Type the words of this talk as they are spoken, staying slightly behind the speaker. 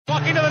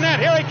looking to the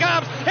net. Here he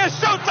comes. He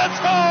shoots and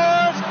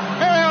scores.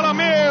 Mario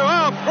Lemieux.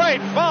 Oh,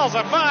 great balls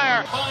of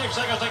fire. 5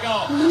 seconds to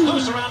go.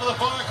 Loose around to the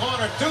far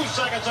corner. 2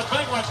 seconds. The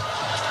Penguins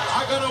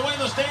are going to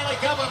win the Stanley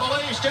Cup, I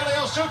believe.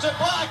 Stelio shoots it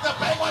blocked. The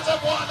Penguins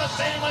have won the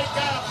Stanley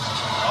Cup.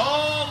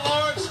 Oh,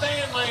 Lord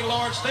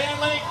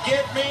Stanley,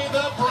 give me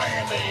the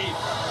brandy.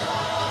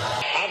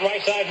 On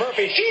right side,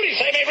 Murphy shooting,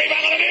 save a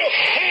rebound on Lemieux.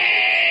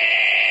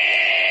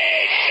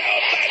 Hey,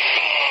 shoots and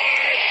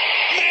scores.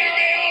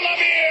 Mario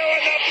Lemieux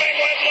and the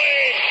Penguins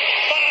lead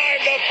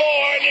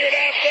 5-4, and you'd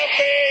have to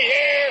be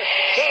here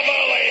to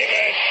believe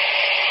it.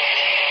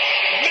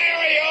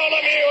 Mario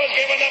Lemieux has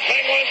given the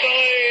Penguins the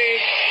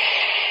lead.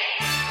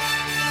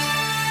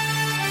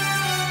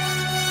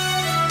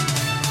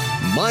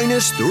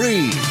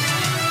 -3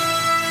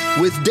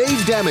 with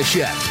Dave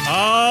Dameshek.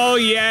 Oh,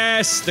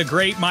 yes. The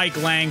great Mike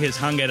Lang has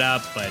hung it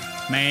up. But,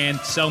 man,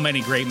 so many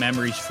great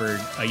memories for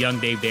a young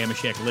Dave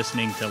Dameshek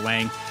listening to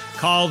Lang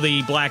call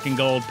the black and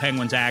gold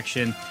Penguins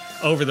action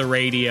over the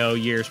radio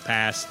years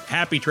past.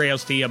 Happy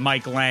trails to you,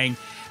 Mike Lang.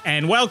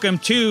 And welcome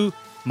to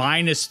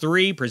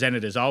 -3,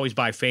 presented as always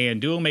by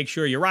FanDuel. Make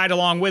sure you ride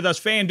along with us.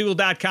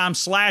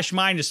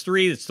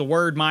 FanDuel.com/-3. That's the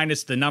word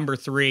minus the number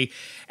 3.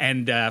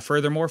 And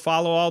furthermore,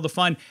 follow all the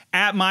fun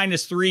at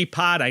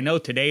 -3pod. I know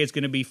today is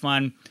going to be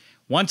fun.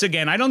 Once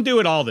again, I don't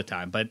do it all the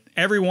time, but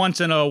every once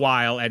in a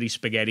while, Eddie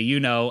Spaghetti, you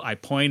know, I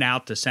point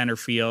out to center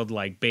field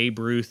like Babe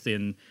Ruth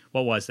in,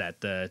 what was that,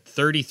 the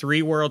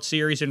 33 World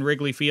Series in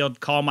Wrigley Field.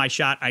 Call my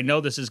shot. I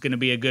know this is going to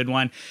be a good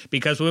one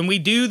because when we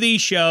do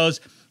these shows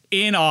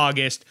in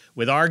August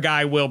with our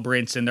guy Will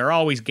Brinson, they're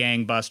always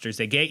gangbusters.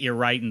 They get you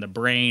right in the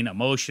brain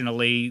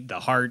emotionally. The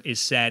heart is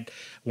set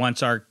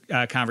once our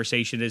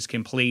conversation is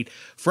complete.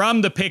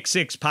 From the Pick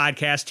Six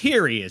podcast,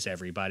 here he is,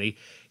 everybody.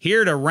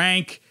 Here to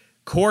rank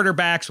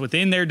quarterbacks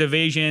within their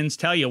divisions,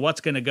 tell you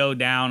what's going to go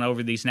down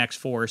over these next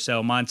 4 or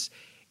so months.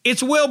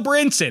 It's Will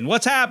Brinson.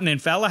 What's happening,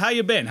 fella? How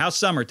you been? How's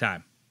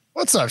summertime?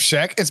 What's up,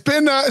 Shaq? It's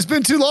been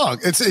too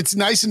long. It's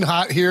nice and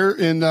hot here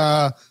in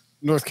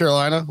North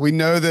Carolina. We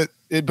know that.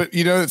 But,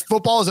 you know,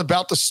 football is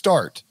about to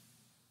start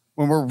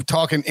when we're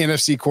talking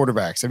NFC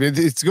quarterbacks. I mean,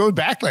 it's going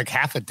back like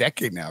half a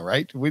decade now,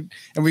 right? I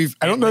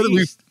don't know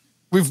that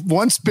we've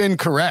once been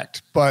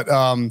correct, but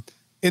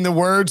in the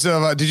words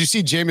of, did you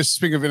see Jameis,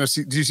 speaking of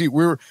NFC, did you see,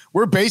 we're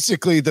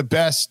basically the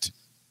best,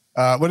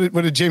 what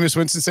did Jameis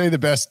Winston say? The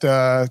best,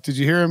 did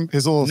you hear him?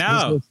 His little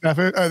stuff?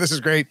 Oh, this is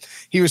great.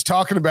 He was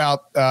talking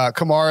about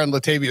Kamara and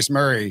Latavius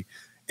Murray,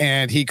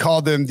 and he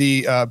called them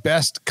the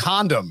best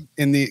condom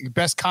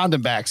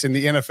backs in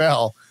the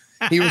NFL.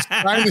 He was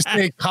trying to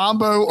say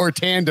combo or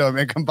tandem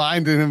and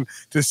combined them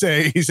to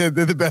say, he said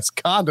they're the best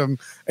condom.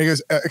 And he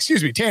goes,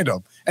 excuse me,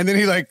 tandem. And then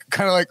he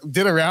kind of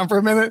did around for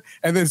a minute.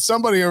 And then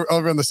somebody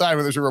over on the side,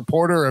 whether there's a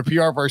reporter or a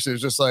PR person, is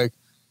just like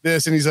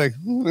this. And he's like,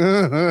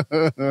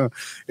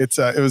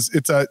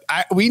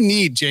 we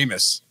need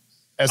Jameis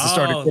as the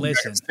starting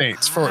quarterback of the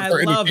Saints for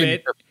any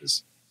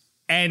purpose.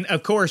 And,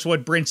 of course,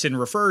 what Brinson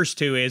refers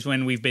to is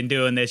when we've been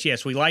doing this,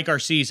 yes, we like our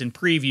season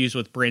previews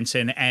with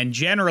Brinson. And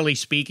generally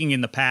speaking, in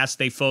the past,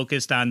 they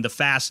focused on the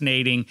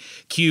fascinating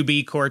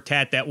QB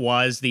quartet that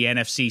was the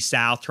NFC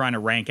South, trying to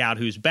rank out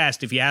who's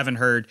best. If you haven't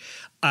heard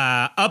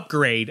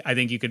Upgrade, I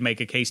think you could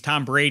make a case.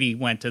 Tom Brady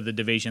went to the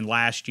division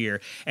last year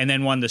and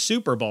then won the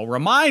Super Bowl.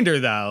 Reminder,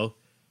 though,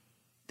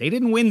 they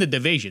didn't win the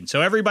division.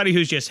 So everybody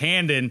who's just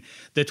handing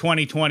the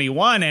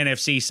 2021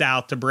 NFC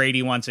South to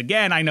Brady once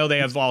again, I know they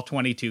have all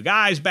 22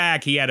 guys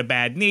back. He had a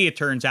bad knee. It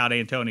turns out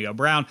Antonio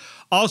Brown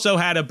also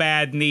had a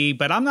bad knee,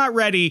 but I'm not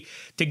ready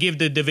to give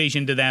the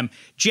division to them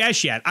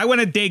just yet. I want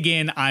to dig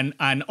in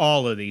on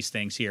all of these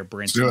things here,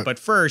 Brinson. But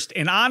first,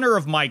 in honor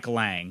of Mike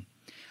Lang,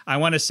 I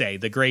want to say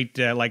the great,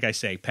 like I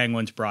say,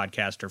 Penguins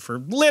broadcaster for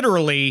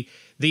literally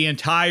the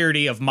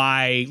entirety of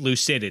my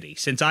lucidity.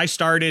 Since I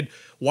started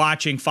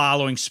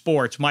following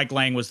sports, Mike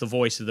Lang was the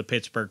voice of the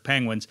Pittsburgh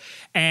Penguins.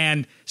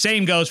 And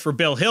same goes for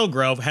Bill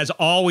Hillgrove, has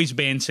always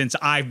been, since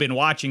I've been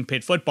watching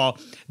Pitt football,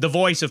 the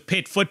voice of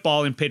Pitt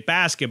football and Pitt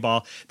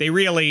basketball. They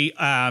really,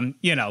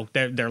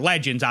 they're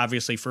legends,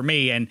 obviously, for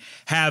me, and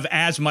have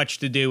as much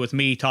to do with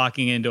me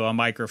talking into a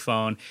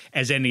microphone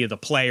as any of the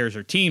players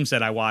or teams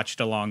that I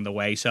watched along the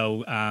way.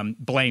 So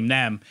blame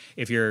them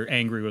if you're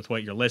angry with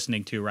what you're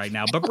listening to right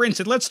now. But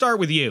Brinson, let's start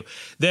with you.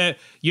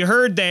 You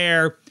heard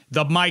there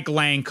the Mike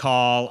Lang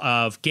call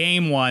of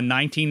Game 1,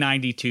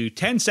 1992,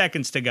 10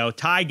 seconds to go,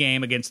 tie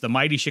game against the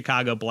mighty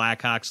Chicago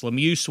Blackhawks.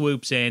 Lemieux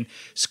swoops in,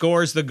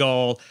 scores the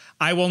goal.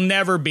 I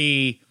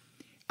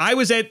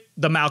was at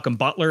the Malcolm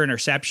Butler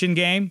interception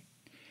game.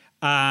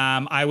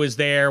 I was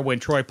there when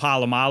Troy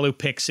Polamalu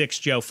picked 6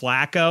 Joe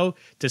Flacco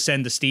to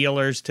send the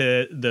Steelers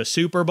to the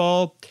Super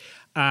Bowl.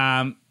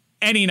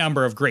 Any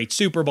number of great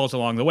Super Bowls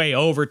along the way,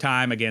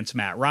 overtime against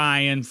Matt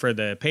Ryan for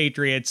the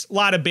Patriots, a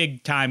lot of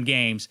big-time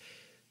games.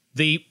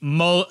 The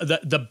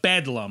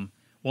bedlam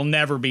will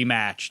never be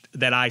matched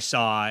that I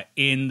saw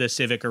in the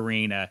Civic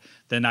Arena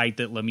the night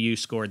that Lemieux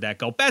scored that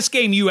goal. Best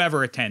game you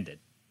ever attended.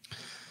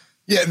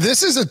 Yeah,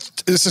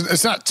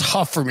 it's not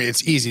tough for me.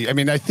 It's easy. I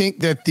mean, I think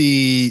that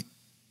the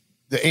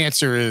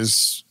answer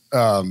is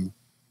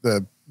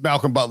the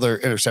Malcolm Butler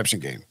interception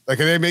game. Like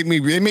they make me,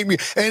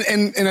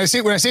 and I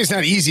say, when I say it's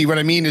not easy, what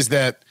I mean is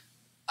that,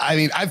 I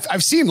mean,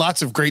 I've seen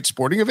lots of great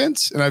sporting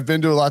events and I've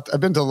been to a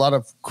lot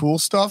of cool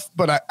stuff,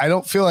 but I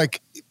don't feel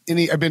like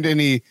I've been to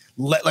any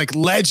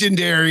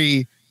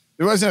legendary,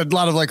 there wasn't a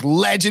lot of like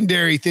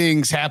legendary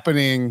things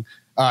happening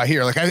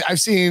here. Like I've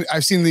seen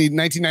the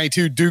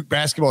 1992 Duke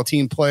basketball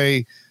team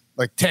play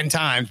like 10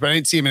 times, but I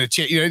didn't see him in I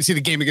didn't see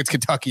the game against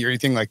Kentucky or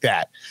anything like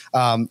that.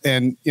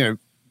 And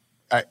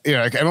I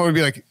don't want to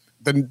be like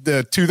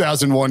the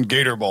 2001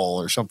 Gator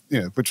Bowl or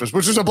something, which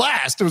was a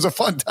blast. It was a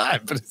fun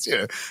time, but it's,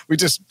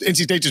 NC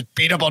State just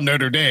beat up on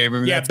Notre Dame. I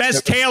mean,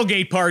 best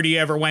tailgate party you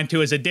ever went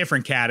to is a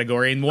different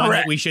category and one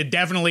that we should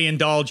definitely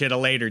indulge at a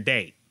later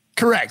date.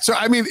 Correct. So,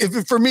 I mean,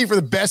 for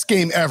the best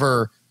game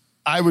ever,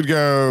 I would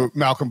go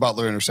Malcolm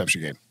Butler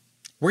interception game.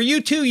 Were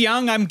you too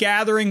young, I'm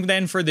gathering,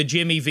 then, for the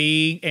Jimmy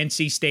V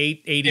NC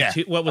State 82?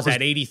 Yeah, what was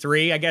that,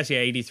 83? I guess,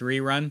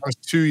 83 run? I was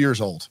 2 years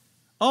old.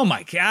 Oh,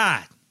 my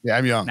God. Yeah,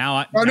 I'm young.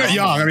 I'm not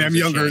young. I mean, I'm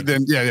younger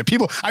than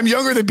people. I'm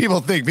younger than people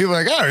think. People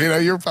are like, oh,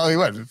 you're probably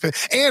what?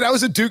 And I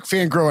was a Duke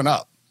fan growing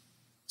up.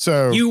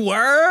 So you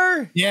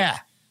were? Yeah.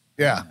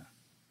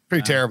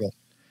 Pretty terrible.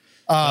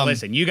 Well,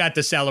 listen, you got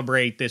to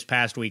celebrate this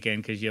past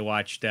weekend because you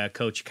watched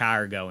Coach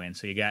Cowher go in,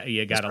 so you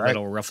got a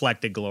little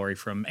reflected glory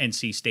from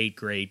NC State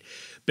great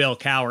Bill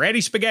Cowher. Eddie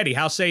Spaghetti,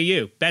 how say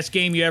you? Best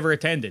game you ever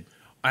attended?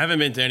 I haven't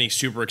been to any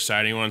super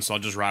exciting ones, so I'll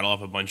just rattle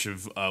off a bunch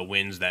of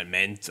wins that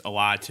meant a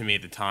lot to me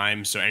at the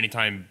time. So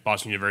anytime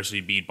Boston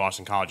University beat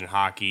Boston College in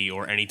hockey,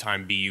 or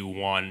anytime BU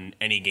won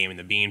any game in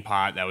the Bean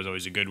Pot, that was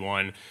always a good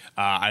one.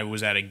 I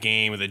was at a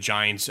game with the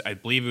Giants. I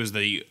believe it was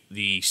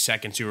the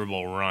second Super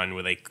Bowl run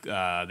where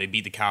they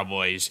beat the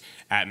Cowboys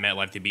at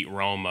MetLife. They beat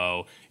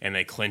Romo, and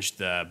they clinched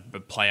the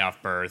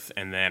playoff berth.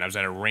 And then I was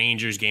at a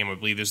Rangers game. I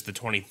believe this is the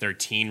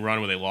 2013 run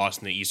where they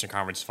lost in the Eastern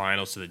Conference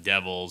Finals to the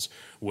Devils,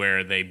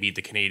 where they beat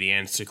the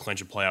Canadiens to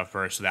clinch a playoff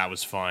berth, so that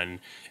was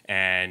fun.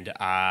 And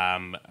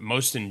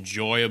most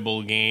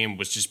enjoyable game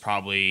was just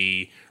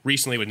probably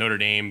recently with Notre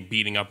Dame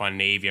beating up on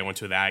Navy. I went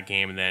to that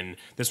game, and then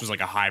this was like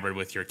a hybrid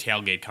with your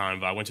tailgate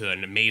convo. I went to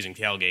an amazing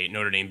tailgate.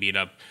 Notre Dame beat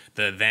up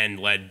the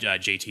then-led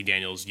JT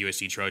Daniels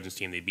USC Trojans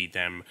team. They beat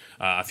them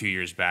a few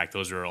years back.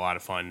 Those were a lot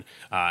of fun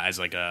as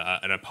like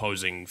an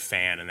opposing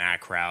fan in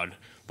that crowd.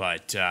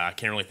 But I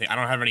can't really think. I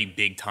don't have any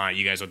big time.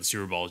 You guys at the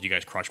Super Bowls, you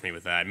guys crushed me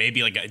with that.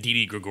 Maybe like a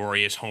Didi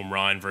Gregorius home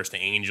run versus the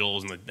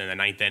Angels in the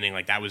ninth inning.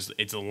 Like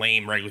it's a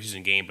lame regular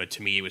season game, but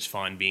to me it was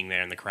fun being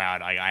there in the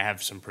crowd. I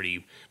have some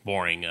pretty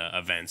boring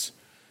events.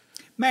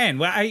 Man,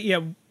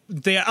 well,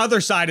 the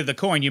other side of the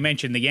coin, you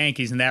mentioned the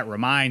Yankees, and that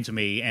reminds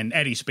me, and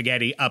Eddie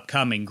Spaghetti,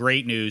 upcoming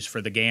great news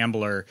for the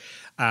gambler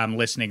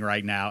listening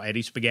right now.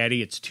 Eddie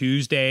Spaghetti, it's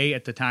Tuesday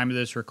at the time of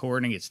this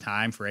recording. It's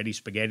time for Eddie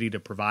Spaghetti to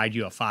provide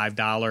you a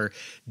 $5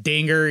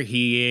 dinger.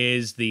 He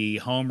is the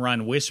home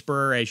run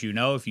whisperer, as you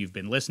know, if you've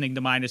been listening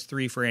to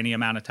 -3 for any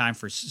amount of time.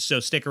 So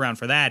stick around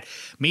for that.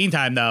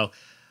 Meantime, though,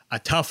 a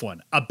tough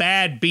one, a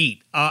bad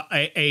beat,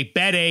 a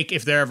bet ache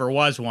if there ever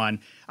was one.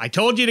 I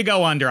told you to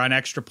go under on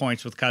extra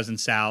points with Cousin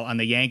Sal on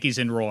the Yankees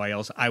and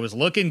Royals. I was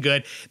looking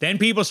good. Then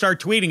people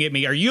start tweeting at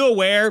me, are you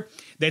aware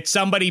that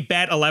somebody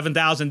bet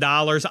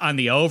 $11,000 on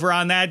the over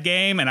on that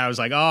game? And I was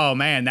like, oh,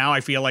 man, now I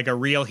feel like a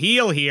real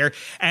heel here.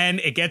 And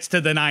it gets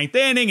to the ninth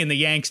inning, and the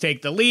Yanks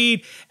take the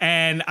lead.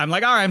 And I'm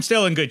like, all right, I'm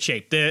still in good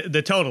shape.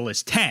 The total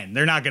is 10.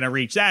 They're not going to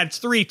reach that. It's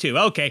 3-2.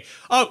 Okay.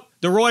 Oh,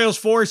 the Royals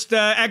forced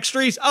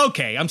extras.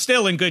 Okay, I'm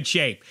still in good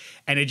shape.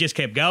 And it just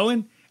kept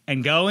going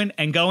and going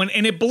and going,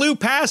 and it blew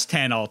past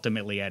 10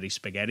 ultimately, Eddie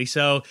Spaghetti.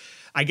 So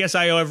I guess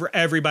I owe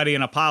everybody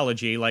an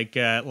apology, like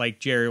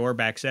Jerry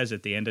Orbach says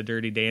at the end of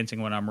Dirty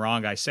Dancing. When I'm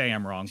wrong, I say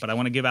I'm wrong. But I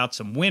want to give out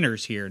some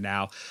winners here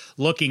now.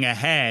 Looking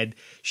ahead,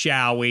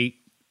 shall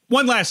we?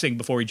 One last thing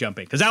before we jump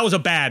in, because that was a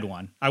bad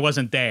one. I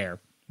wasn't there.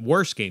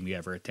 Worst game you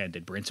ever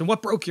attended, Brinson?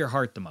 What broke your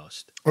heart the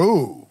most?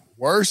 Ooh,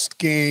 worst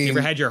game. You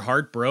ever had your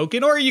heart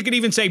broken? Or you could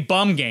even say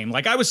bum game.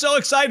 Like, I was so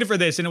excited for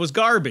this, and it was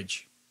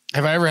garbage.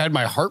 Have I ever had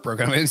my heart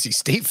broken? I'm an NC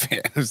State fan.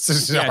 It's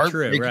just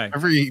true, right.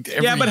 Every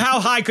yeah, but how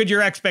high could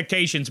your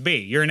expectations be?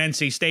 You're an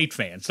NC State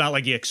fan. It's not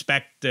like you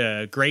expect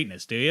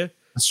greatness, do you?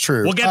 That's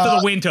true. We'll get to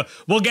the win total.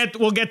 We'll get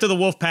to the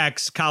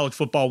Wolfpack's college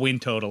football win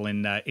total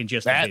in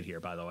just a bit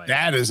here. By the way,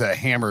 that is a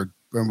hammered,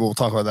 and we'll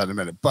talk about that in a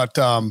minute. But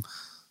I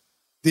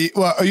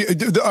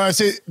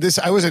say this.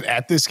 I wasn't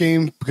at this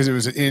game because it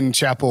was in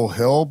Chapel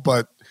Hill,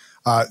 but.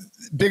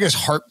 Biggest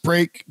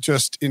heartbreak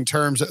just in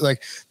terms of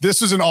like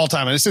this was an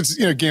all-time, and since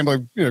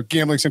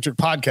gambling centric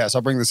podcast,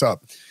 I'll bring this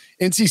up.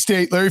 NC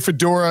State, Larry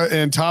Fedora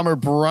and Tom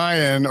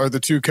O'Brien are the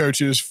two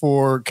coaches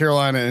for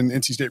Carolina and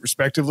NC State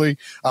respectively.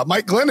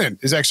 Mike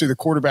Glennon is actually the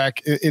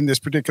quarterback in this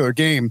particular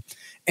game,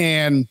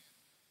 and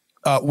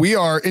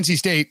NC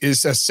State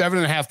is a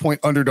 7.5 point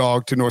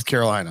underdog to North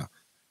Carolina,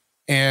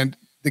 and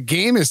the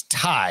game is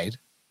tied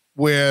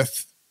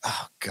with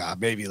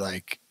maybe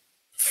like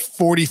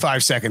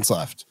 45 seconds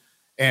left.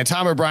 And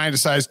Tom O'Brien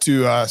decides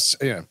to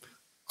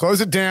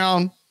close it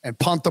down and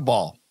punt the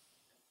ball.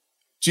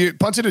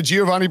 Punts it to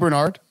Giovanni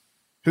Bernard,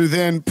 who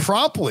then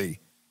promptly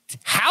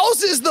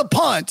houses the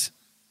punt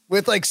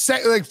with like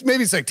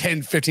maybe it's like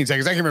 10, 15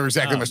 seconds. I can't remember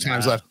exactly how much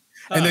time's left.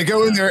 And they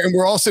go in there and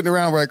we're all sitting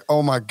around. We're like,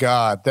 oh my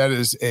God, that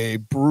is a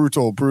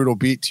brutal, brutal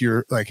beat to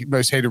your like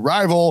most hated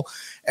rival.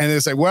 And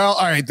it's like, well,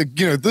 all right,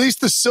 at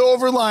least the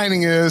silver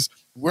lining is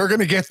we're going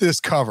to get this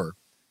cover.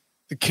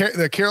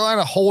 The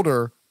Carolina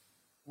holder,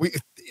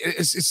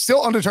 it's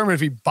still undetermined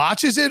if he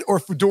botches it or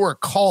if Fedora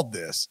called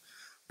this,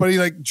 but he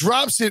like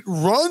drops it,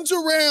 runs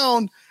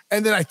around,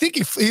 and then I think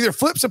he either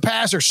flips a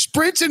pass or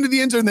sprints into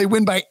the end zone. They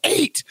win by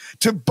 8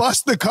 to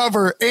bust the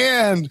cover,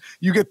 and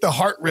you get the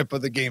heart rip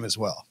of the game as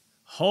well.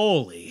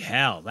 Holy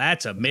hell,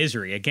 that's a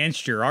misery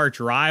against your arch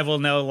rival,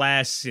 no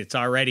less. It's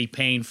already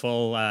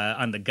painful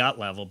on the gut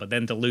level, but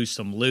then to lose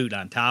some loot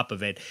on top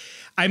of it.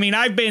 I mean,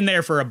 I've been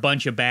there for a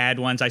bunch of bad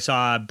ones. I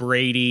saw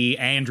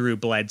Andrew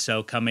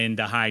Bledsoe come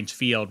into Heinz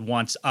Field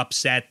once,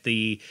 upset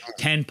the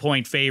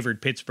 10-point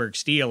favored Pittsburgh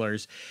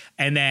Steelers,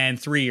 and then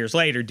 3 years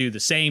later do the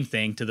same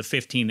thing to the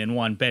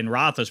 15-1 Ben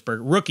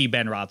Roethlisberger. Rookie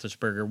Ben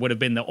Roethlisberger would have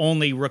been the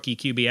only rookie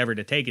QB ever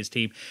to take his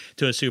team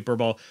to a Super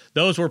Bowl.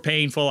 Those were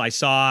painful. I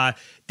saw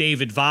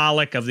David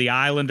Volek of the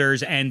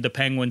Islanders and the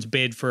Penguins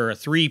bid for a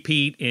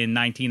three-peat in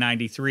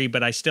 1993,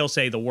 but I still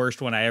say the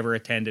worst one I ever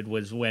attended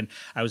was when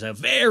I was a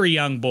very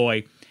young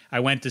boy. I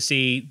went to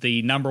see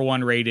the number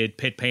 1 rated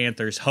Pitt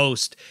Panthers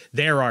host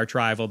their arch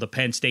rival, the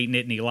Penn State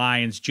Nittany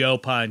Lions. Joe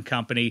Pa and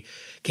company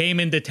came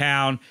into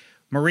town.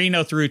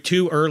 Marino threw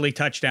 2 early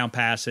touchdown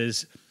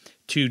passes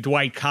to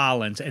Dwight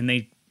Collins, and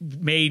he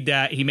made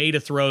a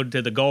throw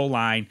to the goal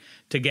line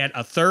to get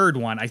a third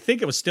one. I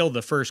think it was still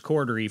the first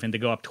quarter even to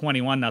go up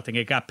 21-0.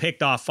 It got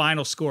picked off.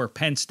 Final score,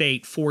 Penn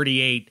State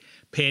 48,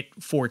 Pitt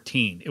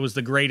 14. It was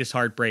the greatest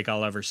heartbreak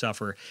I'll ever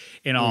suffer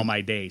in all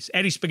my days.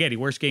 Eddie Spaghetti,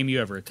 worst game you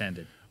ever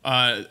attended?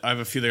 I have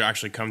a few that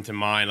actually come to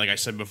mind. Like I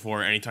said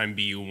before, anytime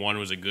BU won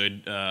was a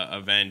good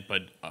event,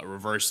 but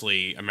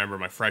reversely, I remember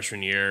my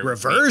freshman year.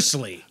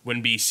 Reversely?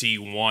 When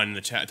BC won the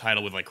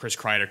title with like Chris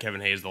Kreider,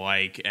 Kevin Hayes, the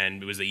like,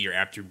 and it was the year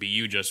after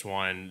BU just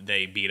won,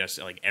 they beat us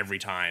like every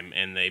time,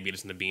 and they beat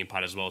us in the Bean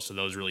Pot as well, so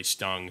those really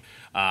stung.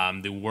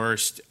 The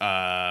worst...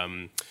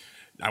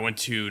 I went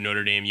to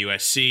Notre Dame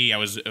USC. It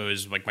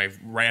was like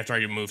right after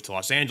I moved to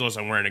Los Angeles.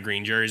 I'm wearing a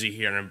green jersey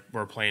here, and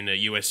we're playing a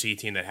USC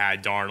team that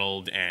had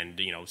Darnold and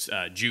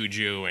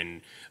Juju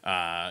and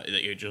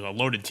it was a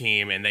loaded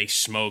team, and they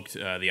smoked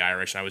the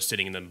Irish. I was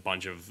sitting in a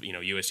bunch of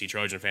USC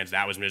Trojan fans.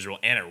 That was miserable,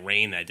 and it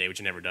rained that day, which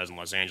it never does in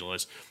Los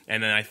Angeles.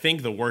 And then I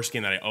think the worst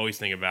game that I always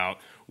think about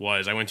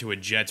was I went to a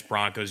Jets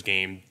Broncos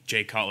game.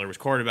 Jay Cutler was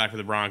quarterback for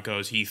the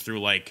Broncos. He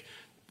threw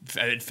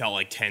it felt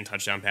like 10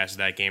 touchdown passes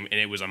that game, and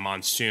it was a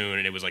monsoon,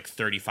 and it was like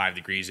 35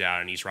 degrees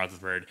out in East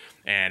Rutherford,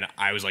 and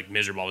I was like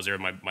miserable. I was there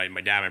with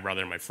my dad, my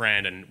brother, and my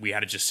friend, and we had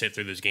to just sit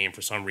through this game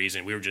for some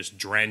reason. We were just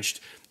drenched,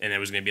 and it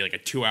was going to be like a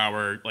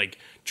 2-hour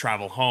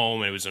travel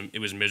home, and it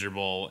was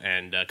miserable.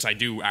 And because I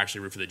do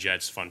actually root for the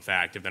Jets. Fun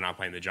fact: if they're not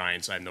playing the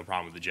Giants, I have no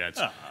problem with the Jets.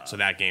 So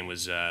that game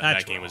was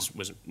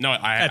was no.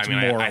 That's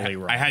morally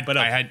wrong. I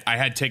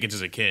had tickets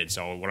as a kid,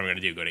 so what am I going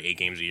to do? Go to 8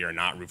 games a year and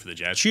not root for the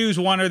Jets? Choose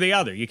one or the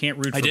other. You can't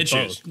root for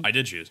both. I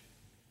did choose.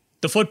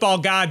 The football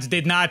gods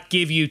did not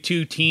give you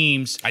 2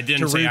 teams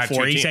to root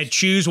for. He said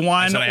choose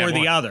one or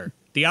the other.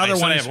 The other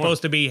one is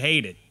supposed to be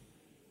hated.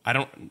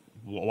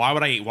 Why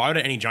would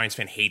any Giants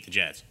fan hate the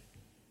Jets?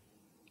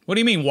 What do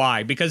you mean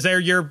why? Because they're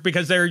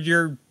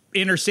your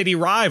inner city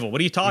rival.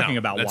 What are you talking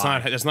about?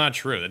 That's not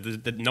true.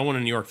 No one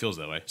in New York feels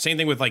that way. Same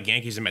thing with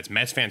Yankees and Mets.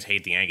 Mets fans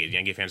hate the Yankees.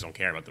 Yankee fans don't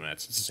care about the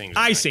Mets. It's the same.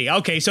 I see.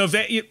 Okay, so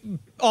if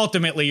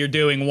ultimately you're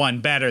doing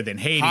one better than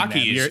hating them.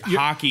 You're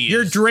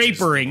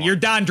drapering. You're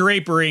Don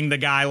Drapering the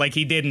guy like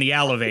he did in the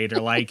elevator.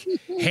 Like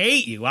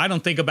hate you. I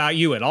don't think about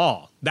you at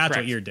all. That's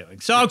correct. What you're doing.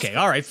 So okay,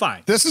 all right,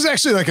 fine. This is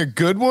actually like a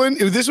good one.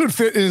 This would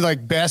fit in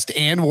like best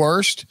and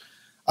worst.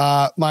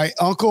 My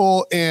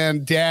uncle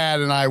and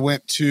dad and I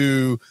went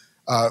to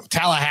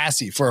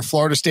Tallahassee for a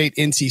Florida State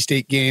NC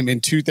State game in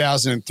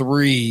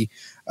 2003.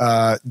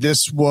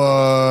 This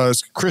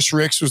was Chris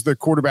Ricks was the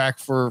quarterback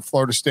for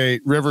Florida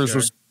State. Rivers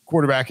was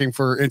quarterbacking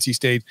for NC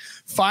State.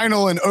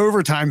 Final in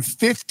overtime,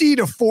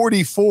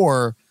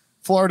 50-44.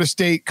 Florida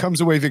State comes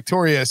away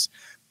victorious.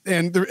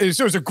 And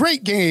it was a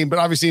great game, but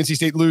obviously NC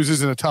State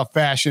loses in a tough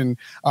fashion.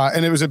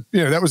 And it was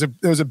that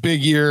was a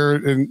big year,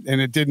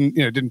 and it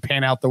didn't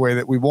pan out the way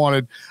that we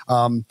wanted.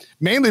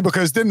 Mainly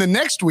because then the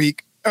next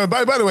week.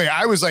 By the way,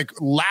 I was like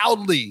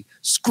loudly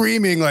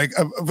screaming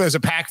as a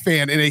Pac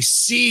fan in a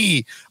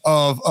sea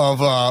of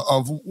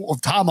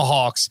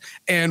tomahawks.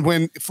 And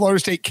when Florida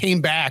State came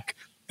back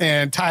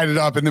and tied it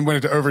up and then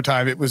went into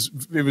overtime, it was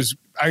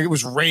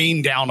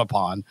rained down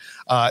upon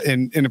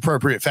in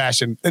inappropriate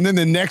fashion. And then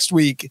the next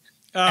week.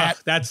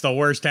 That's the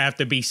worst to have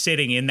to be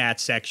sitting in that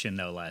section,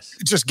 no less.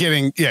 Just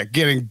getting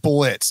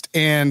blitzed.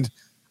 And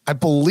I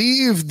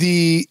believe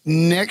the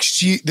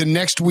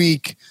next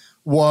week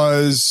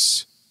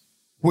was.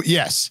 Well,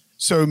 yes.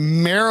 So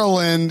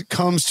Maryland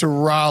comes to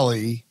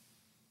Raleigh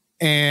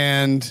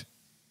and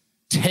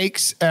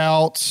takes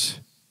out.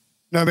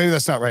 No, maybe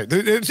that's not right.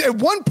 At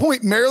one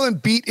point,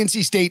 Maryland beat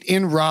NC State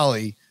in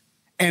Raleigh,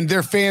 and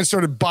their fans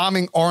started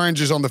bombing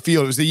oranges on the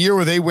field. It was the year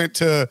where they went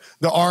to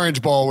the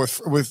Orange Bowl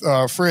with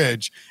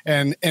Fridge,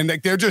 and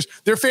like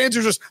their fans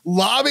are just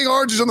lobbing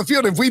oranges on the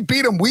field. If we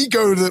beat them, we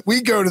go to the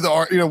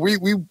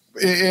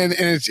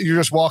you're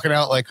just walking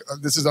out like,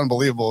 this is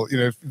unbelievable.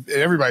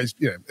 Everybody's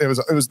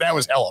that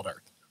was hell on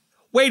earth.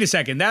 Wait a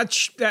second,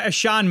 that's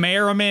Sean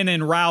Merriman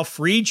and Ralph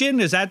Friedgen.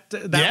 Is that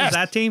Yes. was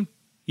that team?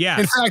 Yeah.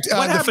 In fact,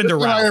 what happened to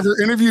Ralph? I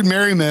ever interviewed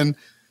Merriman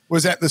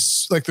was at the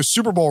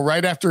Super Bowl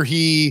right after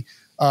he'd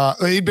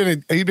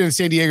been in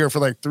San Diego for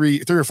like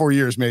three or 4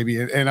 years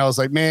maybe, and I was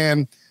like,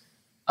 man,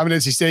 I'm an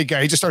NC State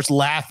guy. He just starts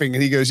laughing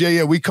and he goes,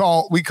 yeah, we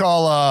call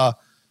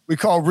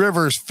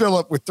Rivers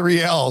Phillip with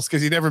 3 L's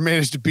because he never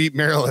managed to beat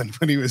Maryland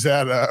when he was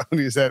in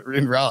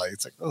Raleigh.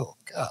 It's like, oh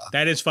god,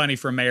 that is funny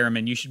for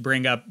Merriman. You should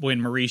bring up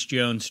when Maurice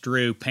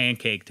Jones-Drew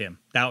pancaked him.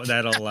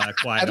 That'll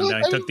quiet him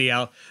down.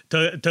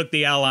 Took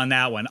the L on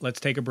that one. Let's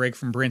take a break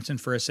from Brinson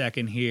for a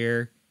second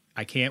here.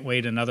 I can't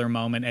wait another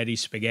moment, Eddie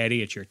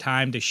Spaghetti. It's your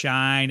time to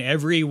shine.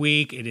 Every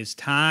week, it is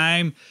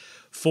time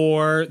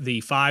for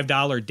the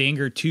 $5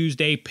 Dinger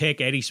Tuesday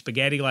pick. Eddie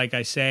Spaghetti, like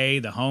I say,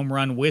 the home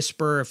run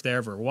whisperer, if there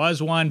ever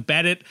was one.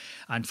 Bet it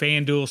on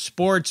FanDuel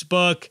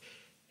Sportsbook.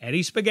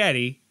 Eddie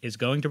Spaghetti is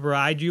going to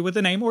provide you with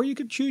a name, or you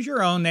could choose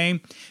your own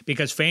name,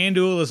 because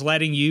FanDuel is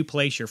letting you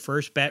place your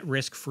first bet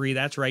risk-free.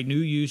 That's right. New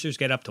users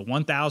get up to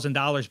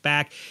 $1,000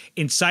 back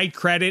in site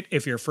credit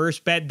if your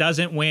first bet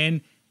doesn't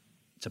win.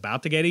 It's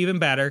about to get even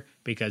better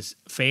because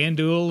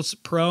FanDuel's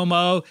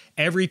promo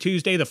every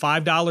Tuesday, the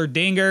 $5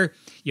 Dinger,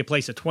 you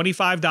place a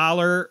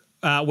 $25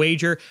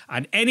 wager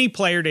on any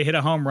player to hit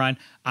a home run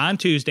on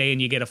Tuesday,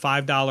 and you get a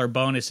 $5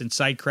 bonus in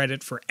site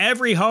credit for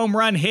every home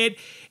run hit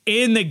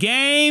in the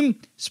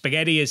game.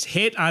 Spaghetti has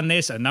hit on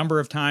this a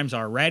number of times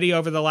already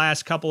over the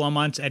last couple of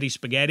months. Eddie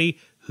Spaghetti,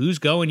 who's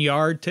going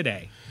yard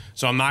today?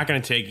 So I'm not going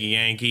to take a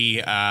Yankee.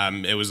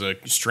 It was a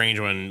strange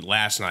one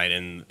last night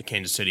in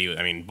Kansas City.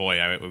 I mean,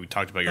 boy, we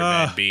talked about your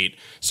bad beat.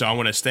 So I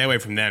want to stay away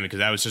from them because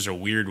that was just a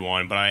weird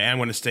one. But I am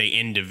going to stay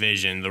in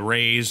division. The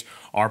Rays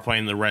are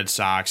playing the Red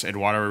Sox.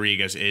 Eduardo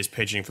Rodriguez is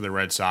pitching for the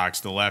Red Sox,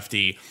 the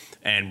lefty.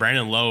 And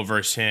Brandon Lowe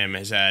versus him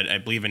has had, I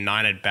believe, in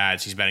 9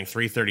 at-bats. He's batting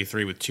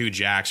 .333 with 2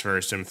 jacks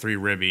versus him, 3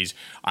 ribbies.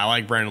 I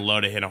like Brandon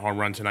Lowe to hit a home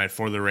run tonight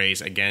for the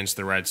Rays against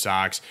the Red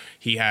Sox.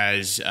 He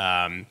has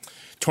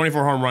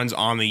 24 home runs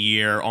on the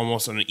year,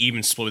 almost an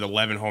even split with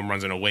 11 home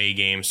runs in away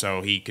games,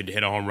 so he could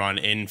hit a home run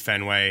in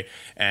Fenway.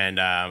 And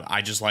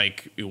I just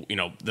like,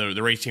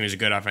 the Rays team is a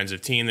good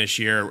offensive team this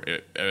year,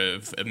 a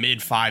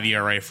mid-5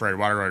 ERA for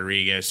Eduardo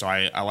Rodriguez, so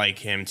I like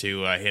him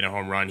to hit a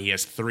home run. He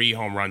has 3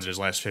 home runs in his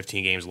last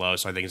 15 games low,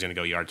 so I think he's going to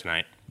go yard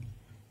tonight.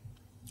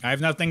 I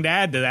have nothing to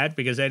add to that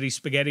because Eddie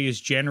Spaghetti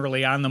is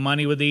generally on the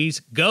money with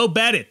these. Go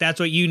bet it. That's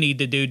what you need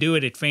to do. Do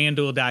it at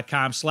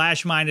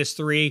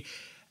FanDuel.com/-3.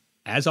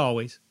 As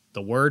always,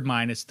 the word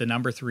minus, the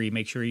number 3.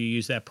 Make sure you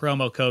use that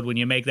promo code when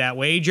you make that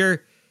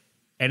wager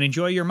and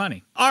enjoy your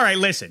money. All right,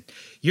 listen,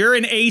 you're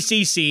in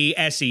ACC,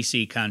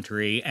 SEC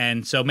country,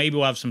 and so maybe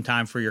we'll have some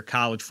time for your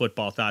college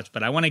football thoughts,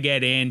 but I want to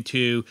get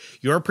into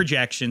your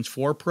projections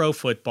for pro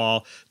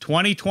football.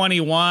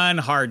 2021,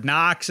 Hard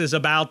Knocks is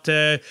about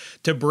to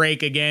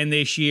break again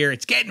this year.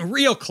 It's getting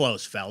real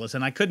close, fellas,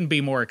 and I couldn't be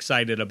more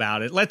excited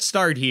about it. Let's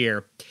start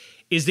here.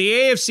 Is the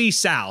AFC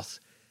South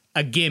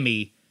a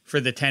gimme for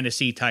the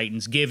Tennessee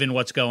Titans, given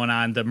what's going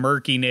on, the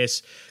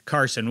murkiness,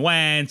 Carson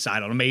Wentz, I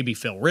don't know, maybe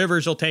Phil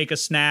Rivers will take a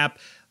snap.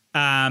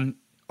 Are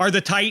the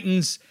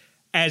Titans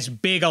as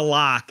big a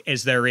lock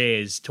as there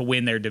is to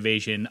win their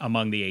division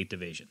among the 8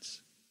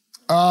 divisions?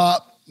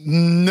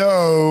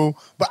 No,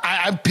 but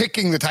I'm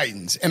picking the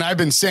Titans, and I've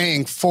been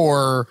saying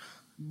for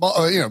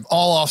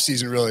all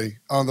offseason really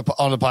on the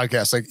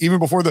podcast, like even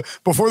before the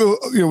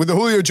when the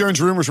Julio Jones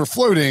rumors were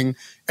floating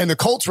and the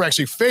Colts were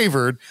actually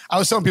favored, I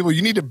was telling people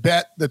you need to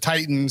bet the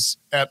Titans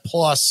at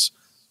plus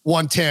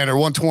 110 or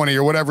 120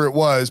 or whatever it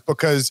was,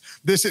 because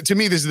this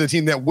is the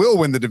team that will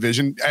win the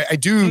division.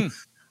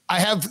 I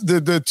have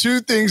the 2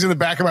 things in the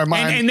back of my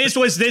mind. And this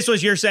was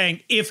you're saying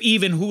if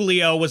even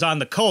Julio was on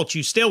the Colts,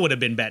 you still would have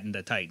been betting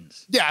the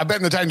Titans. Yeah, I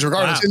bet the Titans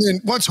regardless. Wow. And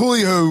then once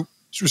Julio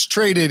was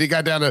traded, it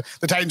got down to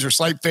the Titans were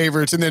slight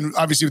favorites. And then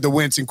obviously with the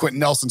Wentz and Quentin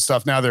Nelson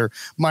stuff, now they're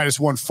minus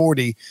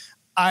 140.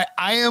 I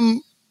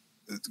am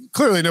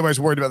clearly nobody's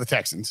worried about the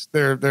Texans.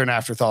 They're an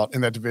afterthought in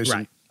that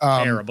division.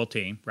 Right. Terrible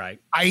team. Right.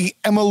 I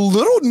am a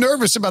little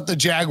nervous about the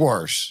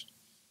Jaguars.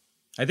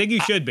 I think you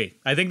should be.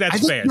 I think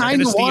that's fair. They're going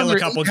to steal a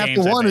couple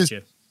games.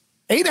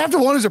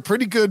 8.5-1 is a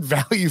pretty good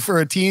value for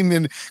a team,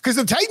 and because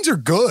the Titans are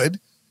good,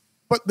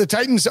 but the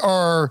Titans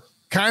are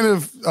kind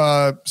of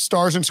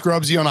stars and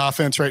scrubsy on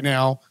offense right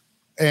now.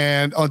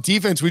 And on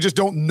defense, we just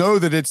don't know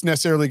that it's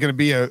necessarily going to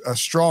be a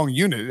strong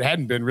unit. It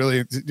hadn't been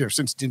really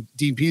since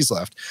Dean Pease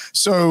left.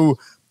 So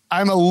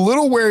I'm a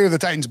little wary of the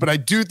Titans, but I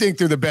do think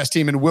they're the best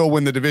team and will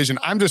win the division.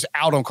 I'm just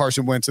out on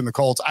Carson Wentz and the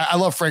Colts. I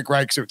love Frank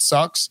Reich, so it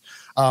sucks.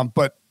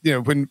 But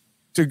I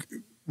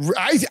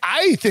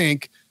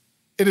think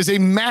it is a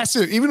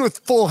massive, even with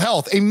full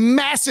health, a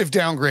massive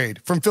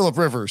downgrade from Phillip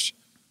Rivers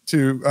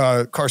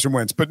to Carson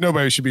Wentz. But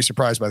nobody should be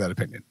surprised by that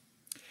opinion.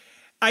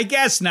 I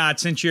guess not,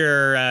 since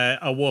you're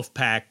a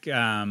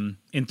Wolfpack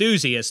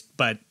enthusiast.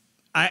 But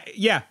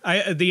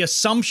the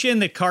assumption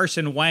that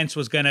Carson Wentz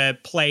was going to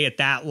play at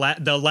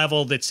that the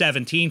level that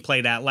 17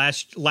 played at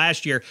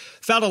last year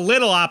felt a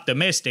little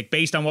optimistic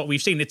based on what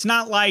we've seen. It's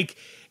not like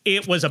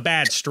it was a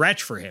bad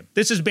stretch for him.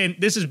 This has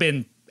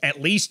been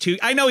at least 2.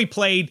 I know he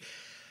played.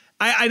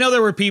 I know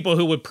there were people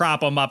who would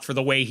prop him up for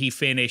the way he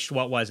finished.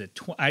 What was it?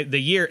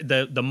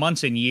 The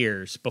months and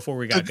years before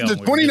we got going. The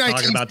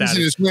 2019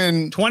 season is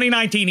when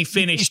 2019 he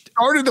finished. He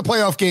started the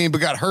playoff game, but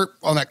got hurt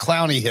on that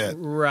Clowney hit.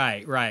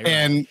 Right.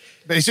 And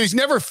so he's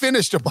never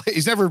finished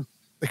He's never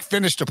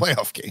finished a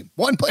playoff game.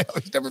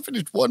 He's never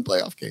finished one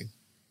playoff game.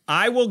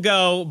 I will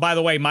go, by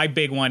the way, my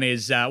big one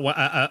is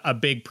a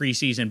big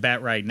preseason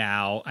bet right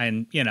now.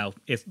 And,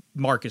 if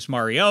Marcus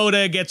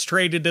Mariota gets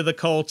traded to the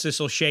Colts, this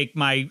will shake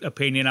my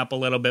opinion up a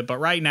little bit. But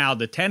right now,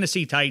 the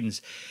Tennessee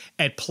Titans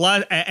at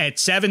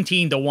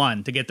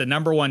 17-1 to get the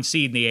number 1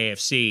 seed in the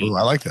AFC. Ooh,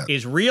 I like that.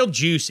 Is real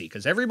juicy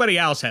because everybody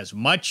else has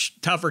much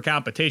tougher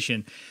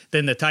competition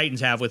than the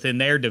Titans have within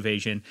their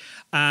division.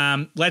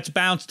 Let's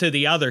bounce to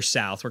the other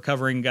South. We're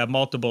covering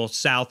multiple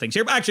South things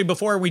here. Actually,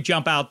 before we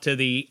jump out to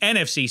the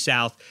NFC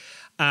South,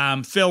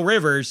 Phil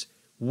Rivers,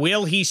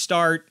 will he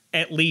start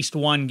at least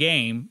one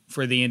game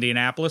for the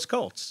Indianapolis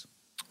Colts?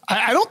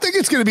 I don't think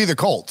it's going to be the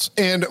Colts.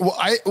 And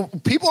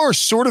people are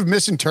sort of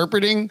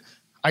misinterpreting,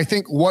 I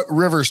think, what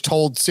Rivers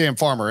told Sam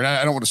Farmer. And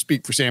I don't want to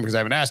speak for Sam because I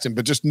haven't asked him,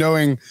 but just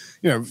knowing,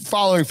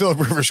 following Philip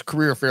Rivers'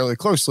 career fairly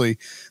closely,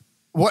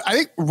 what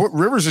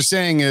Rivers is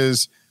saying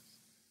is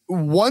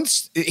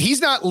once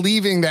he's not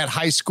leaving that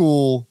high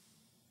school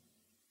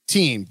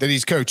team that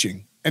he's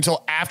coaching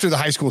until after the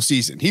high school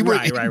season. He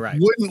wouldn't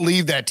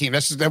leave that team.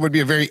 That would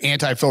be a very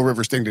anti-Phil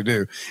Rivers thing to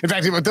do. In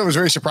fact, that was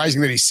very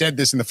surprising that he said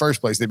this in the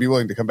first place. They'd be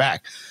willing to come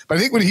back. But I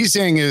think what he's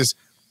saying is,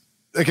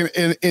 like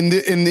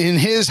in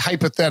his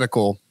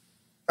hypothetical,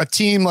 a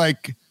team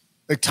like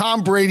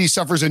Tom Brady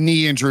suffers a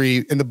knee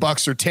injury and the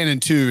Bucs are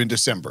 10-2 in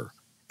December,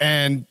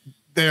 and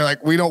they're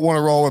like, we don't want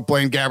to roll with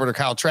Blaine Gabbert or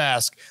Kyle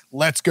Trask.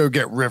 Let's go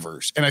get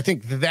Rivers. And I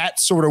think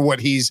that's sort of what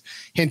he's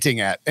hinting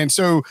at. And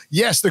so,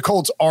 yes, the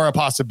Colts are a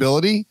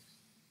possibility,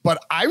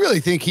 but I really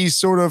think he's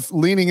sort of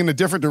leaning in a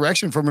different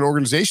direction from an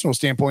organizational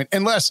standpoint,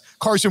 unless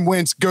Carson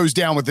Wentz goes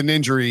down with an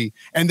injury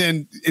and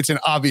then it's an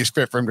obvious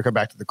fit for him to come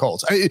back to the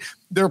Colts.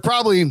 There are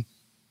probably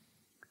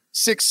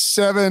 6,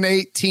 7,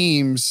 8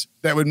 teams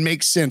that would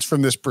make sense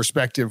from this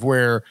perspective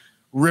where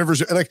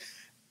Rivers,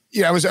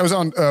 I was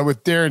on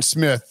with Darren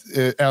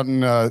Smith out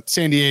in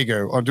San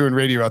Diego on doing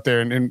radio out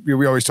there. And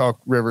we always talk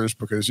Rivers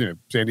because,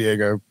 San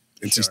Diego,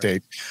 NC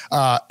State.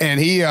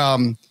 And he's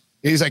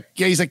like,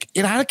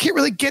 I can't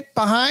really get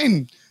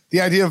behind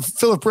the idea of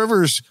Philip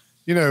Rivers,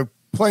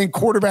 playing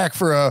quarterback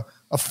for a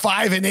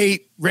 5-8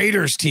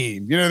 Raiders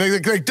team.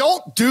 They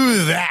don't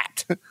do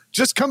that.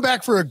 Just come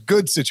back for a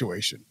good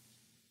situation.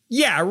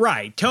 Yeah,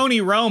 right.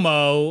 Tony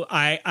Romo,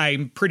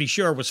 I'm pretty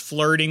sure, was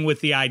flirting with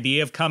the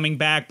idea of coming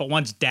back. But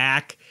once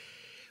Dak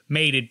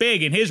made it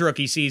big in his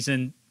rookie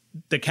season,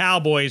 the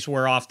Cowboys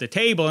were off the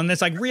table. And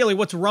it's like, really,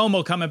 what's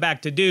Romo coming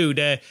back to do?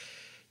 To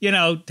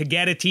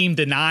get a team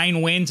to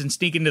 9 wins and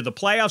sneak into the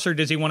playoffs, or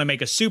does he want to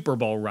make a Super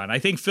Bowl run? I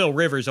think Phil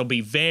Rivers will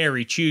be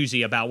very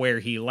choosy about where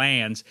he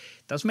lands.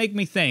 It does make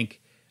me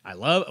think.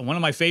 One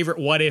of my favorite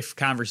what-if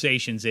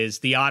conversations is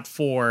the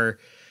 04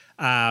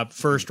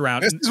 first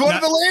round. This is one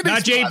of the landing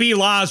not JB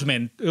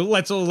Losman.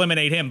 Let's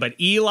eliminate him, but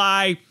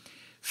Eli,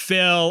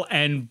 Phil,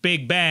 and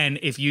Big Ben.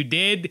 If you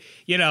did,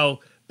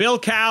 Bill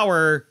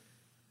Cowher,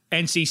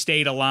 NC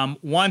State alum,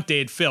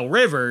 wanted Phil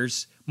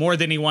Rivers more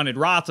than he wanted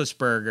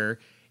Roethlisberger.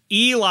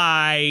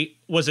 Eli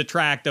was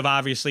attractive,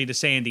 obviously, to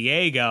San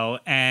Diego,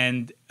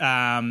 and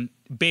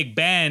Big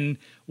Ben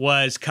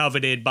was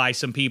coveted by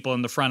some people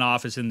in the front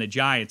office in the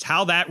Giants.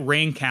 How that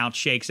ring count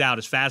shakes out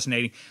is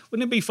fascinating.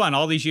 Wouldn't it be fun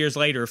all these years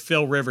later if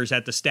Phil Rivers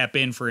had to step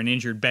in for an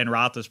injured Ben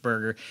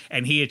Roethlisberger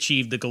and he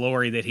achieved the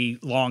glory that he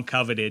long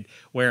coveted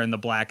wearing the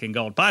black and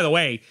gold? By the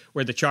way,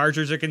 where the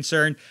Chargers are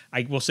concerned,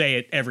 I will say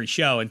it every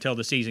show until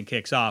the season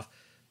kicks off,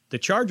 the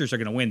Chargers are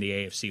going to win the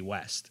AFC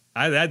West.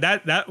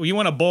 That you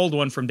want a bold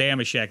one from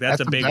Damashek. That's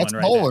a big one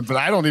right bold there. One, but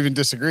I don't even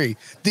disagree.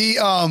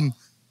 The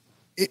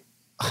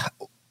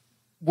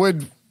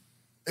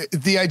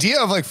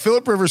idea of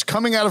Philip Rivers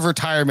coming out of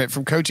retirement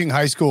from coaching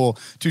high school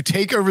to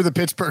take over the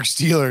Pittsburgh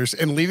Steelers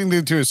and leading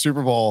them to a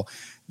Super Bowl,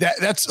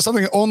 that's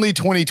something only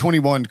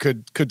 2021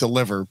 could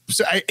deliver.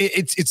 So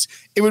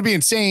it would be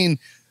insane.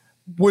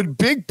 Would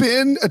Big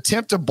Ben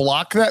attempt to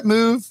block that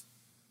move?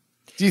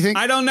 Do you think?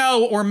 I don't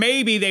know. Or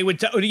maybe they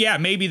would.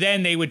 Maybe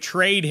then they would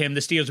trade him.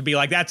 The Steelers would be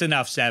like, "That's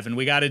enough, Seven.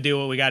 We got to do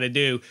what we got to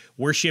do.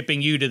 We're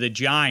shipping you to the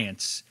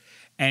Giants."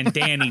 And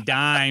Danny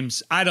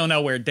Dimes, I don't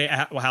know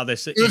how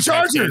this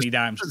impacts Danny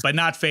Dimes, but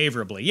not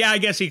favorably. Yeah, I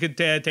guess he could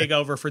take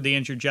over for the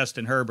injured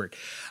Justin Herbert.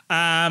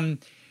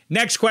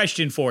 Next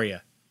question for you.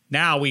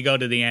 Now we go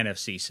to the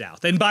NFC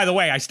South. And by the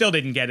way, I still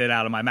didn't get it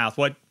out of my mouth.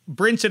 What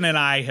Brinson and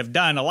I have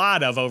done a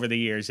lot of over the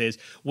years is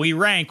we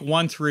rank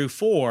 1 through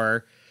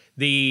 4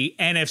 the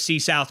NFC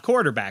South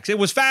quarterbacks. It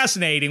was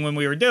fascinating when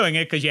we were doing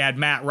it because you had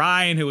Matt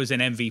Ryan, who was an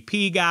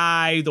MVP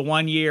guy the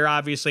one year,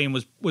 obviously, and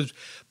was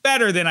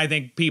better than I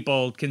think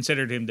people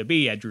considered him to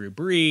be. At Drew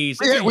Brees.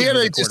 We had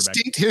a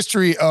distinct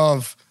history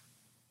of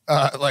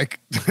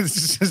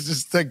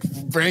just like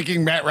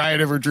ranking Matt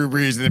Ryan over Drew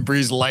Brees and then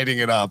Brees lighting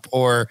it up,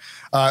 or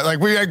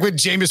with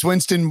Jameis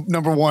Winston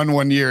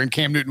 #1 year and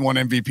Cam Newton won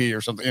MVP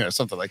or something,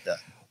 something like that.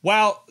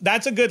 Well,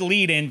 that's a good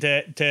lead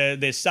into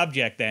this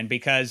subject then,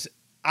 because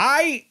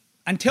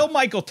until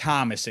Michael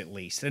Thomas at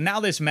least, and now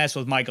this mess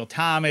with Michael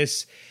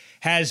Thomas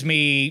has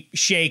me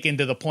shaken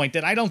to the point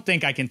that I don't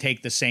think I can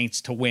take the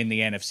Saints to win the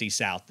NFC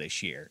South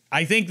this year.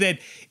 I think that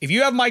if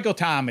you have Michael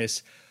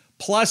Thomas,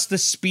 plus the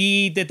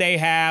speed that they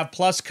have,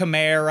 plus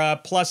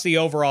Kamara, plus the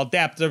overall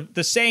depth,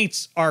 the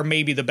Saints are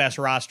maybe the best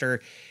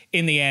roster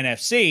in the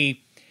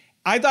NFC.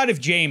 I thought if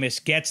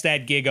Jameis gets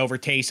that gig over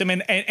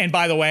Taysom, and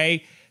by the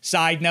way,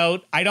 side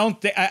note,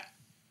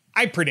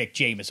 I predict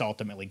Jameis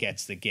ultimately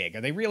gets the gig.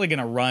 Are they really going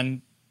to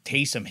run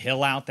Taysom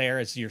Hill out there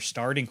as your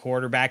starting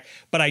quarterback?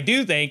 But I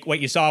do think what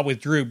you saw with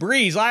Drew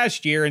Brees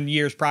last year and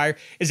years prior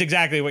is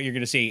exactly what you're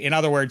going to see. In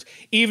other words,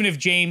 even if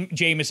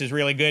Jameis is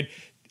really good,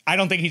 I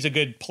don't think he's a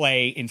good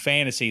play in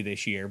fantasy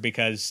this year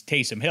because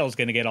Taysom Hill is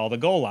going to get all the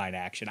goal line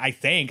action. I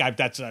think I've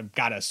got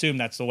to assume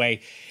that's the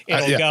way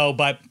it'll go.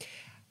 But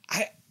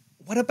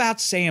what about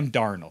Sam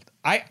Darnold?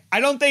 I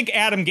don't think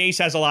Adam Gase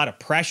has a lot of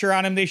pressure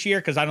on him this year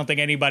because I don't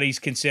think anybody's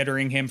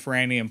considering him for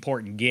any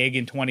important gig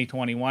in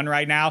 2021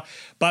 right now.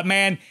 But,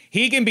 man,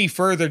 he can be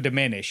further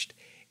diminished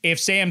if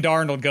Sam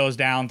Darnold goes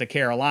down to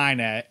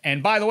Carolina.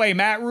 And, by the way,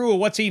 Matt Rule,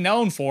 what's he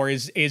known for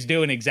is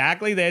doing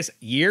exactly this.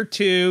 Year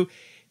 2,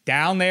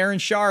 down there in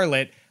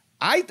Charlotte.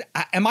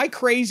 Am I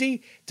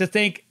crazy to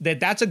think that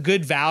that's a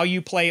good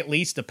value play, at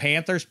least the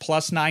Panthers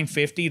plus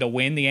 950 to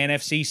win the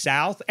NFC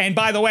South? And,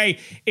 by the way,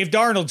 if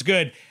Darnold's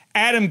good,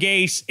 Adam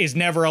Gase is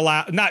never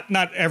allowed,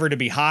 not ever to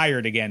be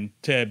hired again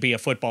to be a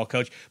football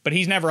coach, but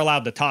he's never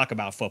allowed to talk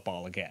about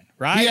football again,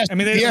 right?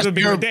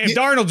 If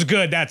Darnold's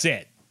good, that's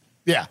it.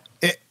 Yeah,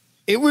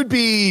 it would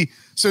be.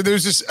 So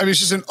there's this. I mean,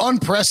 it's just an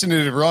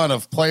unprecedented run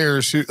of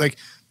players who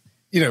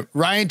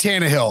Ryan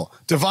Tannehill,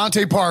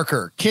 Devontae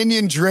Parker,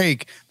 Kenyon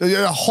Drake,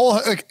 the whole,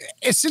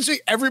 essentially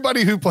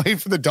everybody who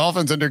played for the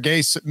Dolphins under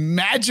Gase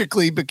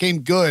magically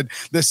became good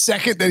the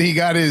second that he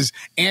got his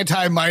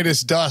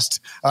anti-Midas dust.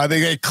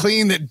 They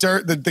cleaned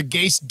the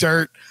Gase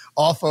dirt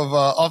off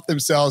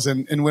themselves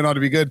and went on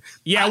to be good.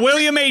 Yeah,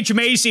 William H.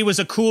 Macy was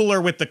a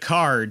cooler with the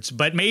cards,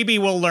 but maybe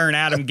we'll learn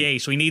Adam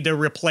Gase. We need to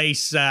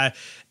replace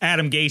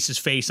Adam Gase's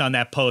face on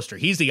that poster.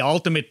 He's the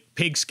ultimate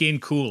pigskin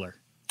cooler.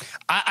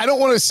 I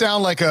don't want to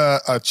sound like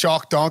a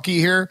chalk donkey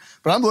here,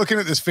 but I'm looking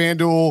at this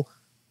FanDuel,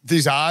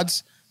 these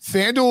odds.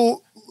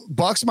 FanDuel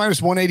Bucks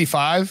minus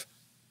 185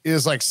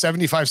 is like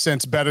 75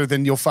 cents better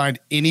than you'll find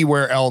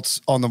anywhere else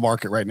on the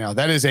market right now.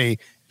 That is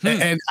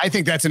and I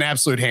think that's an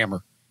absolute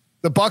hammer.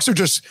 The Bucks are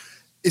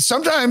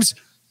sometimes,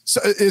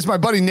 as my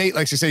buddy Nate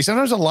likes to say,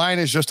 sometimes a line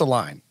is just a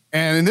line.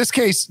 And in this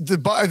case, the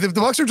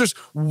Bucks are just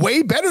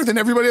way better than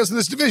everybody else in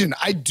this division.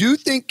 I do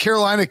think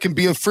Carolina can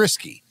be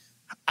frisky.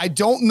 I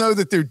don't know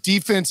that their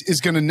defense is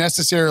going to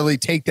necessarily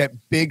take that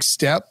big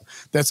step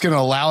that's going to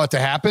allow it to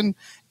happen.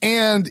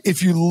 And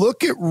if you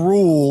look at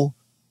Rule,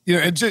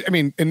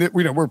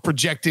 we're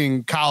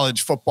projecting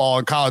college football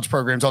and college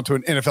programs onto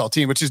an NFL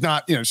team, which is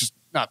not, it's just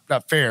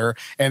not fair.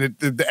 And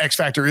the X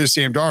factor is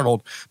Sam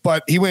Darnold,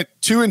 but he went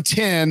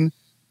 2-10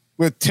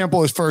 with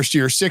Temple his first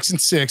year,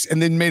 6-6,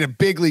 and then made a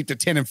big leap to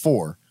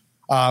 10-4.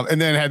 And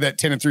then had that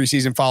 10-3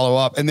 season follow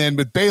up. And then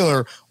with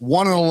Baylor,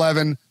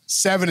 1-11,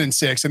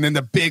 7-6, and then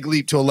the big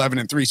leap to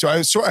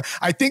 11-3. So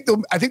I think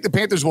the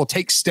Panthers will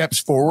take steps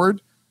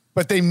forward,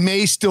 but they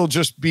may still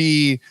just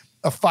be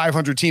a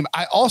 500 team.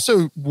 I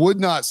also would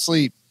not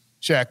sleep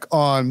check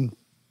on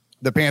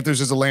the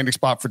Panthers as a landing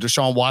spot for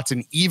Deshaun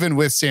Watson, even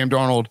with Sam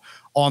Darnold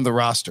on the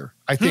roster.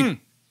 I think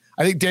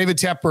David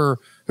Tepper,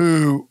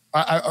 who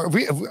have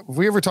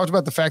we ever talked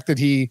about the fact that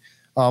he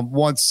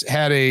once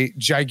had a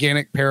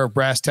gigantic pair of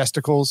brass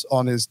testicles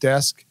on his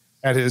desk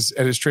at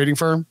his trading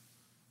firm?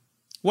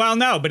 Well,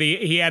 no, but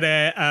he had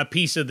a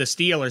piece of the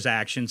Steelers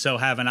action, so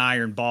having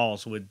iron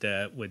balls would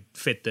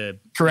fit the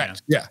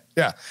correct. Yeah.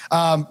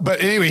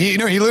 But anyway, he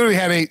literally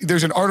had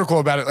there's an article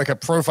about it, like a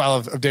profile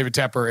of David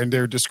Tepper, and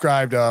they're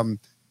described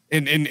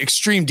in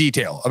extreme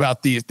detail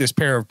about this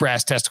pair of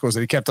brass testicles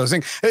that he kept those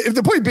things.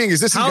 The point being is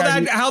this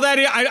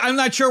I'm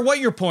not sure what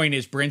your point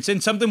is,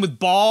 Brinson. Something with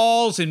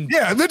balls and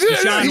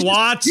Deshaun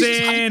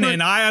Watson,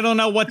 and I don't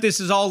know what this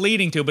is all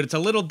leading to, but it's a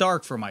little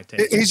dark for my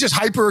taste. He's just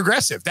hyper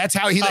aggressive. That's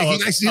how he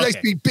likes to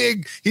be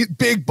big.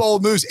 Big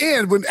bold moves.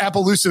 And when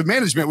Appaloosa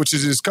Management, which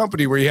is his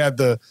company where he had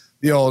the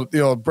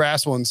old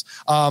brass ones,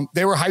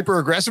 they were hyper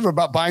aggressive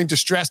about buying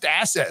distressed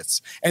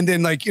assets, and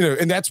then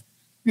and that's.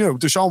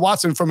 Deshaun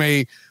Watson from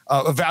a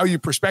value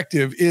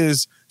perspective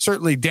is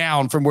certainly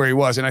down from where he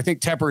was. And I think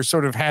Tepper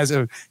sort of has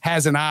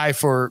an eye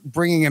for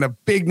bringing in a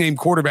big name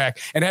quarterback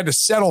and had to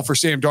settle for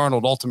Sam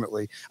Darnold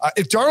ultimately.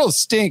 If Darnold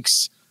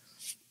stinks,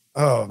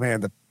 oh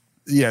man,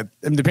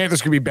 the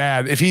Panthers could be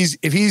bad. If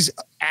he's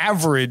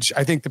average,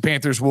 I think the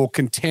Panthers will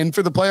contend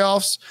for the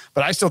playoffs,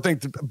 but I still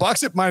think the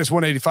Bucs at minus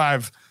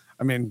 185.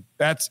 I mean,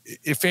 that's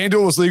if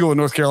FanDuel was legal in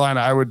North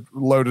Carolina, I would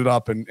load it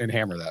up and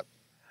hammer that.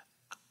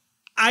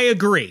 I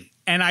agree.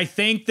 And I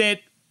think that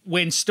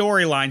when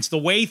storylines, the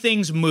way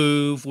things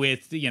move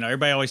with,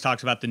 everybody always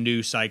talks about the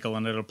news cycle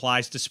and it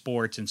applies to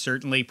sports and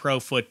certainly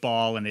pro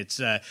football. And it's,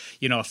 a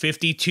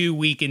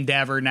 52-week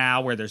endeavor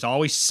now where there's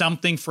always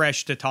something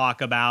fresh to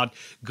talk about,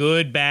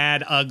 good,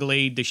 bad,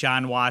 ugly,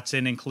 Deshaun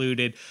Watson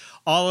included,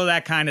 all of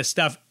that kind of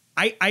stuff.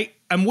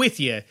 I'm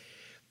with you.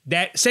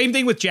 That same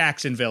thing with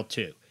Jacksonville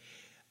too.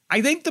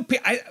 I think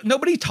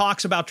nobody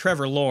talks about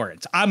Trevor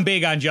Lawrence. I'm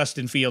big on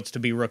Justin Fields to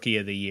be Rookie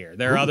of the Year.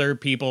 There are other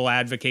people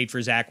advocate for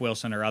Zach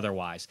Wilson or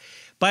otherwise.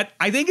 But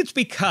I think it's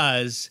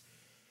because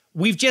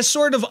we've just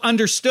sort of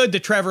understood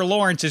that Trevor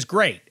Lawrence is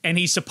great, and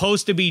he's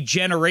supposed to be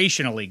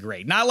generationally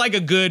great. Not like a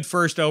good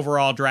first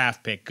overall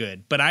draft pick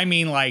good, but I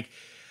mean like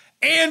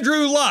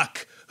Andrew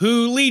Luck,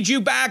 who leads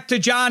you back to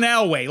John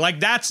Elway.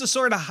 Like that's the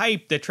sort of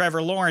hype that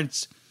Trevor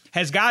Lawrence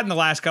has gotten the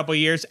last couple of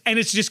years, and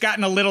it's just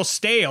gotten a little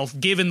stale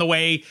given the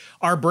way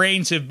our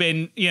brains have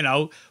been,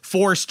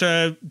 forced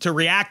to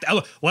react.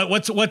 Oh,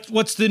 what's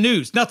the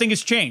news? Nothing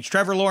has changed.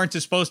 Trevor Lawrence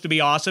is supposed to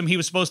be awesome. He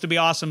was supposed to be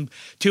awesome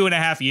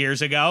 2.5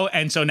 years ago,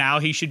 and so now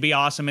he should be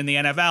awesome in the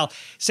NFL.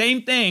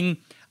 Same thing.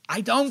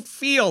 I don't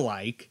feel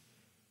like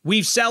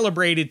we've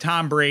celebrated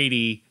Tom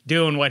Brady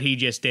doing what he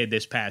just did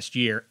this past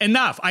year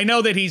enough. I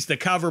know that he's the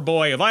cover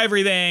boy of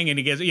everything, and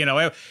he gets,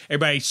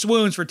 everybody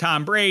swoons for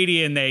Tom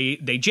Brady, and they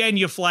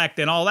genuflect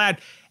and all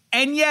that.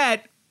 And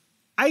yet,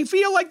 I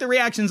feel like the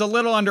reaction's a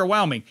little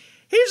underwhelming.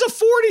 He's a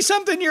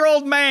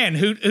 40-something-year-old man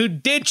who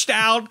ditched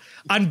out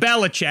on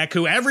Belichick,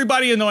 who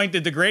everybody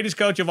anointed the greatest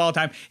coach of all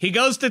time. He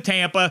goes to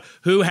Tampa,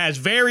 who has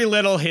very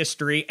little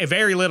history,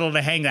 very little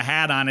to hang the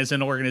hat on as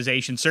an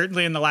organization,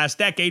 certainly in the last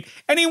decade,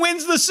 and he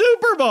wins the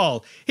Super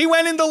Bowl. He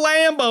went into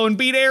Lambeau and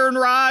beat Aaron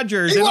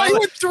Rodgers. He won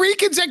 3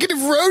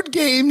 consecutive road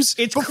games.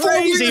 It's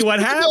crazy what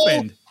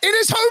happened. In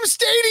his home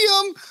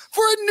stadium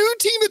for a new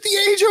team at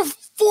the age of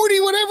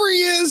 40, whatever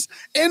he is,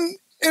 and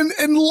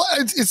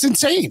it's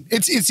insane.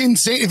 It's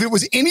insane. If it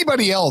was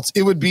anybody else,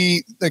 it would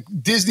be like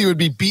Disney would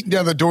be beating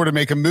down the door to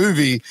make a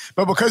movie.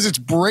 But because it's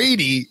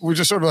Brady, we're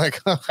just sort of like,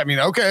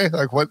 okay,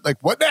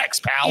 what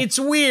next, pal? It's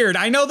weird.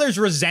 I know there's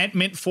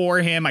resentment for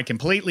him. I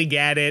completely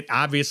get it.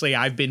 Obviously,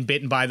 I've been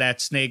bitten by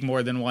that snake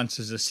more than once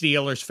as a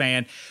Steelers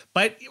fan.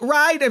 But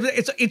right,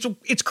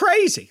 it's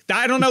crazy.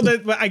 I don't know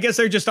that. I guess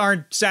there just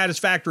aren't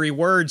satisfactory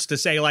words to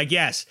say like,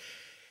 yes,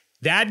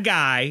 that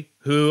guy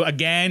who,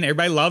 again,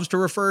 everybody loves to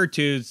refer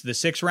to as the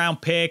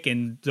 6th-round pick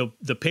and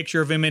the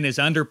picture of him in his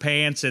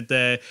underpants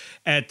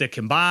at the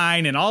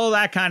combine and all of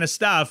that kind of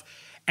stuff.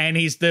 And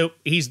he's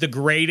the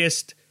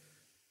greatest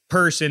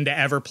person to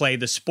ever play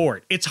the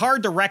sport. It's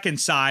hard to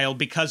reconcile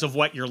because of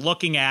what you're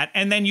looking at.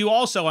 And then you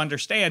also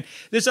understand,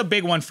 this is a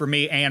big one for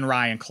me and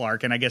Ryan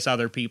Clark, and I guess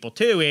other people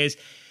too, is,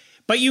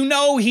 but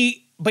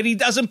he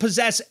doesn't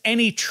possess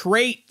any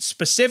trait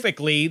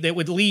specifically that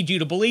would lead you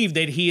to believe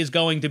that he is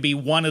going to be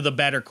one of the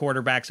better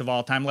quarterbacks of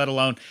all time, let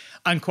alone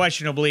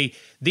unquestionably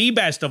the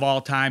best of all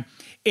time.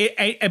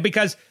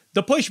 Because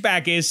the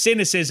pushback is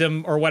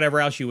cynicism or whatever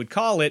else you would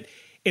call it.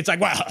 It's like,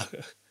 well,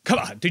 come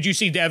on. Did you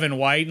see Devin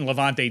White and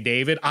Levante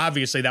David?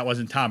 Obviously, that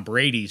wasn't Tom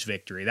Brady's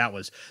victory. That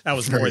was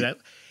more that.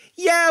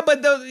 Yeah,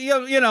 but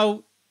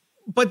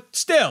but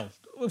still.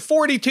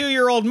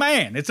 42-year-old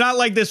man. It's not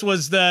like this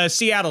was the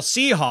Seattle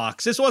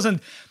Seahawks. This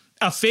wasn't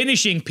a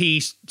finishing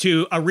piece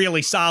to a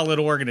really solid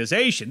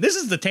organization. This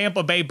is the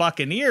Tampa Bay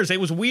Buccaneers. It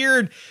was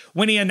weird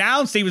when he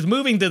announced he was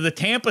moving to the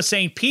Tampa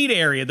St. Pete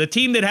area, the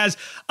team that has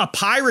a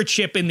pirate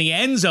ship in the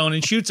end zone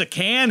and shoots a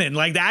cannon.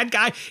 Like that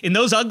guy in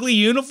those ugly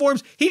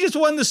uniforms, he just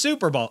won the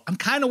Super Bowl. I'm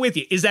kind of with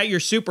you. Is that your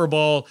Super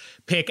Bowl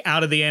pick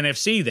out of the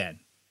NFC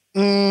then?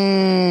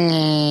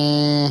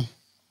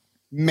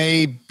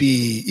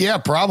 Maybe. Yeah,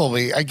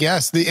 probably. I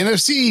guess the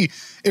NFC,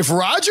 if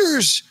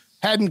Rodgers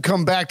hadn't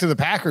come back to the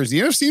Packers, the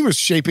NFC was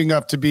shaping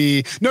up to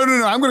be no.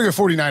 I'm going to go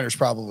 49ers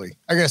probably.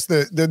 I guess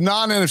the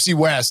non-NFC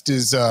West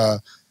is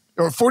or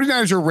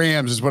 49ers or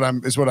Rams is what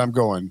I'm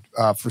going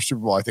for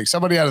Super Bowl. I think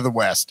somebody out of the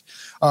West.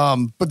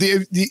 But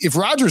if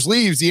Rodgers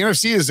leaves, the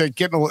NFC is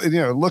getting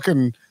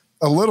looking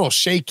a little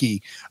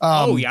shaky.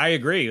 Yeah, I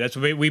agree. That's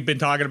what we've been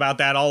talking about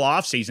that all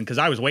offseason because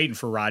I was waiting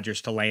for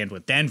Rodgers to land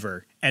with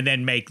Denver and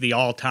then make the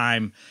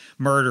all-time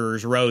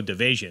Murderers Row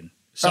division.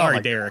 Sorry,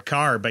 Derek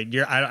Carr, but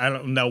I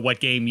don't know what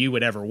game you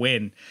would ever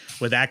win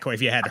with that.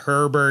 If you had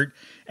Herbert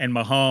and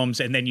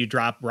Mahomes and then you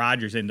drop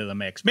Rodgers into the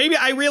mix. Maybe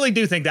I really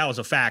do think that was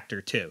a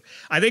factor too.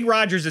 I think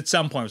Rodgers at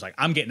some point was like,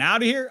 I'm getting out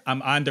of here.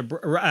 I'm on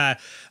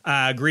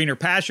to greener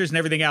pastures and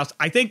everything else.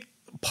 I think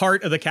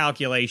part of the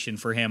calculation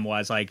for him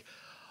was like,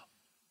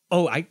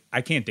 oh,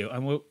 I can't do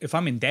it. If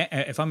I'm in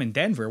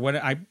Denver,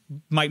 I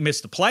might miss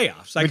the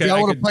playoffs. Do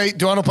I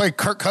want to play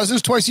Kirk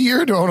Cousins twice a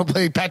year? Or do I want to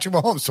play Patrick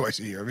Mahomes twice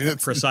a year? I mean,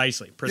 that's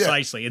precisely.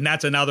 Yeah. And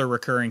that's another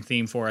recurring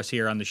theme for us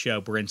here on the show,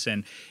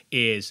 Brinson,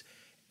 is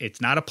it's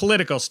not a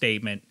political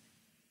statement.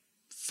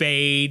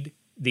 Fade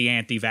the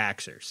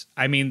anti-vaxxers.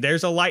 I mean,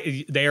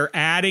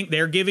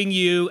 they're giving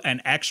you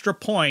an extra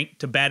point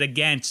to bet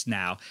against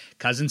now.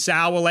 Cousin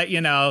Sal will let you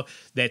know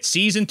that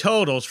season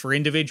totals for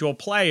individual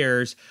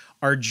players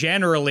are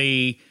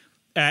generally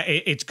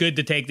it's good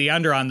to take the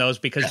under on those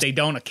because they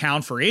don't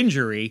account for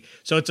injury.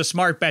 So it's a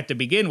smart bet to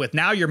begin with.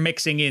 Now you're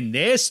mixing in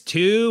this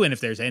too. And if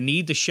there's a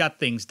need to shut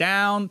things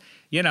down,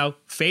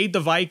 fade the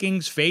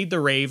Vikings, fade the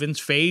Ravens,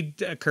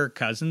 fade Kirk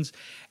Cousins,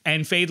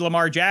 and fade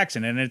Lamar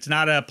Jackson. And it's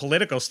not a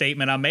political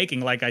statement I'm making,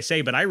 like I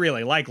say, but I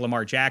really like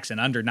Lamar Jackson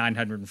under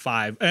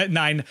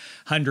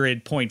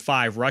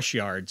 900.5 rush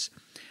yards.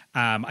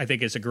 I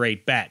think it's a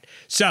great bet.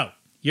 So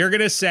you're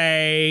going to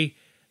say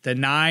the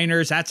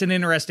Niners, that's an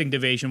interesting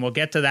division. We'll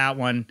get to that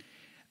one.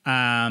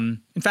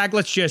 In fact,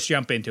 let's just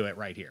jump into it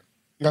right here.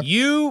 Yep.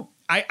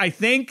 I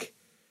think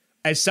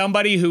as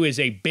somebody who is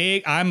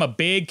I'm a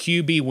big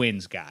QB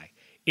wins guy.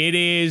 It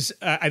is,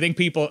 I think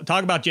people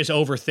talk about just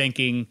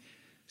overthinking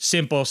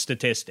simple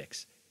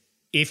statistics.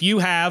 If you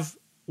have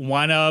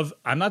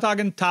I'm not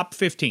talking top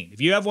 15.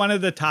 If you have one of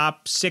the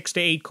top 6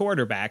 to 8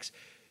 quarterbacks,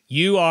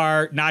 you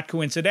are not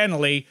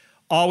coincidentally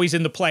always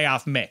in the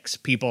playoff mix.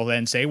 People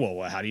then say,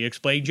 well, how do you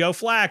explain Joe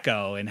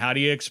Flacco? And how do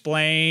you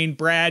explain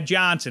Brad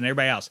Johnson,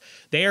 everybody else?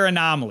 They are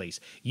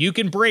anomalies. You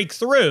can break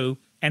through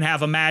and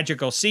have a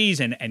magical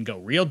season and go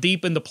real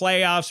deep in the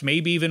playoffs,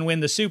 maybe even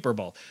win the Super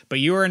Bowl. But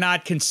you are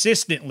not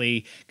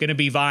consistently going to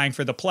be vying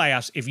for the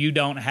playoffs if you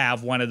don't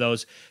have one of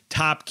those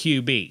top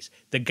QBs.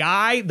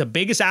 The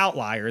biggest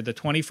outlier, the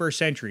 21st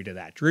century to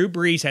that, Drew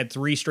Brees had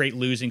 3 straight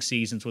losing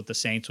seasons with the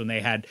Saints when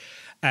they had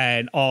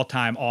an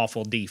all-time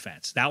awful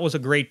defense. That was a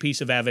great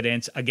piece of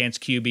evidence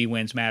against QB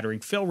wins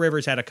mattering. Phil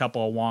Rivers had a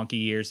couple of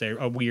wonky years there,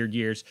 weird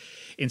years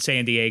in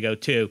San Diego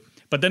too.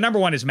 But the number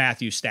one is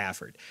Matthew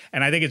Stafford.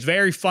 And I think it's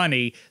very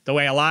funny the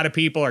way a lot of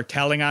people are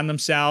telling on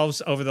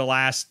themselves over the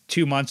last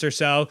 2 months or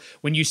so.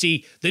 When you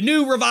see the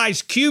new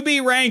revised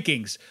QB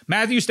rankings,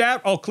 Matthew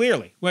Stafford,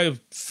 clearly,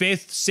 5th,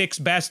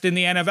 6th best in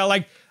the NFL.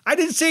 Like, I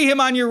didn't see him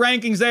on your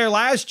rankings there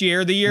last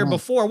year, the year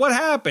before. What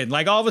happened?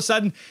 Like, all of a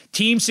sudden,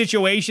 team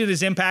situation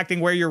is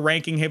impacting where you're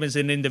ranking him as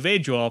an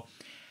individual.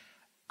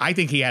 I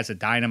think he has a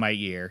dynamite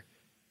year.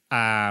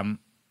 I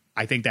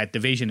think that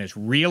division is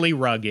really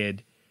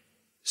rugged.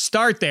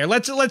 Start there.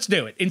 Let's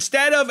do it.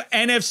 Instead of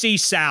NFC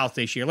South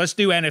this year, let's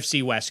do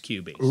NFC West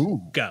QBs.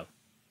 Ooh. Go.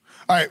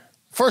 All right.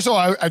 First of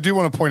all, I do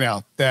want to point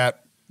out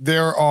that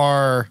there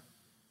are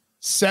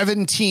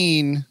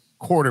 17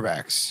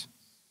 quarterbacks,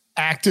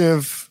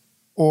 active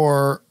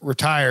or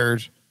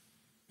retired,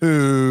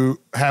 who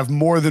have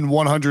more than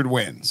 100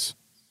 wins.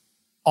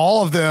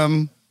 All of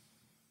them,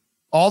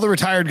 all the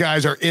retired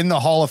guys are in the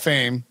Hall of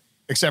Fame,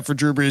 except for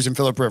Drew Brees and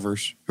Phillip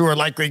Rivers, who are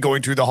likely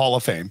going to the Hall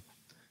of Fame.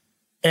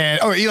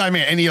 And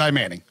Eli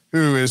Manning,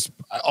 who is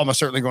almost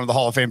certainly going to the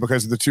Hall of Fame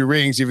because of the 2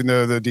 rings, even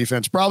though the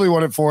defense probably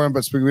won it for him.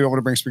 But we don't want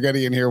to bring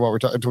spaghetti in here while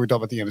until we talk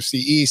about the NFC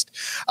East.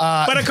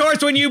 But of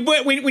course, when you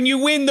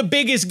win the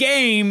biggest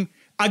game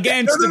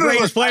against the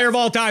greatest player of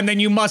all time, then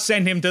you must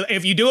send him to.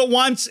 If you do it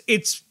once,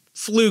 it's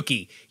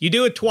fluky. You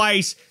do it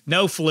twice,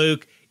 no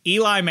fluke.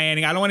 Eli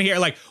Manning, I don't want to hear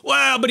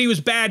but he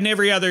was bad in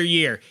every other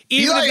year.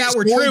 Even if that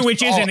were true,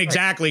 which isn't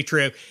exactly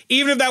true.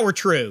 Even if that were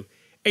true.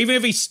 Even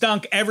if he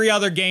stunk every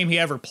other game he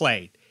ever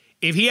played,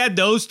 if he had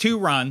those 2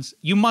 runs,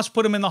 you must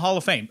put him in the Hall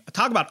of Fame.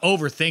 Talk about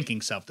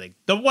overthinking something.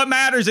 What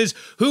matters is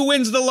who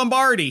wins the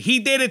Lombardi. He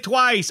did it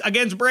twice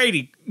against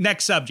Brady.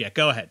 Next subject.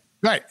 Go ahead.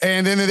 Right.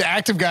 And then the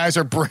active guys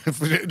are,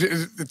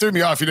 it threw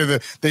me off.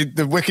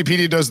 The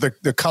Wikipedia does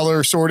the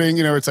color sorting.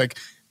 It's like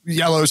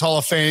yellow is Hall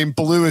of Fame,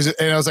 blue is,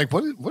 and I was like,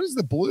 what is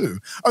the blue?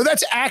 Oh,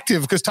 that's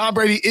active because Tom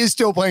Brady is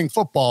still playing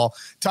football.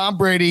 Tom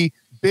Brady,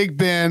 Big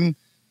Ben,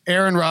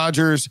 Aaron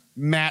Rodgers,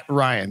 Matt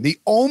Ryan. The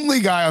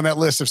only guy on that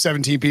list of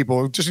 17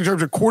 people, just in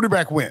terms of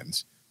quarterback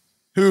wins,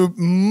 who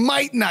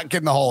might not get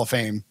in the Hall of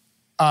Fame,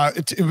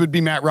 it would be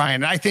Matt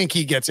Ryan. And I think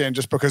he gets in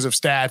just because of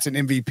stats and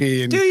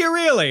MVP. And, do you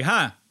really,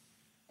 huh?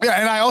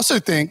 Yeah, and I also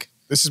think,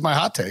 this is my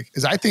hot take,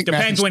 is I think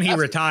depends when he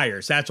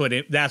retires. That's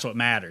what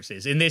matters.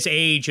 Is in this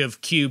age of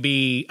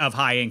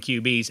high-end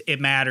QBs,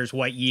 it matters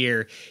what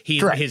year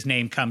his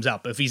name comes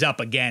up. If he's up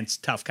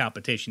against tough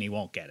competition, he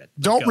won't get it.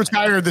 Don't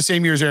retire the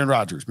same year as Aaron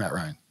Rodgers, Matt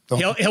Ryan.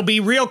 He'll be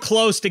real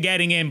close to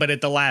getting in, but at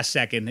the last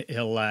second,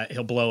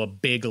 he'll blow a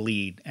big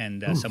lead,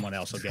 and someone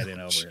else will get in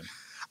over him.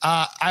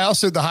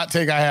 The hot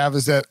take I have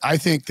is that I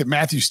think that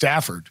Matthew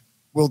Stafford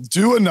will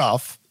do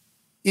enough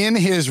in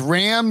his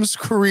Rams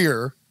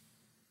career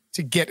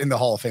to get in the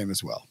Hall of Fame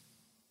as well.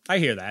 I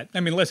hear that. I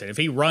mean, listen, if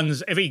he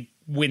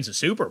wins a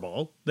Super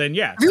Bowl, then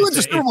yeah. If he wins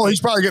a Super Bowl, he's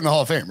probably getting the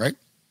Hall of Fame, right?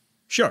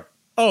 Sure.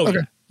 Oh, okay.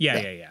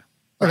 Yeah.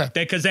 Okay.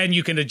 Because then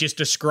you can just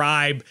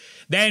describe,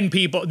 then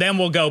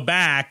we'll go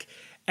back,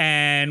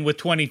 and with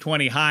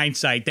 2020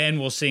 hindsight, then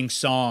we'll sing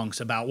songs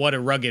about what a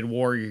rugged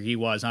warrior he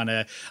was on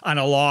a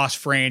lost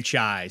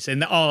franchise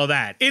and all of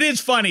that. It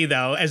is funny,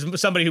 though, as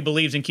somebody who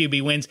believes in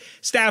QB wins,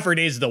 Stafford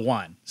is the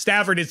one.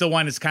 Stafford is the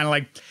one that's kind of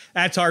like,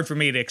 that's hard for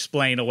me to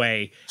explain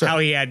away, how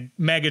he had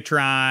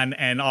Megatron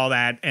and all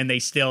that, and they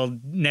still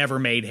never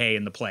made hay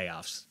in the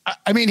playoffs.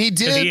 I mean, he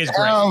did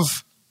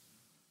have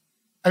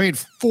I mean,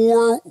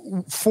 four.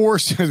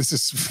 This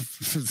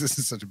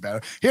is such a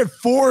bad. He had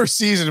 4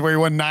 seasons where he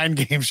won 9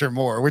 games or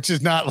more, which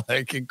is not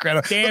like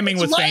incredible. Damning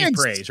with faint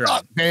praise,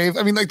 right? Dave.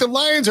 I mean, like the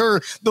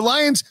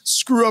Lions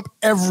screw up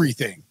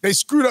everything. They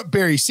screwed up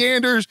Barry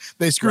Sanders.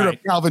 They screwed up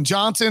Calvin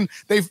Johnson.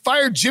 They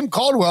fired Jim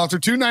Caldwell after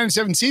 2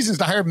 9-7 seasons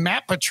to hire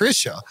Matt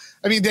Patricia.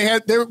 I mean, they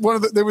were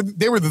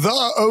the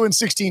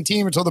 0-16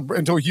 team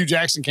until Hugh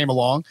Jackson came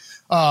along.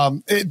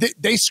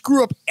 They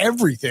screw up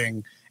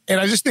everything. And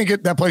I just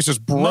think that place was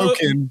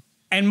broken.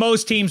 And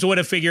most teams would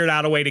have figured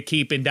out a way to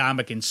keep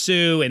Ndamukong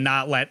Suh and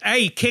not let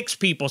he kicks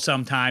people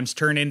sometimes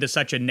turn into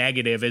such a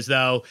negative as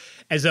though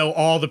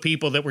all the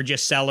people that were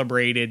just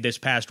celebrated this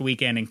past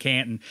weekend in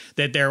Canton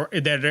that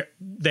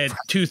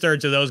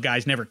 2/3 of those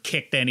guys never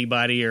kicked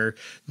anybody or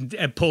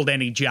pulled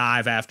any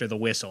jive after the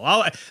whistle.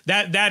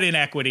 That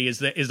inequity is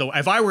the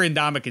if I were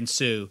Ndamukong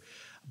Suh,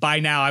 by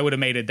now I would have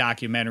made a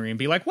documentary and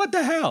be like, what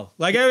the hell?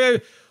 Like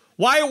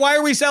Why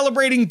are we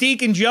celebrating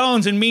Deacon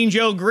Jones and Mean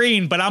Joe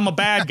Green, but I'm a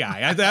bad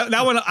guy?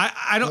 That one,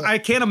 I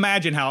can't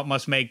imagine how it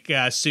must make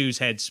Sue's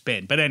head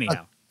spin. But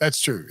anyhow, that's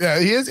true.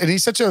 Yeah, he is, and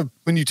he's such a.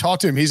 When you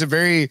talk to him, it's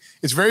very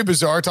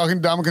bizarre talking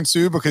to Ndamukong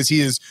Suh because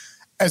he is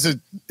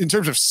in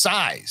terms of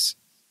size,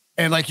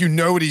 and like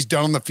what he's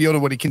done on the field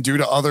and what he can do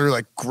to other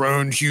like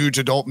grown, huge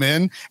adult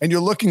men, and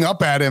you're looking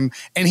up at him,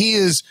 and he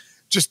is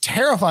just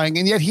terrifying,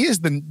 and yet he is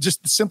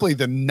just simply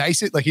the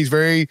nicest. Like he's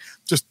very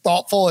just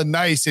thoughtful and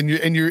nice, and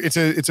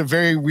it's a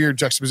very weird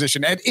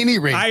juxtaposition. At any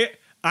rate,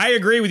 I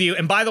agree with you.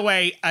 And by the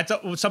way, that's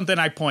something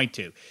I point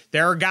to.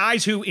 There are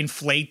guys who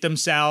inflate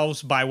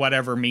themselves by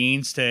whatever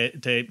means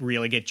to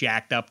really get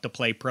jacked up to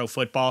play pro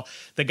football.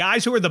 The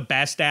guys who are the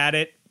best at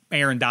it,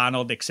 Aaron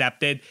Donald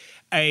accepted,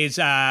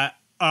 are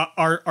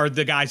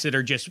the guys that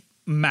are just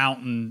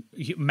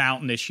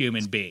mountainous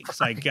human beings,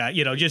 like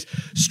just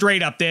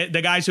straight up the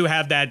guys who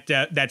have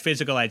that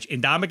physical edge.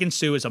 Ndamukong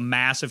Suh is a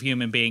massive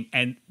human being,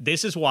 and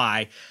this is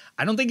why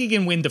I don't think he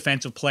can win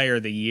Defensive Player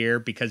of the Year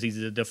because he's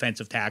a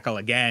defensive tackle.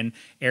 Again,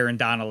 Aaron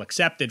Donald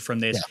accepted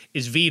from this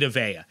is Vita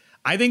Vea.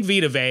 I think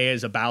Vita Vea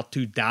is about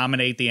to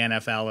dominate the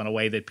NFL in a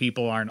way that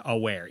people aren't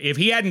aware. If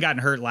he hadn't gotten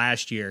hurt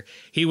last year,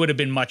 he would have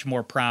been much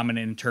more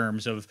prominent in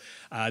terms of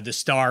the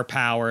star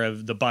power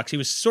of the Bucs. He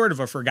was sort of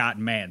a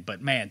forgotten man,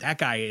 but man, that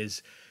guy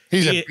is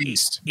a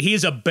beast. He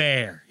is a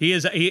bear. He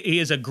is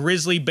a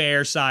grizzly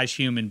bear sized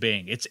human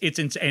being. It's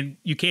and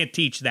you can't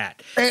teach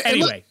that.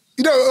 Anyway.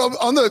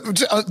 On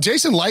the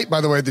Jason Light,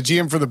 by the way, the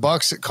GM for the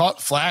Bucs,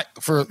 caught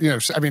flack for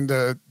who's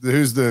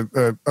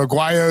the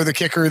Aguayo, the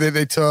kicker that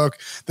they took,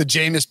 the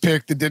Jameis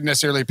pick that didn't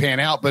necessarily pan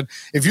out. But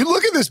if you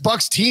look at this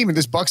Bucs team and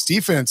this Bucs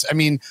defense, I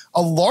mean,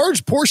 a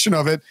large portion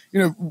of it,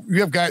 you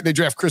have guys. They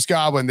draft Chris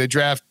Godwin, they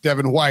draft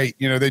Devin White,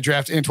 they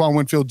draft Antoine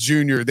Winfield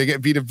Jr., they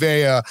get Vita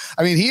Vea.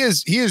 I mean, he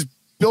is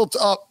built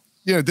up.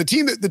 The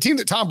team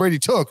that Tom Brady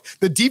took,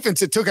 the defense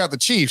that took out the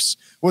Chiefs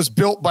was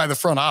built by the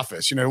front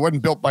office. It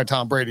wasn't built by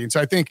Tom Brady. And so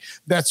I think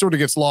that sort of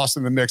gets lost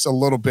in the mix a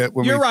little bit.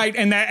 You're right.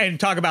 And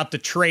talk about the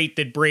trait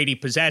that Brady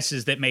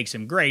possesses that makes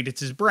him great. It's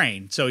his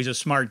brain. So he's a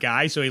smart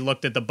guy. So he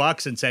looked at the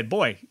Bucs and said,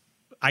 boy,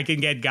 I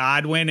can get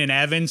Godwin and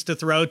Evans to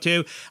throw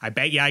to. I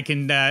bet you I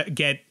can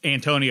get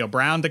Antonio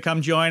Brown to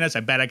come join us.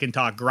 I bet I can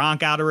talk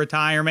Gronk out of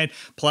retirement.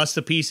 Plus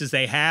the pieces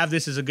they have.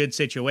 This is a good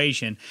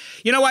situation.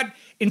 You know what?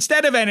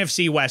 Instead of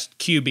NFC West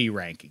QB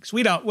rankings,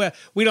 we don't.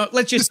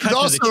 Let's just cut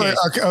to the chase.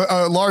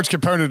 A large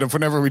component of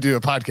whenever we do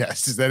a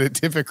podcast is that it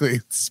typically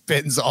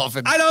spins off.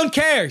 And I don't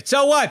care.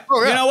 So what?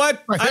 Oh, yeah. You know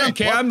what? I don't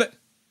care.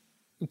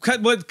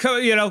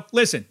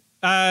 Listen.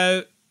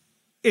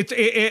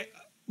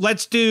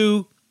 Let's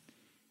do.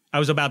 I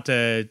was about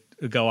to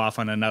go off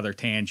on another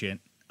tangent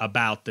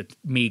about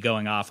me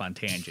going off on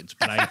tangents,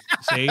 but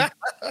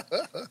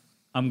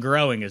I'm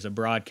growing as a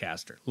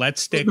broadcaster.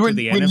 Let's stick to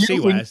the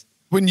NFC West.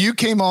 When you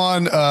came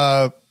on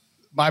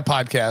my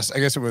podcast, I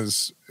guess it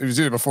was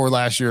either before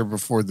last year,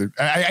 before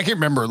I can't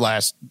remember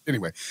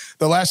anyway,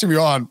 the last time you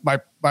were on,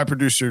 my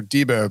producer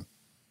Debo,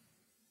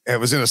 it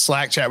was in a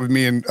Slack chat with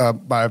me and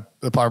our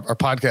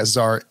podcast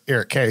czar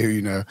Eric K,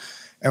 who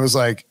and was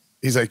like,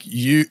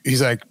 you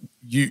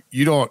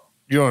don't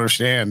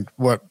understand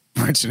what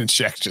Brinson and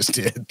Shaq just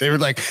did. They were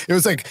like, it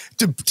was like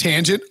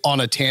tangent on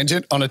a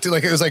tangent on a,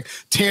 like, it was like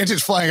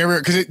tangents flying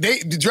everywhere because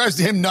it drives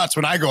him nuts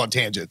when I go on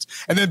tangents.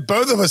 And then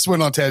both of us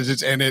went on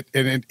tangents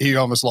and he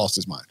almost lost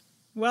his mind.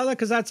 Well,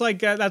 because that's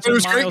what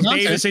Miles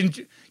Davis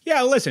and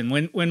listen,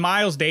 when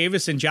Miles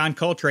Davis and John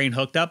Coltrane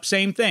hooked up,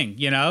 same thing.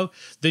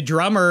 The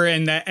drummer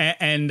and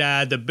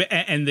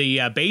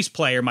the bass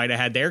player might have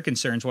had their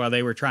concerns while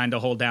they were trying to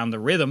hold down the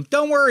rhythm.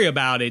 Don't worry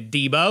about it,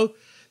 Debo.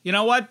 You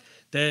know what?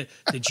 The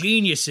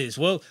geniuses,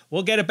 we'll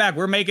get it back.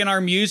 We're making our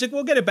music.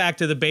 We'll get it back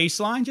to the bass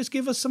line. Just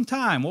give us some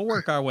time. We'll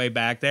work our way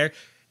back there.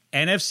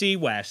 NFC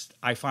West,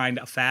 I find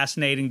a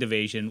fascinating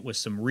division with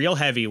some real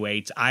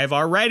heavyweights. I've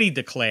already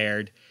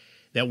declared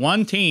that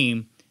one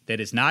team that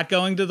is not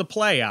going to the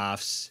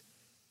playoffs,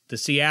 The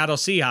Seattle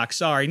Seahawks.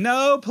 Sorry,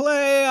 no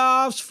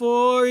playoffs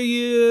for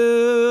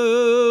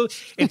you.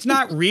 It's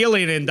not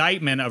really an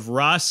indictment of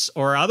Russ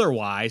or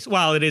otherwise.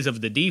 Well, it is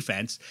of the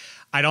defense.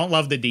 I don't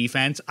love the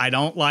defense. I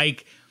don't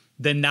like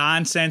the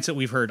nonsense that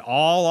we've heard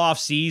all off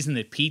season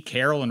that Pete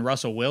Carroll and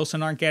Russell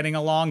Wilson aren't getting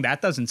along.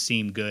 That doesn't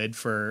seem good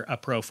for a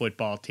pro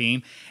football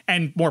team.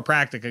 And more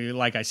practically,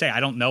 like I say, I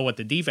don't know what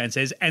the defense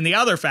is. And the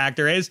other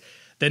factor is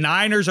the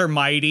Niners are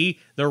mighty.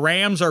 The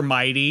Rams are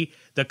mighty.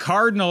 The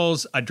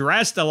Cardinals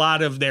addressed a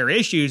lot of their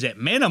issues at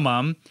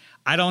minimum.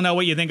 I don't know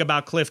what you think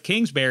about Cliff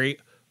Kingsbury.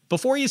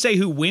 Before you say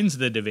who wins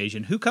the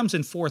division, who comes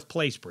in fourth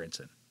place,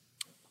 Brinson?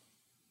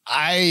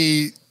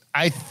 I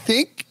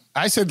think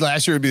I said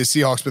last year it would be the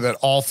Seahawks, but that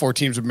all 4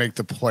 teams would make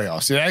the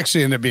playoffs. It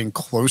actually ended up being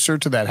closer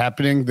to that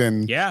happening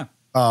than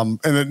and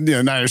then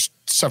Niners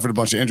suffered a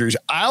bunch of injuries.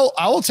 I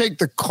will take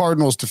the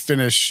Cardinals to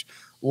finish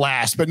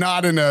last, but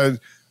not in a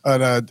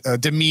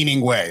demeaning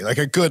way, like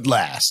a good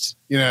last.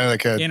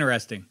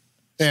 Interesting.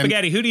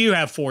 Spaghetti, who do you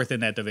have fourth in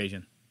that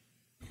division?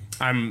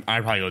 I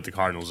probably go with the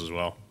Cardinals as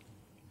well.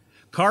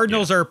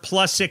 Cardinals are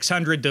plus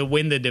 600 to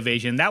win the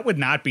division. That would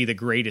not be the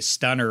greatest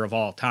stunner of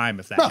all time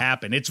if that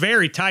happened. It's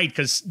very tight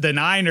because the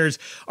Niners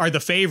are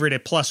the favorite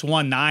at plus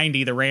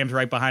 190. The Rams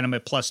right behind them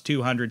at plus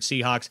 200.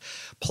 Seahawks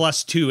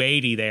plus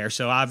 280 there.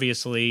 So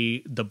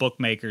obviously the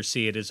bookmakers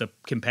see it as a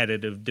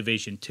competitive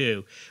division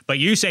too. But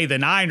you say the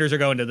Niners are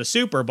going to the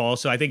Super Bowl,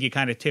 so I think you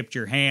kind of tipped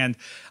your hand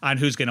on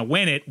who's going to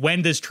win it.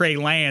 When does Trey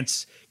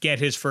Lance get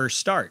his first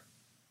start?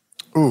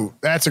 Ooh,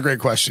 that's a great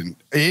question.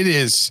 It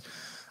is.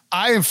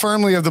 I am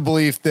firmly of the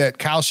belief that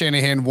Kyle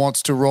Shanahan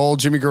wants to roll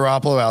Jimmy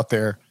Garoppolo out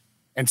there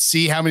and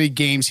see how many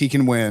games he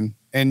can win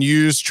and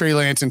use Trey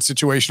Lance in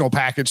situational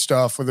package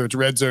stuff, whether it's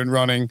red zone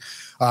running,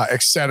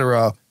 et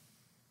cetera.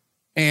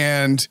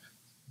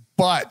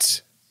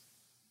 But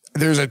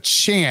there's a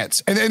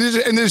chance. And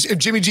there's if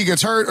Jimmy G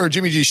gets hurt or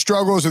Jimmy G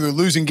struggles or they're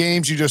losing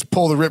games, you just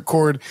pull the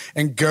ripcord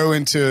and go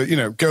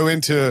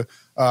into.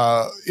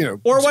 Or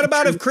what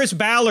about if Chris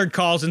Ballard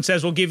calls and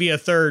says, we'll give you a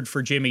third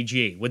for Jimmy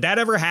G? Would that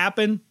ever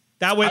happen?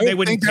 That way they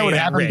wouldn't think that would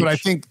happen, but I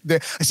think the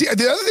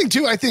other thing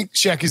too, I think,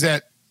 Shaq, is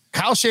that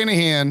Kyle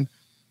Shanahan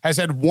has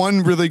had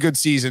one really good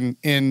season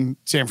in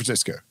San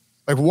Francisco.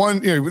 Like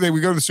one,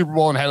 we go to the Super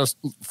Bowl and had a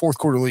fourth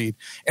quarter lead.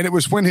 And it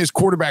was when his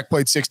quarterback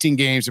played 16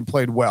 games and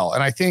played well.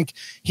 And I think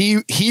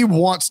he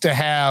wants to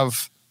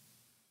have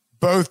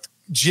both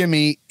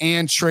Jimmy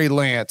and Trey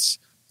Lance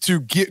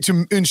to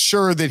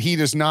ensure that he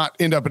does not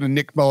end up in a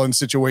Nick Mullins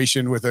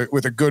situation with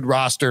a good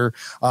roster,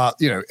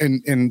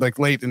 in like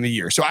late in the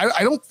year. So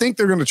I don't think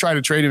they're going to try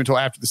to trade him until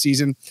after the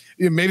season.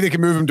 Maybe they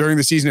can move him during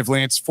the season if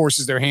Lance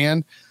forces their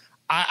hand.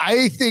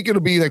 I think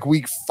it'll be like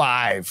week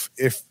 5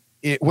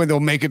 when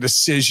they'll make a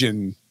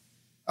decision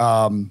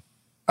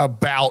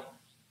about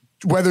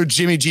whether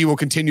Jimmy G will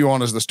continue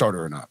on as the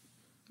starter or not.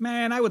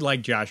 Man, I would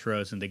like Josh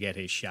Rosen to get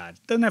his shot.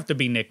 Doesn't have to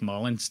be Nick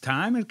Mullins'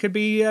 time. It could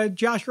be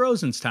Josh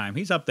Rosen's time.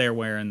 He's up there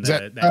wearing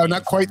that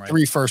not quite right?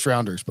 3 first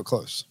rounders, but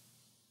close.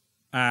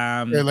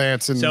 Trey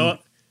Lance and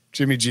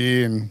Jimmy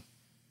G and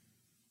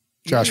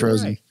Josh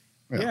Rosen.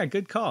 Right. Yeah,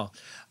 good call.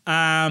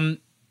 Let's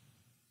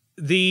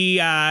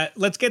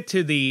get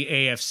to the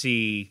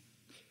AFC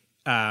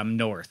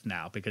North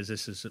now, because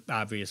this is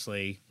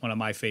obviously one of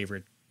my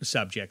favorite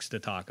subjects to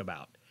talk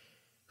about.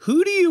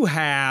 Who do you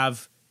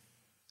have?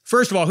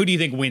 First of all, who do you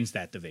think wins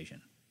that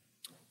division?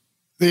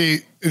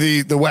 The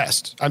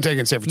West. I'm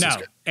taking San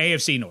Francisco. No,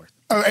 AFC North.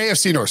 Oh,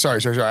 AFC North.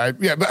 Sorry.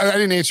 But I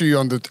didn't answer you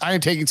on I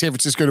am taking San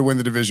Francisco to win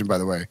the division, by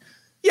the way.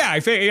 Yeah, I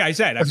figured.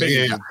 Yeah.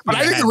 But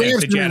I think the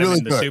Rams are going to be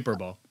really good. Super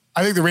Bowl.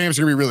 I think the Rams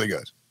are going to be really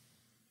good.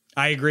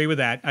 I agree with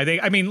that.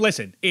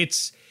 Listen,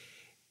 it's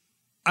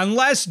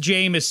unless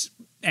Jameis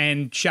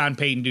and Sean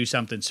Payton do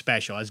something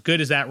special, as good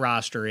as that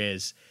roster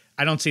is,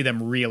 I don't see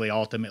them really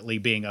ultimately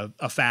being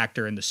a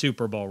factor in the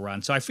Super Bowl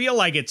run. So I feel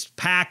like it's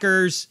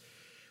Packers,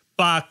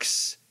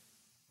 Bucks,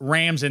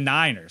 Rams, and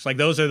Niners. Like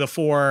those are the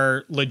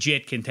 4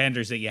 legit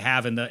contenders that you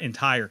have in the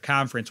entire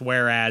conference.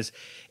 Whereas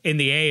in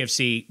the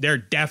AFC, there are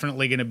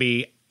definitely going to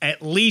be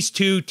at least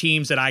 2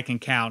 teams that I can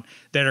count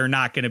that are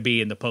not going to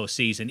be in the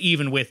postseason,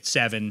 even with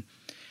 7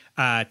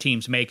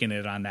 teams making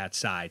it on that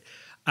side.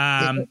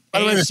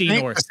 AFC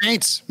North. The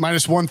Saints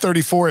minus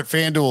 134 at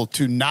FanDuel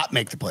to not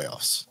make the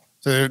playoffs.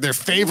 So they're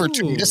favored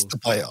to miss the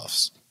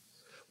playoffs.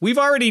 We've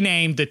already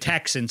named the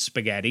Texans,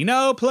 Spaghetti.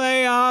 No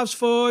playoffs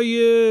for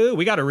you.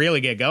 We got to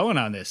really get going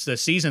on this. The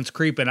season's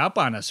creeping up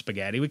on us,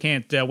 Spaghetti. We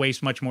can't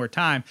waste much more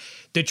time.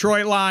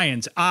 Detroit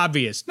Lions,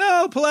 obvious.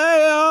 No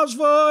playoffs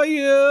for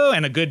you.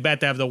 And a good bet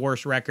to have the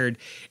worst record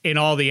in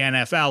all the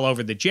NFL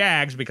over the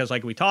Jags because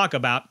like we talk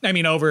about,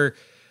 over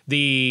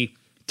the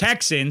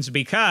Texans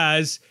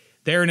because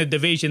they're in a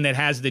division that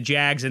has the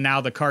Jags and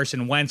now the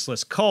Carson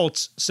Wentzless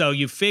Colts. So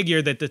you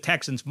figure that the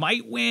Texans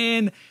might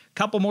win a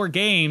couple more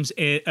games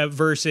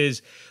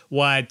versus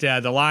what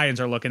the Lions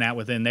are looking at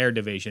within their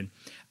division.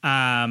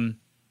 Brinson.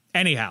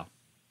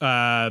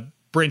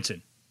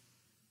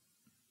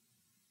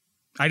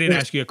 I didn't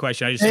ask you a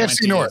question. I just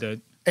AFC North.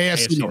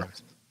 AFC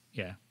North.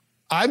 Yeah.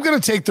 I'm going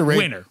to take the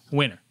Ravens.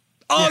 Winner.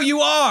 Oh, yeah.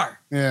 You are?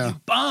 Yeah. You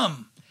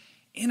bum.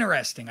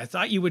 Interesting. I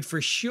thought you would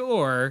for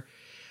sure.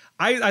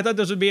 I thought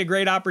this would be a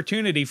great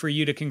opportunity for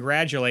you to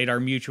congratulate our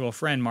mutual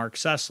friend, Mark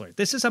Sussler.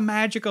 This is a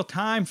magical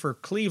time for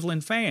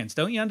Cleveland fans.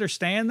 Don't you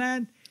understand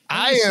that?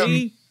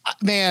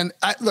 Man,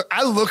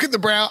 I look at the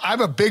Browns.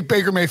 I'm a big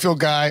Baker Mayfield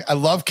guy. I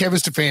love Kevin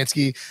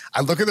Stefanski.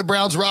 I look at the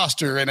Browns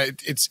roster, and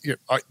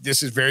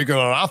this is very good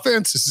on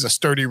offense. This is a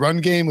sturdy run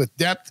game with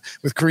depth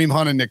with Kareem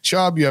Hunt and Nick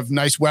Chubb. You have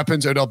nice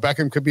weapons. Odell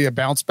Beckham could be a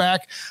bounce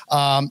back.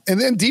 And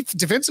then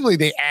defensively,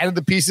 they added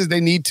the pieces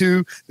they need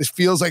to. This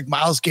feels like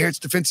Myles Garrett's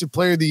Defensive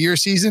Player of the Year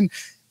season.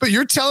 But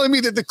you're telling me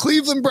that the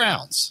Cleveland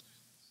Browns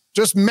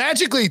just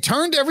magically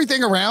turned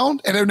everything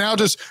around and are now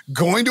just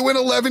going to win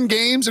 11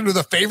 games and are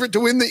the favorite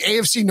to win the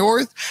AFC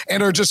North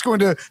and are just going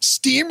to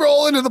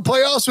steamroll into the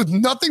playoffs with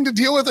nothing to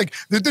deal with. Like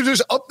they're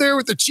just up there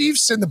with the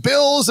Chiefs and the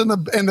Bills and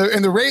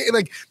the Ray.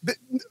 Like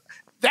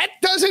that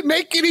doesn't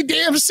make any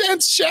damn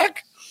sense, Shaq.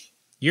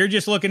 You're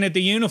just looking at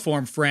the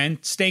uniform, friend.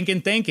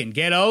 Stinking thinking.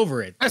 Get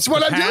over it. That's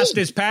what I'm doing. Past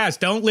is past.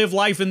 Don't live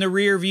life in the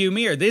rear view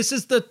mirror. This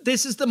is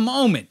the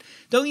moment.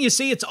 Don't you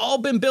see? It's all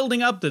been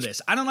building up to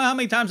this. I don't know how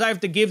many times I have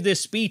to give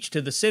this speech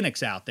to the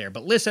cynics out there,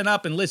 but listen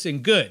up and listen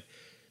good.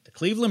 The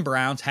Cleveland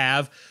Browns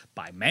have,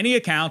 by many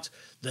accounts,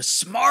 the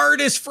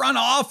smartest front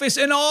office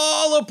in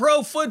all of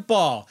pro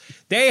football.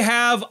 They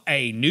have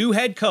a new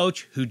head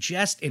coach who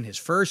just in his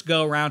first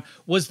go-around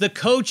was the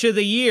coach of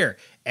the year.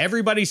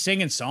 Everybody's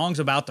singing songs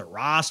about the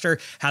roster,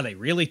 how they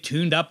really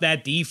tuned up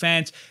that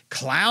defense.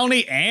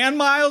 Clowney and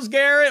Myles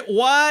Garrett,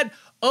 what?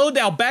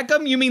 Odell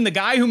Beckham, you mean the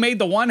guy who made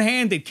the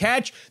one-handed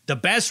catch, the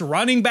best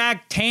running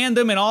back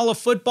tandem in all of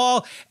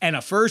football, and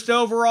a first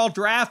overall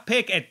draft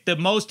pick at the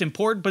most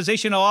important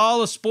position of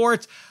all of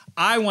sports?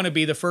 I want to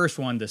be the first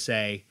one to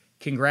say,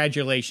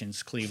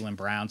 congratulations, Cleveland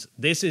Browns.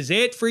 This is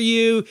it for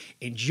you.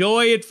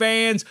 Enjoy it,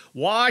 fans.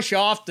 Wash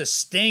off the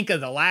stink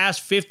of the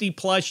last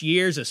 50-plus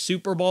years of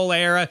Super Bowl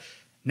era.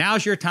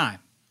 Now's your time.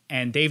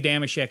 And Dave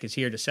Dameshek is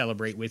here to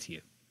celebrate with you.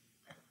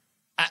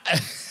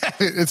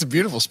 It's a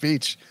beautiful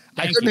speech.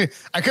 I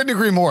couldn't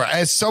agree more.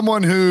 As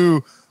someone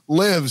who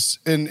lives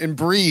and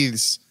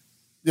breathes,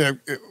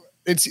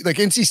 it's like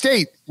NC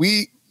State,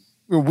 we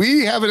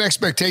have an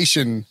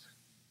expectation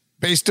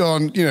based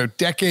on,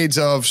 decades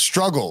of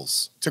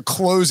struggles to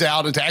close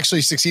out and to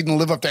actually succeed and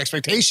live up to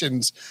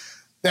expectations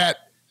that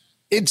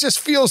it just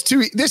feels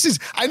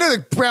I know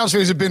the Browns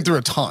fans have been through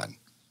a ton,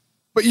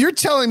 but you're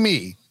telling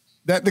me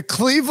that the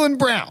Cleveland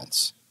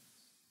Browns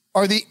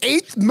are the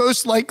 8th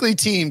most likely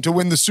team to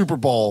win the Super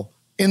Bowl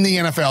in the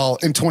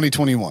NFL in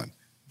 2021.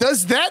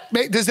 Does that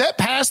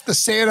pass the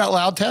say it out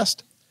loud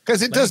test?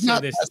 Because it does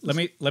not.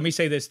 Let me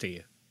say this to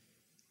you.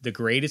 The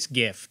greatest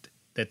gift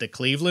that the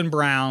Cleveland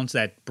Browns,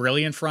 that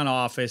brilliant front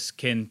office,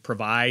 can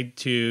provide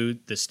to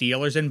the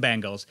Steelers and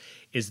Bengals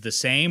is the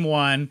same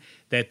one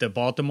that the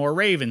Baltimore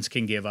Ravens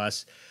can give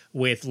us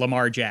with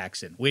Lamar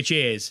Jackson, which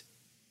is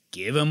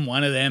give him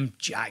one of them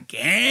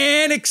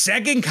gigantic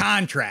second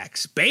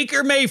contracts.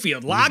 Baker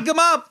Mayfield, lock him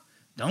up.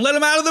 Don't let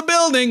him out of the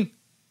building.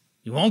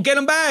 You won't get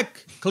him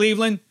back,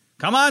 Cleveland.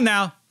 Come on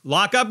now.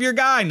 Lock up your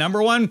guy.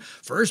 Number 1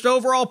 first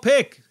overall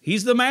pick.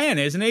 He's the man,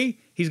 isn't he?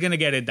 He's going to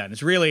get it done.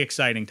 It's really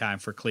exciting time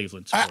for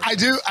Cleveland. I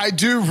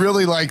do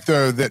really like,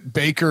 though, that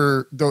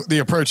Baker, the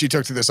approach he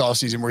took to this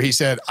offseason where he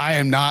said, I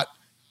am not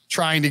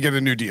trying to get a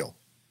new deal.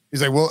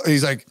 He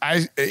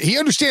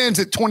understands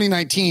that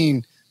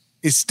 2019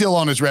 is still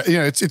on his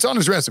it's on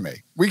his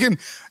resume.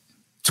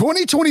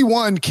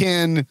 2021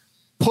 can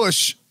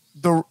push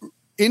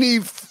any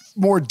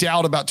more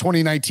doubt about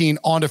 2019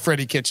 onto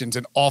Freddie Kitchens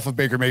and off of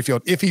Baker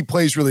Mayfield if he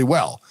plays really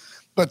well.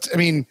 But I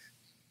mean,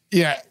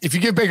 if you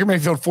give Baker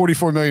Mayfield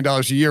 $44 million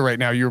a year right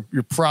now, you're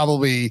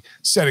probably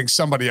setting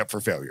somebody up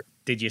for failure.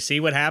 Did you see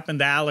what happened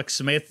to Alex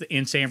Smith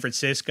in San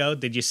Francisco?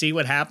 Did you see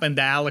what happened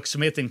to Alex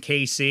Smith in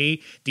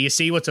KC? Do you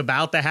see what's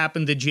about to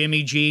happen to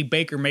Jimmy G?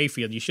 Baker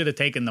Mayfield, you should have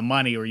taken the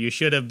money or you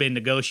should have been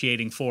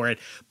negotiating for it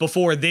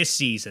before this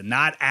season,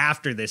 not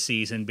after this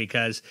season,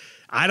 because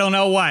I don't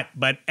know what.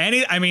 But I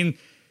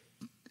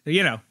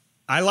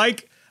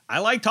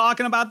like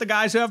talking about the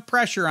guys who have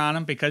pressure on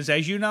them because,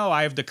 as you know,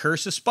 I have the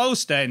curse of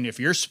supposed to, and if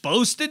you're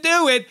supposed to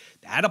do it,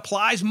 that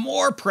applies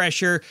more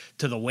pressure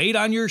to the weight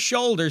on your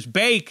shoulders.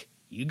 Bake.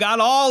 You got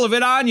all of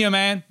it on you,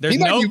 man. There's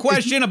no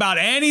question about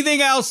anything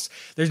else.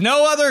 There's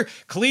no other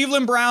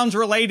Cleveland Browns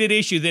related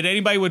issue that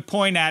anybody would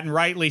point at and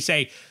rightly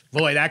say,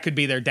 boy, that could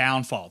be their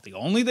downfall. The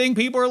only thing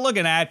people are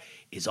looking at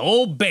is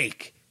old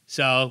Bake.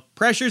 So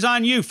pressure's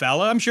on you,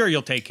 fella. I'm sure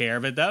you'll take care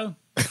of it, though.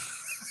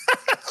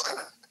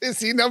 Is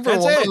he number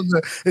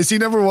one? Is he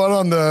number one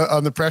on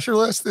the pressure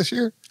list this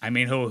year? I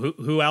mean,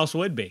 who else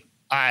would be?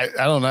 I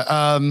don't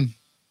know.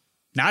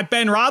 Not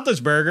Ben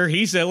Roethlisberger.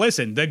 He said,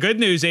 listen, the good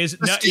news is,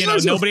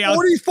 nobody else.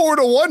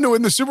 44-1 to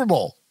win the Super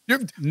Bowl.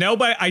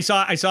 Nobody. I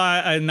saw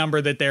a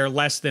number that they're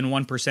less than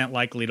 1%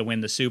 likely to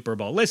win the Super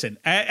Bowl. Listen,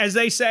 as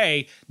they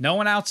say, no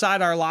one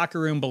outside our locker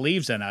room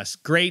believes in us.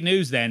 Great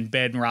news, then,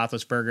 Ben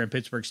Roethlisberger and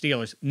Pittsburgh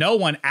Steelers. No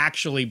one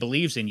actually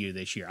believes in you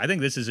this year. I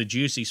think this is a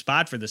juicy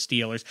spot for the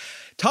Steelers.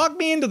 Talk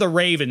me into the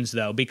Ravens,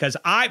 though, because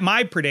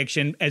my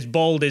prediction, as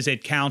bold as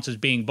it counts as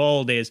being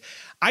bold, is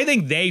I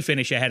think they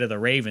finish ahead of the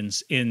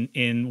Ravens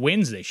in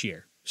wins this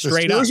year.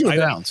 Straight up.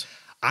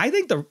 I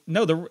think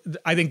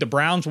the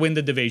Browns win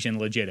the division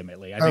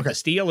legitimately. I think the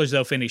Steelers,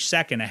 though, finish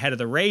second ahead of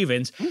the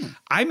Ravens.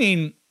 I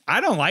mean, I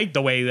don't like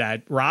the way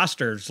that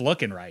roster's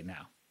looking right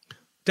now.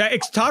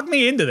 Talk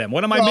me into them.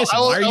 What am I missing?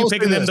 Why are you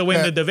picking them to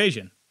win the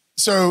division?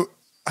 So,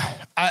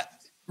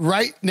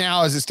 right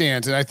now as it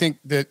stands, and I think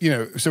that,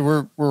 so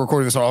we're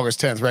recording this on August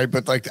 10th, right?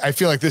 But I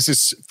feel like this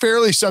is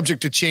fairly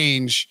subject to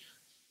change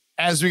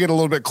as we get a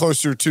little bit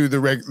closer to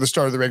the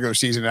start of the regular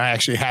season. And I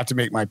actually have to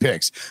make my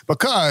picks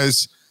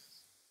because –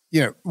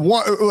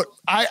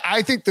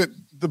 I think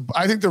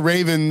the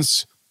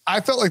Ravens, I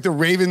felt like the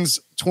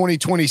Ravens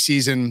 2020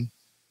 season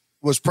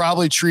was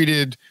probably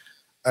treated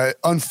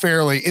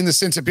unfairly in the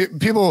sense that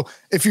people,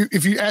 if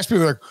you ask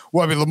people like,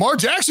 well, I mean, Lamar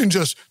Jackson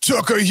just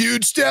took a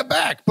huge step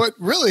back, but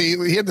really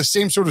he had the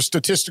same sort of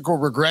statistical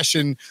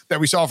regression that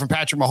we saw from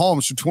Patrick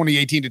Mahomes from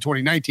 2018 to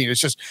 2019.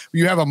 It's just,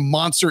 you have a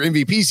monster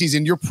MVP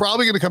season, you're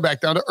probably going to come back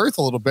down to earth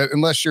a little bit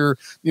unless you're,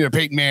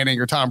 Peyton Manning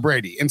or Tom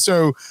Brady. And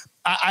so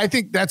I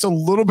think that's a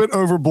little bit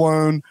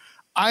overblown.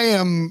 I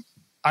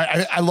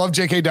love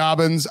J.K.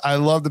 Dobbins. I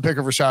love the pick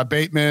of Rashad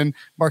Bateman.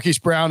 Marquise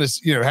Brown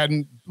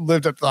hadn't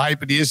lived up to the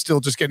hype, but he is still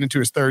just getting into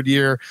his third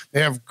year.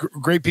 They have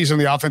great piece on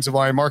the offensive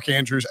line. Mark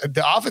Andrews.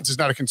 The offense is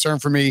not a concern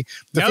for me.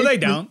 No, they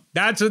don't.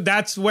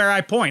 That's where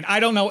I point. I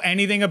don't know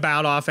anything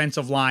about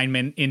offensive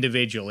linemen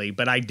individually,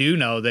 but I do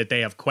know that they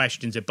have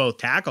questions at both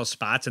tackle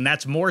spots, and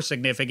that's more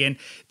significant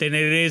than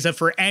it is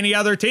for any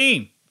other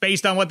team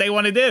based on what they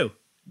want to do.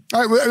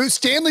 All right,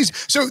 Stanley's.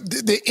 So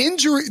the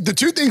injury, the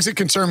two things that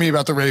concern me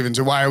about the Ravens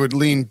and why I would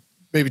lean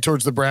maybe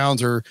towards the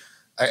Browns, or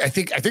I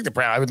think the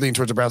Browns. I would lean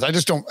towards the Browns. I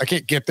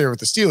can't get there with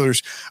the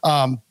Steelers.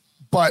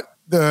 But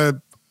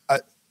the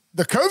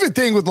COVID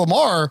thing with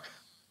Lamar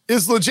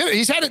is legit.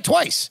 He's had it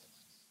twice,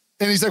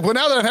 and he's like, well,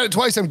 now that I've had it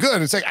twice, I'm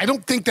good. It's like, I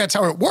don't think that's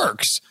how it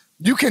works.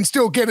 You can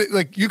still get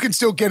it. You can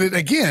still get it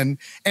again.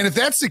 And if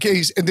that's the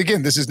case, and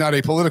again, this is not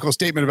a political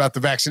statement about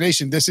the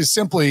vaccination. This is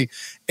simply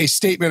a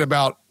statement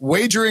about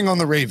wagering on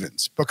the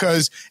Ravens.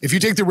 Because if you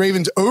take the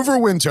Ravens over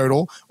win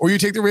total, or you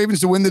take the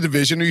Ravens to win the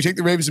division, or you take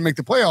the Ravens to make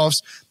the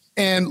playoffs,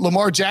 and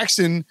Lamar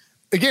Jackson,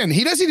 again,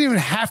 he doesn't even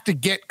have to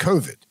get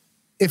COVID.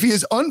 If he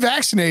is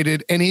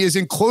unvaccinated and he is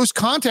in close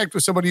contact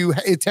with somebody who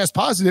tests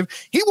positive,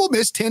 he will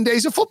miss 10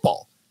 days of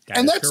football.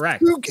 That's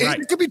correct.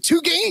 It could be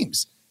 2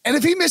 games. And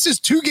if he misses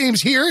 2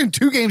 games here and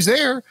 2 games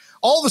there,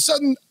 all of a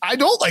sudden, I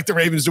don't like the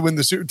Ravens to win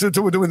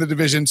the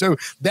division. So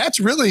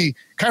that's really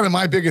kind of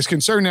my biggest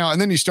concern now.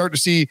 And then you start to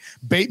see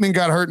Bateman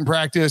got hurt in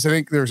practice. I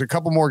think there's a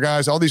couple more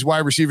guys. All these wide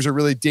receivers are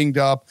really dinged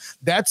up.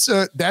 That's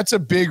a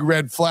big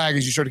red flag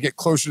as you start to get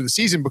closer to the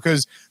season,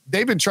 because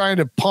they've been trying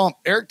to pump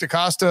Eric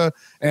DeCosta,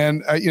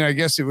 and I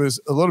guess it was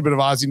a little bit of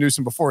Ozzie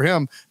Newsome before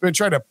him, been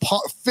trying to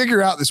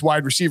figure out this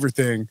wide receiver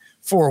thing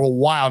for a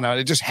while now.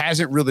 It just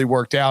hasn't really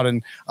worked out.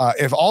 And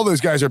if all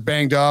those guys are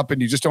banged up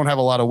and you just don't have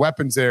a lot of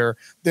weapons there,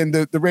 then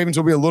the Ravens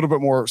will be a little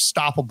bit more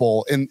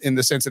stoppable in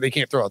the sense that they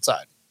can't throw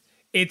outside.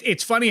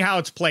 It's funny how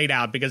it's played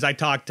out, because I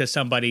talked to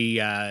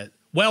somebody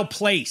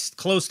well-placed,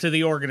 close to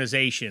the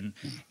organization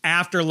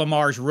after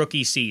Lamar's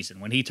rookie season.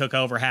 When he took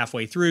over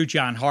halfway through,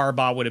 John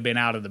Harbaugh would have been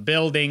out of the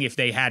building if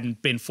they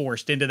hadn't been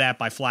forced into that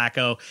by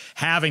Flacco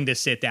having to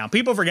sit down.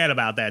 People forget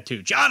about that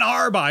too. John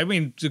Harbaugh, I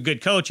mean, he's a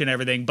good coach and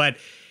everything, but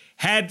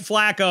had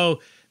Flacco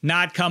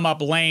not come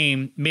up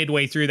lame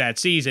midway through that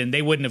season,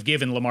 they wouldn't have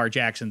given Lamar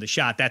Jackson the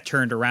shot. That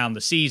turned around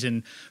the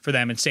season for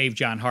them and saved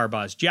John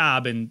Harbaugh's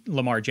job, and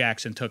Lamar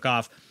Jackson took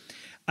off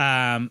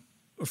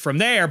from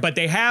there. But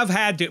they have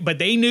had to, but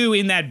they knew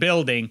in that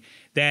building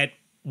that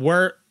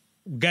we're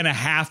going to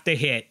have to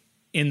hit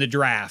in the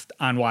draft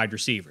on wide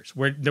receivers.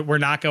 We're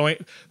not going,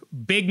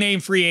 big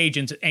name free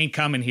agents ain't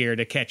coming here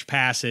to catch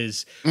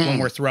passes when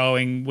we're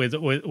throwing with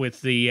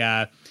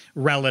the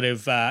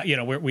relative,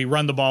 we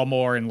run the ball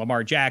more, and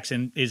Lamar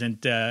Jackson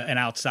isn't an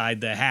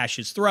outside the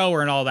hashes thrower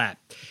and all that.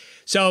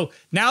 So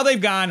now they've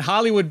gone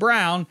Hollywood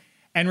Brown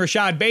and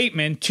Rashad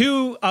Bateman.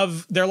 2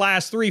 of their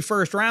last 3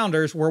 first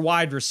rounders were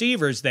wide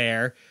receivers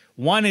there.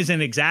 One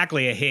isn't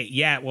exactly a hit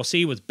yet. We'll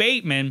see with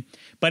Bateman,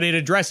 but it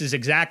addresses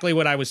exactly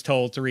what I was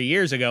told 3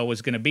 years ago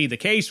was going to be the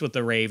case with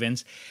the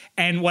Ravens.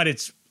 And what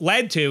it's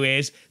led to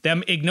is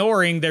them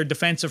ignoring their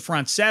defensive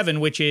front 7,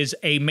 which is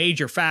a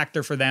major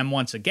factor for them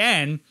once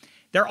again.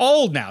 They're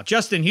old now.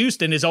 Justin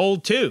Houston is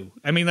old too.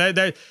 I mean,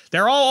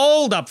 they're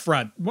all old up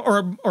front,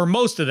 or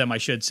most of them, I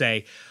should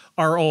say,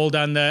 are old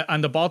on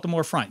the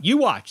Baltimore front. You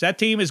watch. That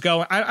team is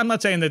going, I'm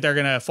not saying that they're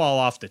going to fall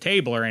off the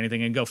table or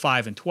anything and go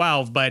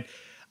 5-12, but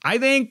I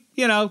think,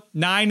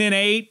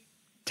 9-8,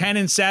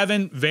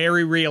 10-7,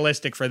 very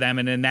realistic for them.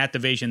 And in that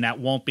division, that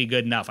won't be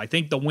good enough. I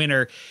think the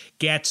winner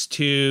gets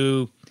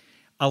to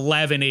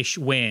 11-ish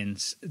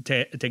wins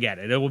to get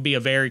it. It will be a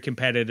very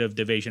competitive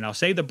division. I'll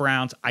say the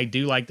Browns. I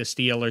do like the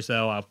Steelers,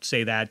 though. I'll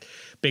say that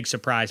big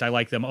surprise. I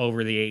like them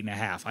over the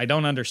 8.5. I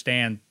don't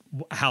understand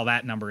how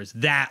that number is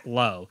that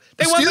low.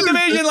 They won the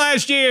division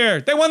last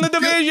year. They won the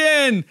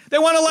division. They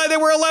won. They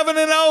were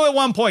 11-0 at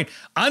one point.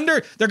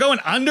 They're going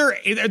under.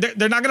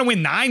 They're not going to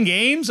win 9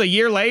 games a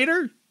year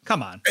later.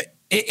 Come on.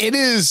 It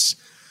is.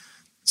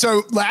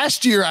 So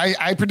last year,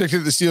 I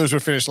predicted the Steelers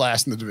would finish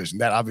last in the division.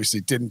 That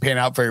obviously didn't pan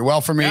out very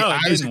well for me. No,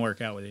 it didn't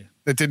work out with you.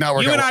 It did not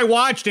work out. You and I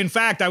watched. In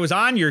fact, I was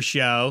on your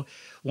show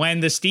when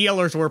the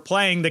Steelers were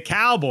playing the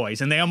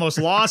Cowboys, and they almost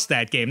lost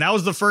that game. That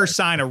was the first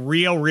sign of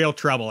real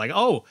trouble. Like,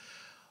 oh,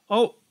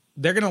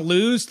 they're going to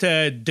lose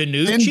to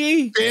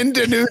DiNucci? Ben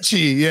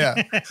DiNucci,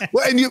 yeah.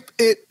 Well, and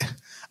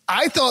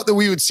I thought that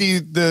we would see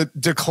the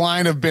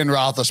decline of Ben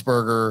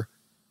Roethlisberger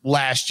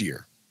last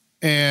year.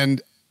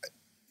 And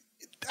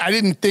I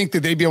didn't think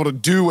that they'd be able to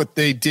do what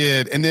they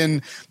did. And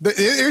then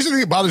here's the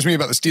thing that bothers me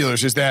about the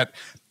Steelers is that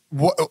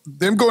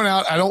them going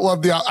out, I don't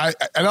love I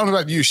don't know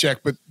about you, Sheck,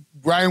 but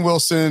Ryan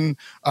Wilson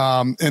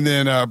and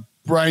then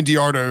Brian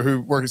Diardo,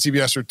 who work at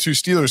CBS, are 2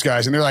 Steelers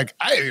guys, and they're like,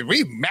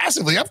 we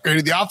massively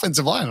upgraded the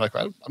offensive line. I'm like,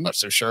 I'm not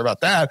so sure about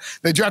that.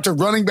 They drafted a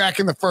running back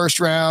in the first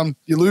round.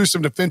 You lose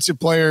some defensive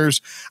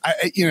players.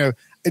 I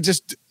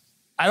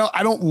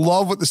don't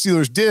love what the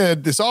Steelers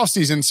did this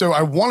offseason, so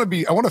I want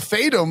to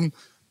fade them,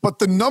 but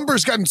the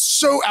number's gotten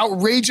so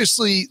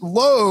outrageously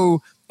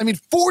low. I mean,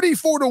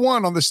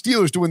 44-1 on the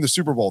Steelers to win the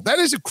Super Bowl. That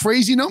is a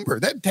crazy number.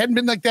 That hadn't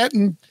been like that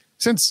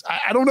since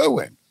I don't know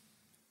when.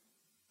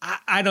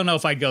 I don't know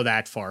if I'd go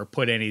that far,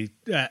 put any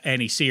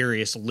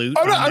serious loot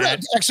on I'm that.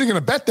 not actually going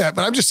to bet that,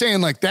 but I'm just saying,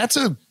 like, that's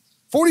a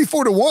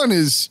 44-1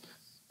 is,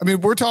 I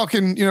mean, we're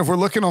talking, if we're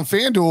looking on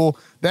FanDuel,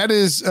 that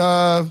is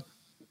well,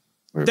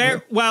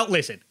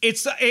 listen,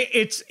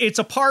 it's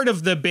a part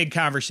of the big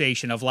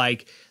conversation of,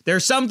 like,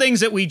 there's some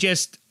things that we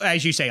just,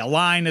 as you say, a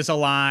line is a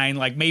line.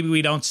 Like, maybe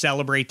we don't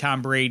celebrate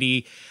Tom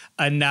Brady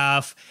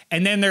enough.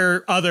 And then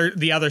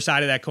the other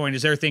side of that coin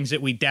is there are things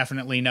that we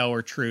definitely know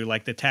are true,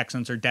 like the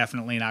Texans are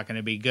definitely not going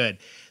to be good.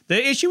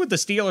 The issue with the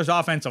Steelers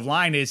offensive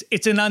line is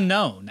it's an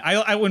unknown.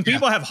 When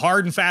people have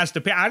hard and fast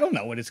opinion, I don't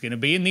know what it's going to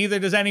be, and neither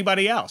does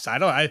anybody else.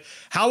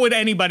 How would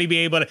anybody be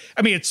able to?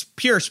 I mean, it's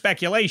pure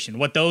speculation.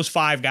 What those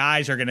 5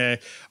 guys are gonna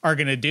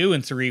do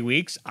in 3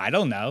 weeks, I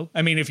don't know.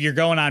 I mean, if you're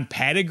going on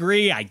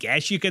pedigree, I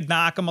guess you could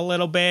knock them a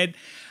little bit.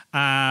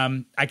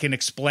 I can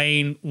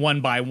explain one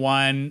by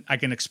one. I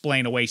can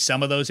explain away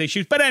some of those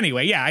issues. But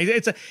anyway, yeah,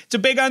 it's a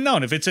big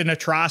unknown. If it's an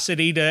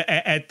atrocity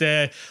at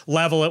the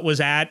level it was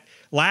at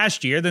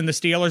last year, then the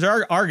Steelers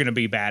are going to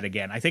be bad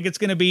again. I think it's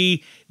going to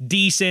be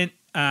decent.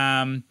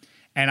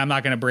 And I'm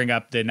not going to bring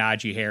up the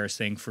Najee Harris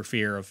thing for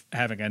fear of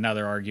having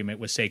another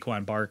argument with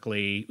Saquon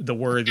Barkley, the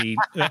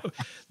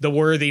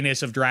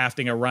worthiness of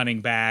drafting a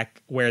running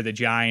back where the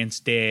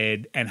Giants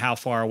did and how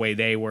far away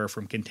they were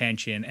from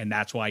contention. And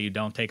that's why you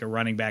don't take a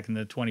running back in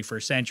the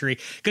 21st century,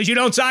 because you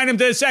don't sign him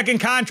to a second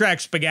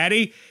contract,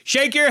 Spaghetti.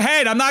 Shake your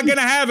head. I'm not going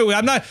to have it.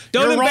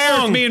 Don't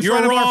embarrass me in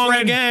front of our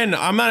friend. Again.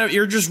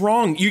 You're just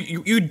wrong.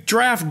 You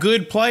draft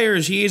good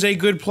players. He is a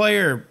good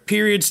player.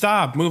 Period.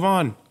 Stop. Move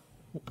on.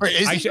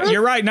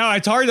 You're right. No,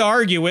 it's hard to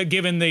argue it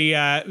given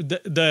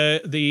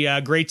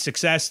the great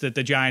success that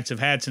the Giants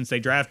have had since they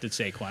drafted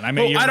Saquon. I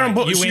mean,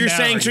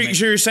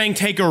 you're saying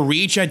take a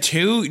reach at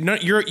 2? No,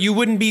 you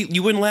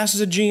wouldn't last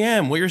as a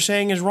GM. What you're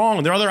saying is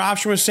wrong. Their other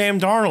option was Sam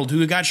Darnold,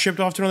 who got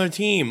shipped off to another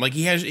team. Like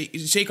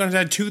Saquon's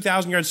had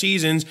 2,000-yard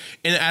seasons,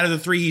 and out of the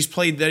 3 he's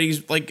played, that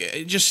he's like,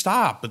 just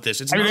stop with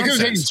this. It's nonsense. They could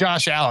have taken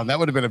Josh Allen. That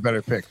would have been a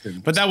better pick.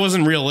 But that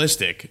wasn't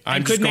realistic.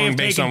 And couldn't they have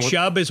taken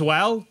Chubb as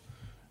well?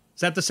 Is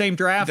that the same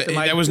draft?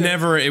 It was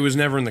never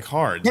in the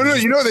cards. No,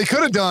 you know what they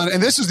could have done,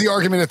 and this was the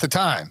argument at the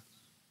time,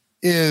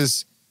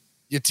 is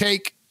you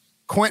take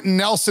Quentin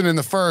Nelson in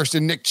the first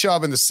and Nick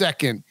Chubb in the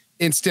second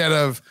instead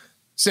of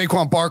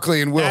Saquon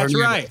Barkley and Will Hernandez.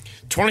 That's right.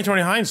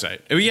 2020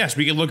 hindsight. I mean, yes,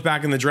 we could look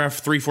back in the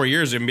draft 3-4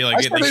 years and be like,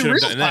 they should have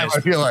done this. I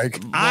feel like.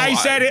 I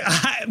said it.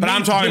 But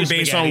I'm talking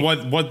based on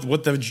what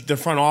the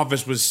front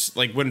office was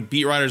like, when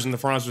beat writers in the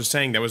front office was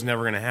saying that was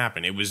never going to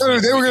happen. It was. No,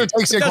 they were going to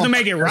take Saquon. Doesn't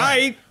make it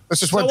right. That's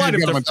just what Dave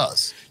Gettleman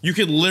does. You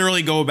could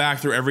literally go back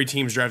through every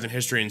team's draft in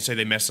history and say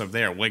they messed up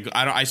there. Like,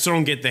 I still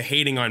don't get the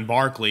hating on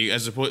Barkley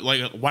as opposed,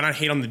 like, why not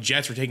hate on the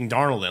Jets for taking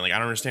Darnold in? Like, I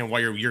don't understand why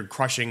you're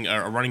crushing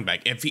a running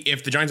back. If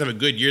the Giants have a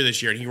good year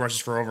this year and he rushes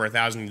for over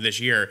 1,000 this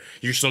year,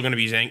 you're still going to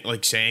be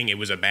saying it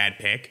was a bad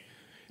pick.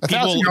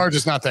 1,000 yards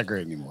is not that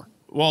great anymore.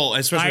 Well,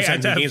 especially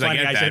 17 games, I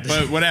get that.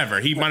 But whatever.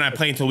 He might not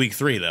play until week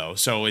 3, though.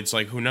 So it's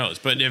like, who knows?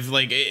 But if,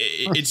 like,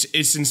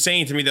 it's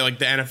insane to me that, like,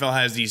 the NFL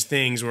has these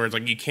things where it's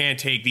like, you can't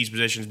take these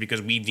positions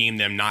because we deem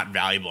them not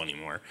valuable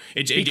anymore.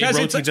 It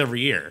rotates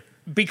every year.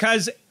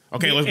 Because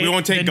Okay, we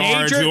won't take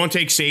guards. We won't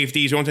take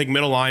safeties. We won't take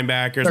middle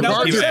linebackers.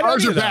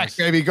 Guards are back,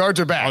 baby.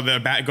 Guards are back.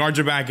 Oh, guards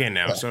are back in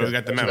now. So we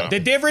got the memo. The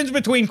difference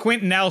between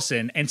Quentin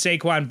Nelson and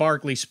Saquon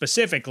Barkley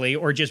specifically,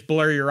 or just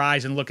blur your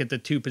eyes and look at the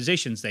two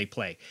positions they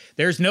play.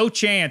 There's no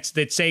chance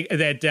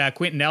that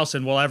Quentin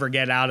Nelson will ever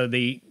get out of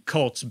the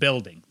Colts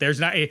building.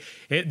 There's not.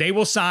 They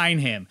will sign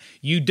him.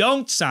 You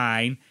don't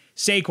sign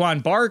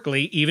Saquon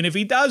Barkley, even if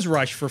he does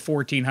rush for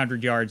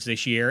 1,400 yards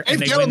this year and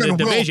they win the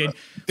division.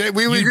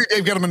 We agree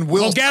Dave Gettleman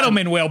will. Well,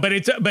 Gettleman will,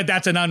 but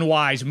that's an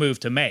unwise move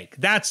to make.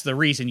 That's the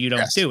reason you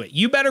don't do it.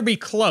 You better be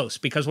close,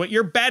 because what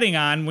you're betting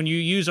on when you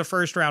use a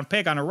first-round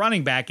pick on a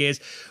running back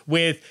is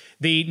with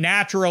the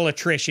natural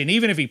attrition.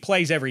 Even if he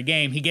plays every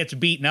game, he gets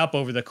beaten up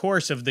over the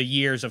course of the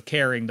years of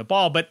carrying the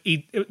ball, but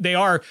they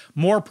are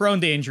more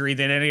prone to injury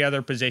than any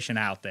other position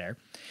out there.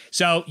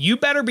 So you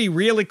better be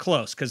really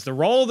close, because the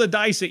roll of the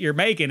dice that you're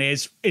making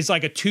is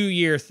like a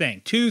 2-year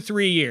thing,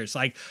 2-3 years.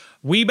 Like,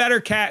 we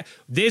better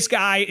this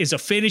guy is a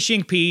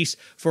finishing piece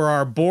for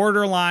our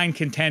borderline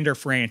contender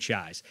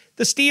franchise.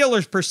 The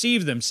Steelers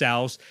perceive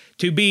themselves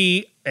to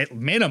be at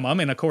minimum,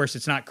 and of course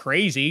it's not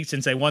crazy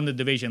since they won the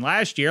division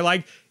last year,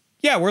 like,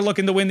 yeah, we're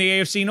looking to win the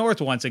AFC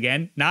North once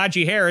again.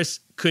 Najee Harris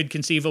could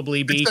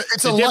conceivably be the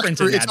difference in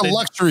that. It's a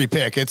luxury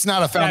pick. It's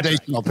not a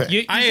foundational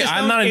pick.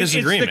 I'm not in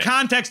disagreement. It's the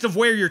context of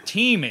where your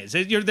team is.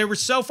 They were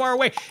so far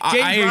away.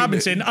 James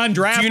Robinson,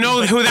 undrafted. Do you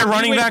know who their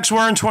running backs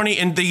were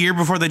in the year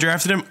before they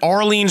drafted him?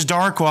 Arlene's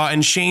Darkwa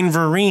and Shane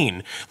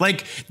Vereen.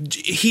 Like,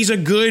 he's a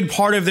good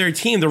part of their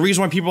team. The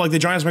reason why people like the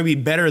Giants might be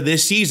better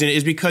this season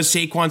is because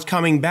Saquon's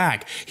coming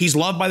back. He's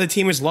loved by the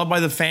team. He's loved by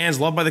the fans,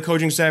 loved by the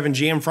coaching staff and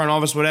GM front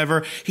office,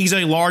 whatever. He's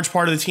a large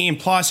part of the team.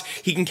 Plus,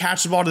 he can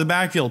catch the ball to the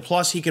backfield.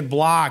 Plus, he could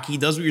block. He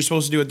does what you're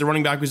supposed to do at the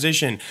running back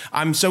position.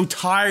 I'm so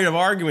tired of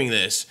arguing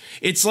this.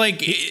 It's like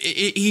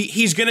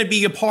he's going to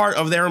be a part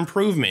of their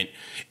improvement.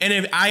 And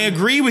if I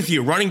agree with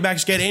you, running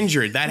backs get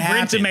injured. That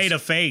happens. Brinson made a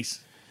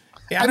face.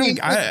 Yeah,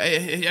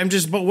 I'm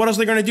just. But what else are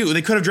they going to do?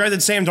 They could have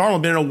drafted Sam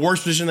Darnold, been in a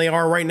worse position than they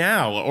are right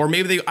now, or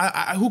maybe they.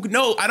 I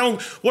don't.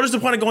 What is the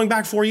point of going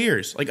back 4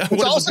 years? Like,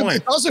 what is the point?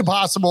 It's also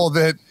possible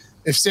that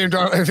if Sam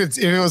Darnold, if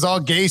it was all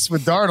Gase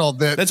with Darnold,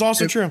 that's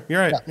also true. You're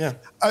right. Yeah.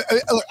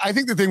 I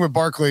think the thing with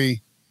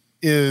Barkley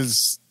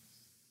is,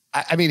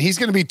 I mean, he's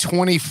going to be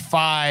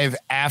 25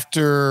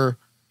 after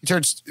he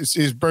turns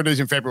his birthday's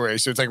in February.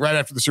 So it's like right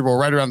after the Super Bowl,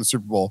 right around the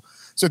Super Bowl.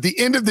 So at the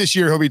end of this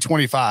year, he'll be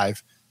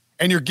 25,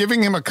 and you're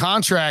giving him a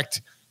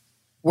contract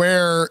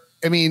where,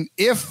 I mean,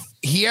 if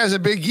he has a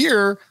big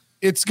year,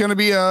 it's going to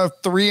be a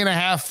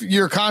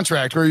 3.5-year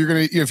contract where you're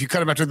going to, if you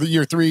cut him after the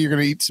year 3, you're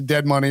going to eat some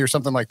dead money or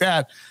something like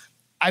that.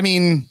 I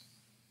mean,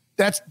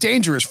 that's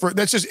dangerous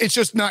it's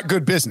just not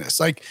good business.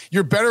 Like,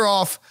 you're better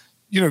off,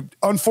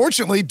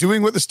 unfortunately,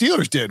 doing what the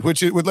Steelers did,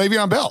 which is with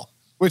Le'Veon Bell,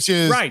 which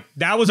is right.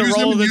 That was a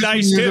roll of the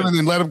dice too, and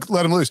then let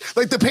him loose.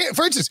 Like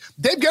for instance,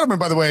 Dave Gettleman,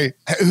 by the way,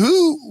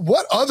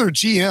 what other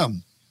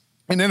GM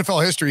in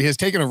NFL history has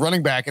taken a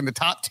running back in the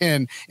top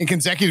 10 in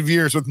consecutive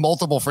years with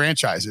multiple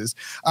franchises?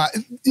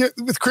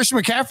 With Christian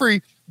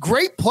McCaffrey,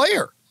 great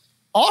player.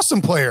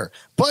 Awesome player,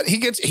 but he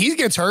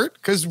gets hurt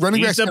because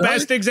running backs. He's the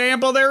best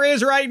example there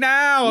is right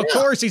now. Of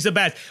course, he's the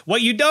best.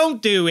 What you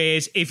don't do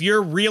is, if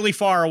you're really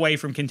far away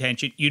from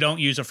contention, you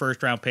don't use a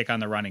first-round pick on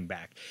the running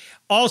back.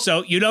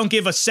 Also, you don't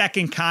give a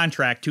second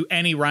contract to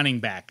any running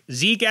back.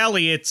 Zeke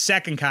Elliott's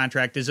second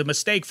contract is a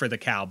mistake for the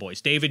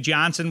Cowboys. David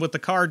Johnson with the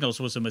Cardinals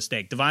was a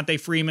mistake. Devontae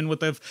Freeman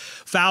with the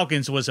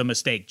Falcons was a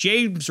mistake.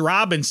 James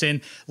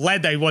Robinson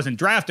he wasn't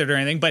drafted or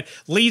anything, but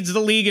leads the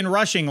league in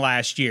rushing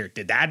last year.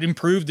 Did that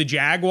improve the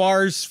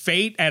Jaguars'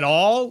 fate at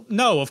all?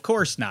 No, of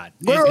course not.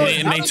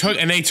 And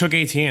they took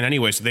ATN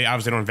anyway, so they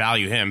obviously don't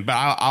value him. But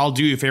I'll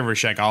do you a favor,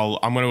 Shaq.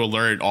 I'm going to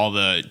alert all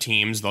the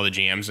teams, all the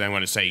GMs, and I'm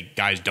going to say,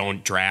 guys,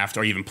 don't draft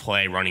or even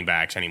play running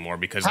backs anymore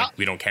because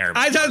we don't care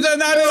about I don't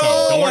know at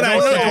all.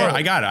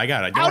 I got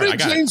it. How did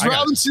James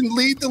Robinson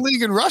lead the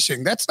league in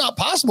rushing? That's not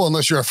possible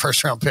unless you're a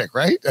first round pick,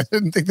 right? I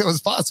didn't think that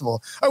was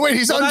possible. Oh wait,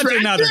 he's undrafted. That's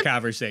another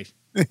conversation.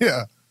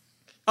 Yeah.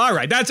 All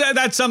right,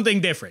 that's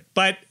something different.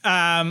 But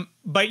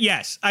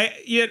yes,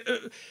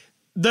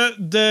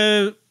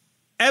 the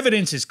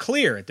evidence is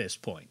clear at this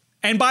point.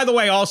 And by the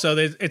way, also,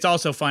 it's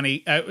also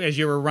funny, as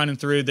you were running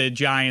through the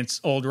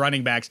Giants' old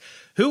running backs,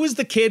 who was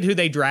the kid who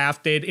they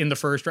drafted in the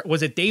first round?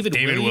 Was it David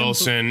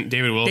Wilson?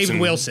 David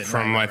Wilson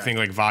from, right. I think,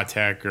 like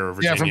Vatech or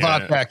Virginia. Yeah, from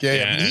Vatech,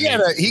 yeah.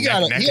 He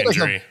had a neck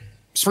injury.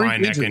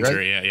 Spine neck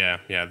injury, yeah.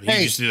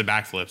 He used to do the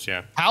backflips,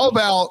 yeah. How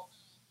about,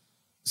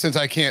 since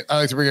I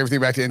like to bring everything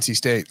back to NC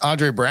State,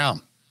 Andre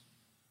Brown,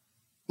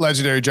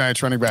 legendary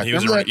Giants running back. He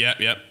was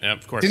yep,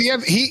 of course. Did he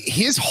have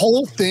his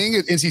whole thing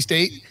at NC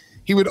State?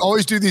 He would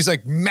always do these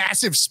like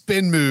massive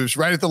spin moves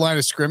right at the line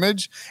of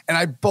scrimmage. And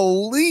I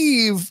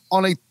believe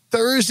on a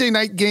Thursday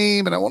night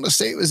game, and I want to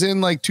say it was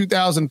in like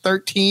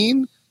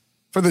 2013,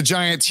 for the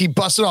Giants. He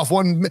busted off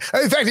one.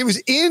 In fact, it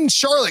was in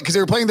Charlotte because they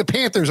were playing the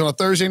Panthers on a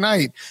Thursday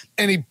night,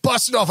 and he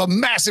busted off a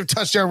massive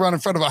touchdown run in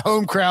front of a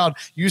home crowd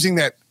using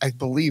that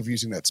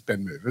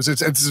spin move.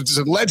 It's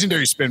a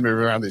legendary spin move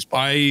around these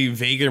parts. I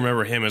vaguely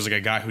remember him as like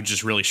a guy who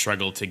just really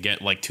struggled to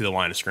get like to the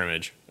line of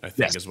scrimmage, I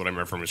think is what I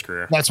remember from his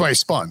career. That's why he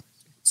spun.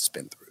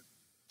 Spin through.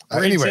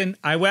 Anyway,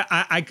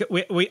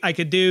 I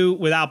could do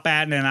without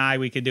batting an eye.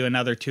 We could do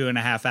another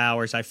 2.5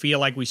 hours. I feel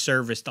like we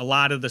serviced a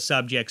lot of the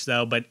subjects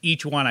though, but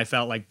each one I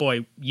felt like,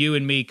 boy, you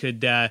and me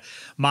could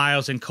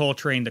Miles and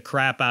Coltrane the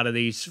crap out of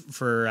these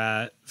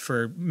for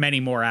many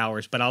more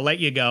hours. But I'll let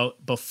you go.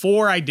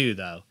 Before I do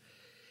though,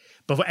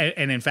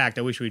 and in fact,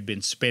 I wish we'd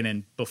been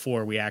spinning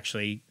before we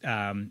actually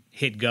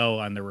hit go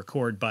on the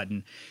record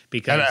button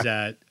because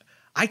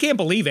I can't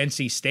believe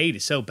NC State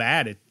is so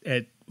bad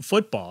at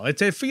football.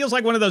 It feels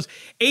like one of those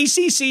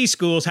ACC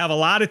schools have a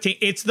lot of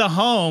it's the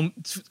home,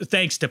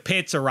 thanks to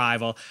Pitt's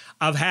arrival,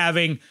 of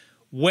having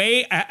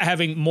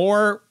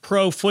more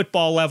pro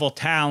football level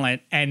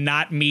talent and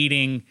not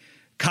meeting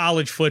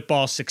college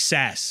football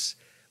success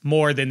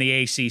more than the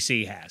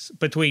ACC has.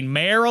 Between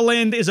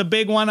Maryland is a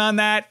big one on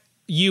that.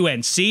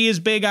 UNC is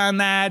big on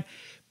that.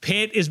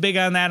 Pitt is big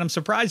on that. I'm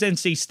surprised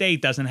NC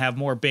State doesn't have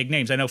more big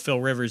names. I know Phil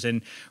Rivers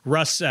and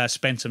Russ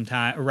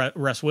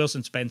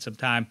Wilson spent some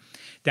time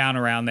down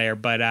around there,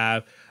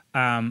 but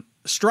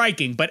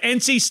striking. But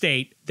NC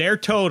State, their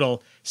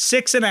total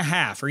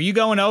 6.5. Are you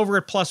going over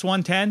at plus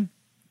 110?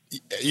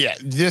 Yeah,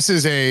 this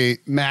is a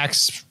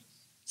max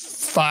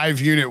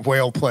 5-unit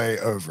whale play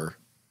over.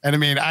 And I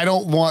mean, I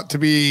don't want to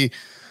be.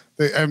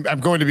 I'm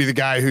going to be the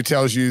guy who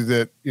tells you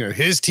that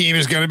his team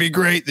is going to be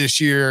great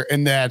this year,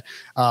 and that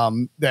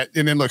and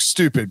then looks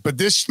stupid. But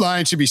this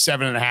line should be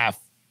 7.5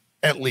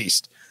 at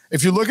least.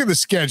 If you look at the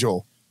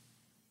schedule,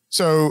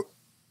 so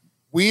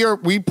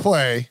we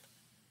play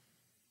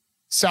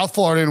South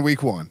Florida in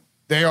week 1.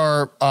 They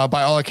are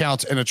by all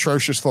accounts an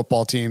atrocious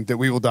football team that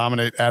we will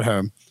dominate at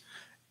home.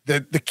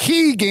 The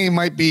key game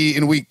might be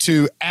in week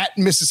 2 at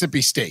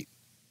Mississippi State,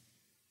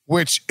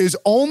 which is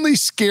only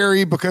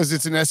scary because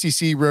it's an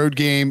SEC road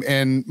game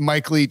and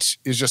Mike Leach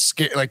is just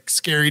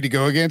scary to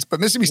go against. But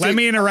Mississippi State. Let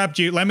me interrupt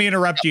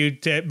you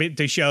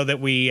to show that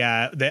we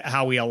that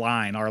how we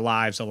align, our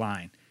lives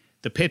align.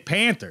 The Pitt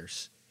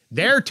Panthers,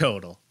 their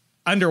total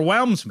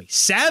underwhelms me.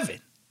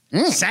 7.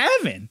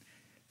 7.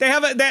 They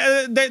have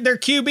their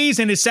QB's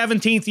in his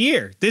 17th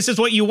year. This is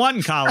what you want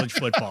in college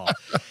football.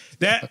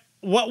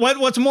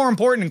 What's more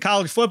important in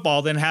college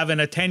football than having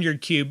a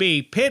tenured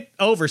QB? Pitt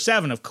over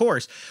 7, of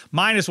course,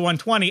 minus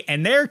 120.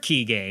 And their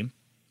key game,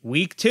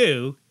 week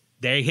 2,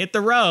 they hit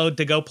the road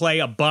to go play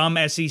a bum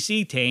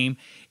SEC team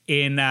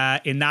in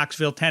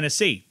Knoxville,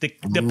 Tennessee. The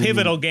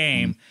pivotal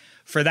game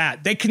for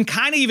that. They can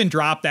kind of even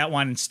drop that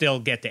one and still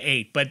get to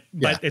 8. But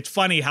it's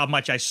funny how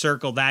much I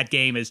circle that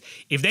game. Is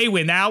if they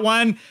win that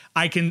one,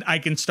 I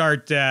can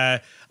start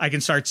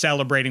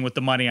celebrating with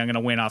the money I'm going to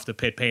win off the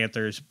Pitt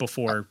Panthers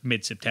before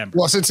mid-September.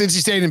 Well, since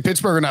NC State and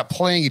Pittsburgh are not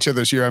playing each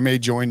other this year, I may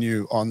join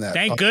you on that.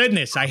 Thank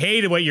goodness. I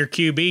hated what your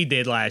QB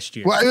did last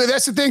year. Well,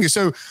 that's the thing.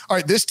 So, all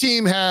right, this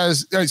team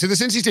has so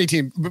this NC State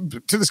team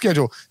to the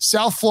schedule: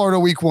 South Florida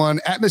week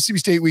 1, at Mississippi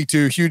State week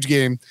 2, huge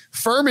game.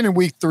 Furman in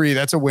week 3,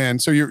 that's a win.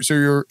 So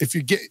you're if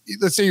you get,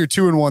 let's say you're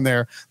 2-1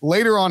 there.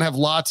 Later on, have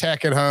La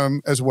Tech at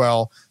home as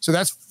well. So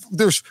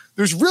there's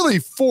really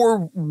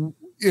 4.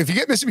 If you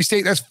get Mississippi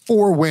State, that's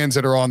 4 wins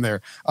that are on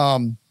there.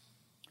 Even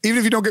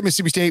if you don't get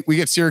Mississippi State, we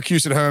get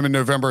Syracuse at home in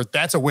November.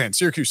 That's a win.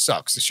 Syracuse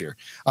sucks this year.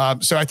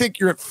 So I think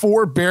you're at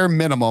 4 bare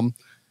minimum.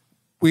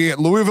 We get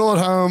Louisville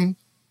at home,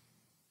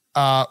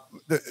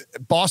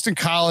 Boston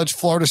College,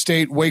 Florida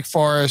State, Wake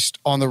Forest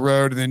on the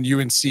road, and then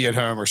UNC at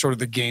home are sort of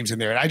the games in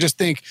there. And I just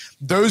think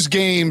those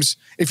games,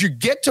 if you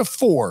get to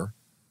 4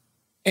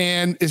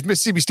 and as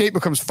Mississippi State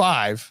becomes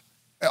 5,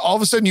 all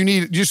of a sudden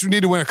you just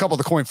need to win a couple of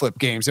the coin flip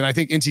games. And I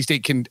think NC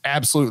State can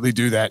absolutely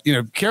do that.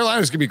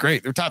 Carolina's going to be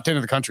great. They're top 10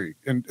 in the country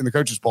in the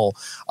coaches poll.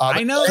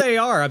 I know they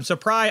are. I'm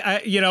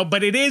surprised,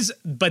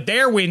 but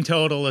their win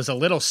total is a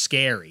little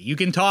scary. You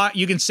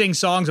can sing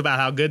songs about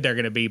how good they're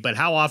going to be, but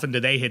how often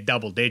do they hit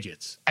double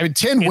digits? I mean,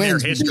 10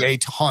 wins would be a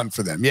ton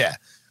for them. Yeah.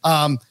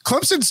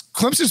 Clemson's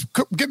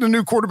getting a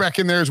new quarterback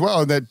in there as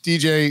well. That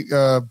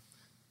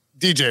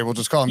DJ, we'll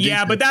just call him DJ.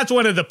 Yeah, but that's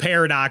one of the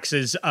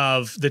paradoxes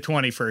of the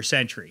 21st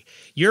century.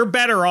 You're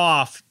better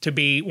off to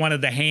be one of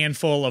the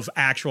handful of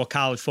actual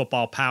college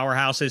football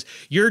powerhouses.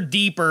 You're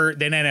deeper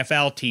than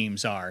NFL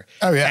teams are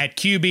at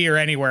QB or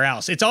anywhere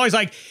else. It's always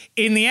like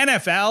in the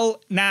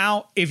NFL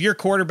now, if your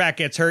quarterback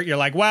gets hurt, you're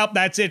like, well,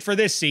 that's it for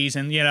this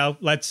season.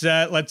 Let's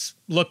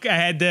look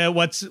ahead to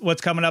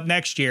what's coming up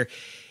next year.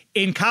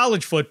 In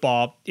college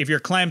football, if you're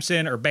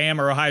Clemson or Bama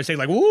or Ohio State,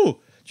 like, woo,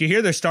 do you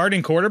hear their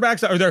starting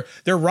quarterbacks or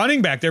their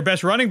running back, their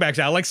best running backs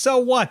out? Like, so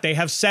what? They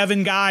have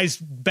 7 guys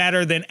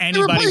better than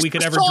anybody we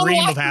could ever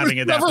dream of having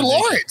at that position.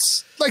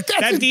 Lawrence. Like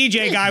that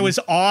DJ guy was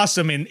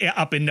awesome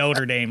up in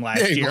Notre Dame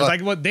last year.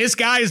 Like, what? This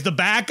guy is the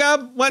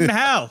backup? What in the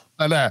hell?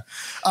 I know.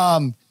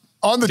 On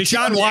the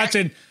Deshaun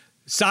Watson.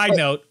 Side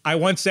note, I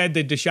once said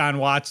to Deshaun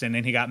Watson,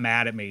 and he got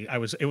mad at me.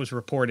 It was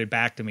reported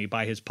back to me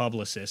by his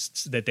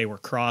publicists that they were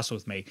cross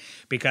with me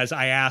because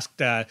I asked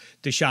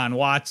Deshaun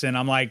Watson,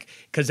 I'm like,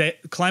 because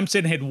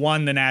Clemson had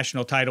won the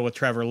national title with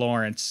Trevor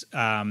Lawrence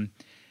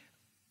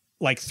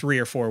like 3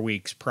 or 4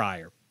 weeks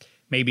prior,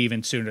 maybe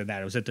even sooner than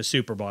that. It was at the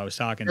Super Bowl. I was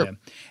talking to him,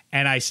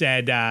 and I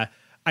said,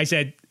 it's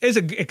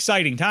an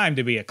exciting time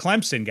to be a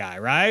Clemson guy,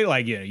 right?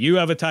 Like, you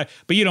have a tie,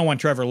 but you don't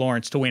want Trevor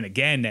Lawrence to win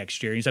again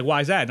next year. And he's like,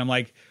 why is that? And I'm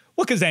like,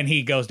 well, because then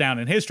he goes down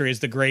in history as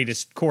the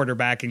greatest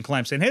quarterback in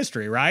Clemson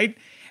history, right?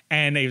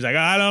 And he was like,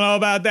 I don't know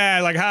about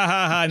that. Like, ha,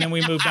 ha, ha. And then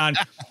we moved on.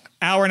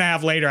 Hour and a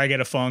half later, I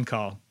get a phone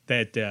call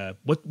that,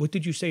 what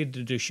did you say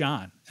to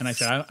Deshaun? And I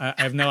said, I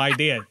have no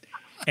idea.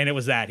 And it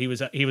was that. He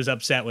was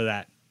upset with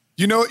that.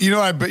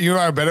 I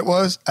bet it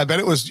was? I bet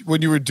it was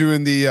when you were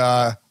doing the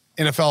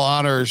NFL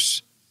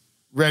honors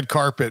red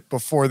carpet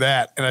before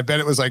that. And I bet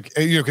it was like,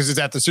 because it's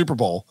at the Super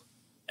Bowl.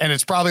 And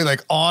it's probably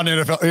like on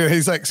NFL.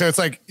 He's like, so it's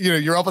like,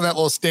 you're up on that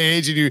little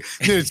stage and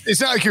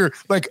it's not like you're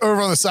like over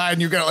on the side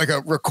and you've got like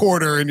a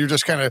recorder and you're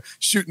just kind of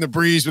shooting the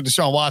breeze with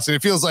Deshaun Watson.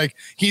 It feels like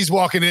he's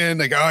walking in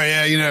like, oh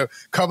yeah,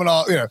 coming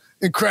all,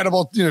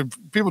 incredible.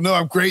 People know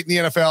I'm great in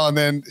the NFL. And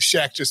then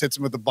Shaq just hits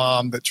him with the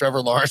bomb that Trevor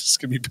Lawrence is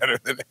going to be better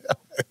than him.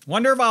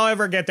 Wonder if I'll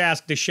ever get to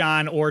ask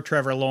Deshaun or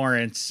Trevor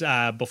Lawrence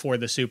before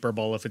the Super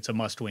Bowl if it's a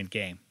must-win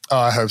game. Oh,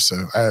 I hope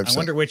so. I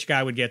wonder which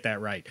guy would get that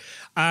right.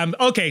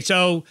 Okay,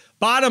 so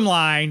bottom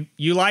line,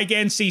 you like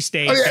NC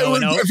State.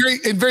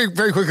 Very,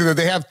 very quickly, though,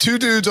 they have 2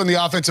 dudes on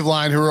the offensive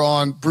line who are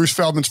on Bruce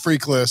Feldman's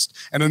freak list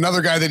and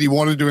another guy that he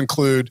wanted to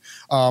include.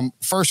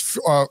 First,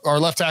 our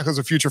left tackle is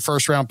a future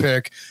first-round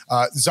pick.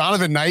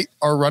 Zonovan Knight,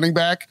 our running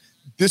back.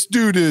 This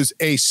dude is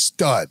a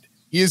stud.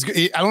 I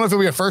don't know if he'll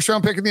be a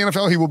first-round pick in the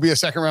NFL. He will be a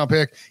second-round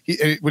pick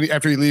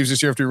after he leaves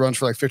this year, after he runs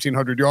for like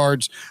 1,500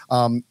 yards.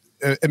 Not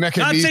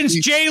since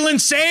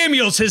Jalen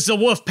Samuels has the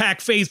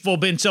Wolfpack faithful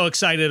been so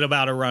excited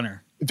about a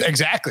runner.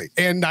 Exactly.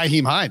 And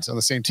Nyheim Hines on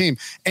the same team.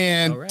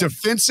 And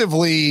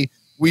defensively,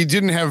 we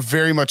didn't have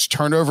very much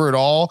turnover at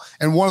all.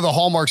 And one of the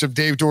hallmarks of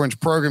Dave Doran's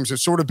programs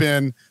has sort of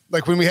been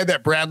like when we had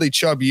that Bradley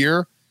Chubb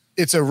year,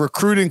 it's a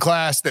recruiting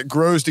class that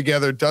grows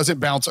together,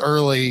 doesn't bounce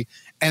early.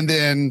 And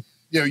then,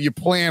 you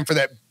plan for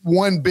that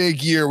one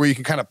big year where you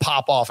can kind of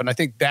pop off. And I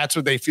think that's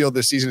what they feel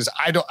this season is.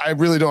 I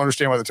really don't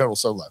understand why the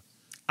total's so low.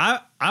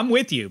 I'm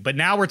with you, but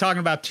now we're talking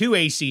about 2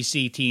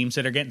 ACC teams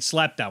that are getting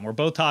slept on. We're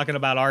both talking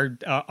about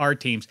our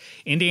teams.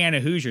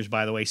 Indiana Hoosiers,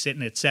 by the way,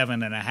 sitting at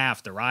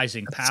 7.5, the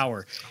rising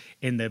power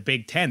in the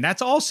Big Ten.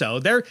 That's also,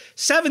 they're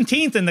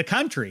 17th in the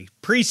country.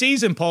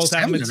 Preseason polls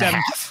have them at 7.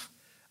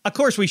 Of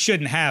course, we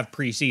shouldn't have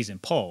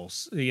preseason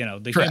polls.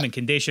 The human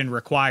condition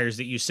requires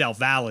that you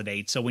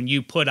self-validate. So when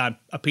you put on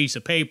a piece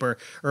of paper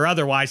or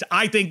otherwise,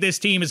 I think this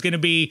team is going to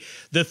be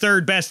the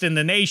 3rd best in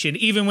the nation.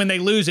 Even when they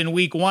lose in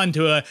week 1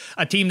 to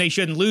a team they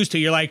shouldn't lose to,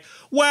 you're like,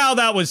 well,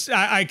 that was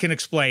I can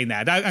explain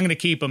that. I'm going to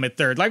keep them at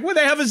 3rd. Like, well,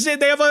 they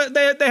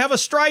have a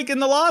strike in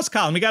the loss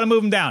column. We got to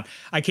move them down.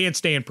 I can't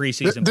stand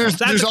preseason.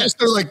 There's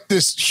also like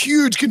this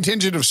huge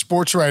contingent of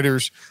sports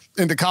writers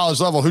in the college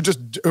level who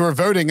are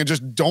voting and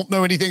just don't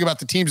know anything about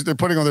the teams that they're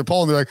putting on their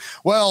poll. And they're like,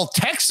 well,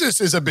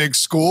 Texas is a big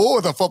school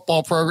with a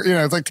football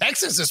program. It's like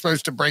Texas is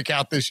supposed to break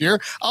out this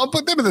year. I'll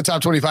put them in the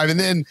top 25. And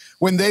then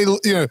when they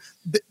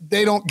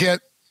don't get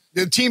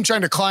the team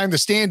trying to climb the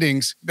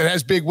standings that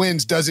has big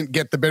wins doesn't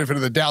get the benefit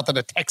of the doubt that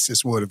a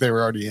Texas would if they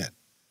were already in.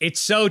 It's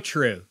so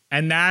true.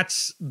 And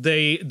that's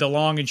the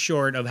long and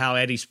short of how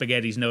Eddie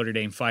Spaghetti's Notre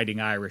Dame Fighting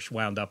Irish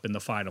wound up in the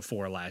Final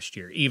Four last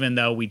year, even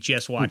though we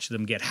just watched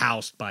them get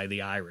housed by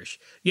the Irish.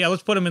 Yeah,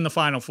 let's put them in the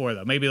Final Four,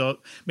 though. Maybe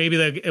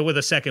with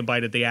a second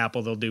bite at the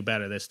apple, they'll do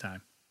better this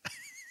time.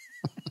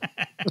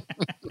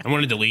 I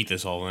want to delete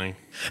this whole thing.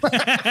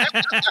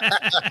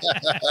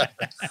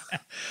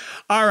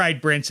 All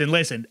right, Brinson,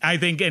 listen, I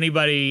think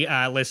anybody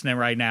listening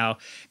right now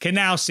can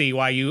now see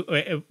why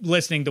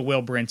listening to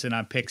Will Brinson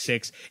on Pick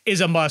Six is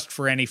a must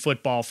for any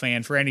football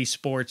fan, for any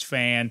sports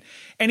fan,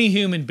 any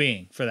human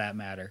being for that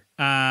matter.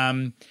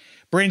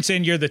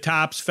 Brinson, you're the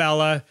tops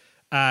fella.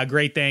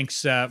 Great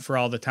thanks for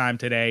all the time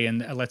today,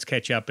 and let's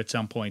catch up at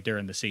some point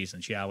during the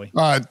season, shall we?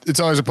 It's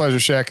always a pleasure,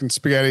 Shaq and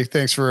Spaghetti.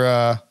 Thanks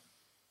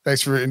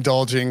for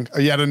indulging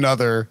yet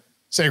another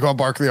Saquon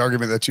Barkley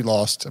argument that you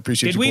lost.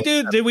 Appreciate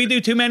Did we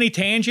do too many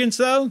tangents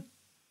though?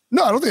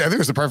 No, I think it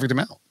was the perfect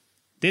amount.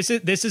 This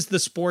is the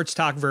sports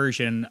talk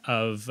version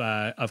of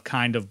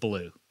Kind of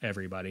Blue.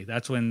 Everybody,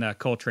 that's when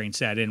Coltrane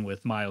sat in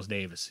with Miles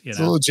Davis. It's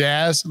a little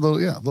jazz, a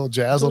little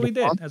jazz.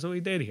 That's what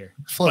we did here.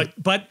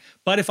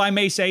 But if I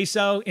may say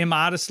so,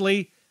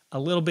 immodestly, a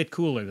little bit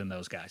cooler than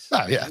those guys.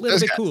 Oh yeah, a little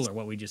bit cooler.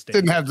 What we just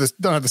did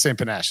don't have the same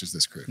panache as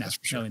this crew. No, that's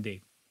for sure. No,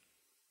 indeed.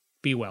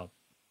 Be well.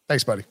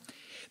 Thanks, buddy.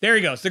 There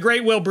he goes. The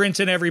great Will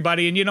Brinson,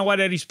 everybody. And you know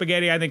what, Eddie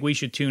Spaghetti? I think we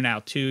should tune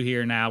out too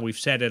here now. We've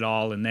said it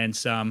all and then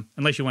some,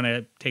 unless you want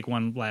to take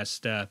one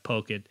last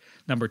poke at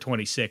number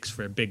 26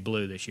 for Big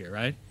Blue this year,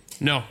 right?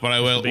 No, but I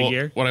will. big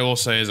year? What I will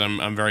say is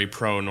I'm very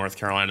pro North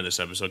Carolina this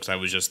episode because I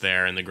was just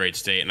there in the great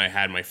state and I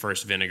had my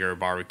first vinegar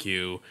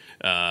barbecue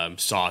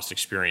sauce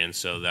experience.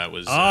 So that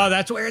was.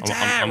 That's where it's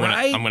at,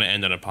 right? I'm going to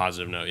end on a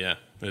positive note. Yeah,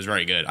 it was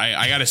very good.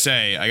 I gotta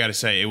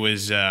say, it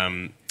was.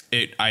 You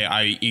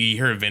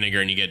hear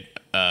vinegar and you get.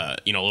 A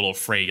little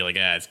afraid. You're like,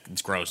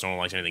 it's gross. No one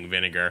likes anything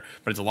vinegar,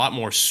 but it's a lot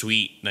more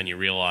sweet than you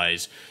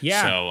realize.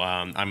 Yeah. So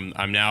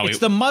I'm now. It's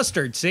the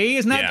mustard. See,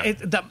 isn't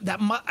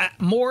that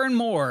more and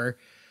more?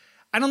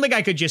 I don't think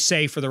I could just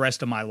say for the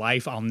rest of my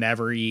life I'll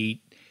never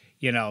eat.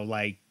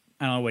 Like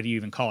I don't know what you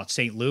even call it,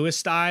 St. Louis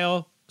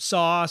style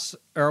sauce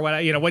or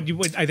what.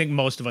 What I think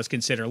most of us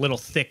consider a little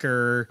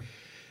thicker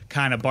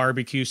kind of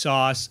barbecue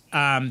sauce.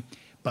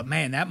 But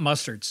man, that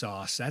mustard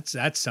sauce,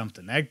 that's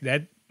something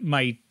that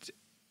might.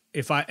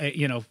 If I,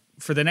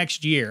 for the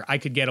next year, I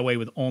could get away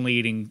with only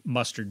eating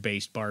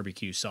mustard-based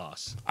barbecue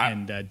sauce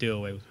and do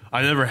away with.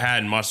 I've never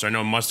had mustard. I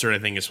know mustard. I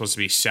think is supposed to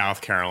be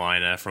South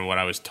Carolina, from what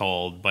I was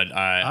told. But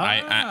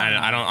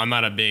I don't. I'm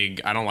not a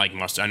big. I don't like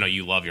mustard. I know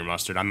you love your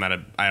mustard. I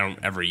don't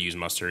ever use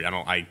mustard.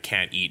 I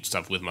can't eat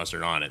stuff with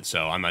mustard on it.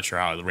 So I'm not sure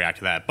how I would react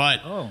to that.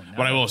 But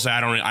what I will say,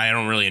 I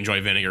don't really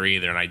enjoy vinegar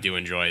either, and I did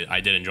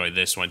enjoy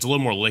this one. It's a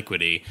little more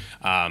liquidy,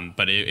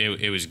 but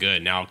it was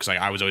good. Now because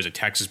I was always a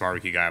Texas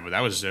barbecue guy, but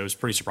it was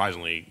pretty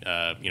surprisingly.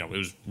 It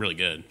was really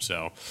good.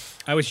 So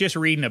I was just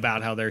reading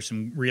about how there's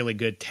some really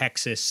good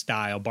Texas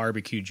style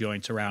barbecue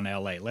joints around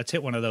LA. Let's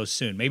hit one of those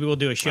soon. Maybe we'll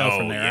do a show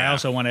from there. Yeah.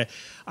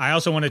 I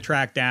also want to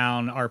track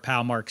down our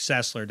pal Mark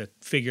Sessler to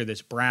figure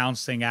this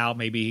Browns thing out.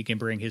 Maybe he can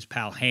bring his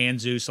pal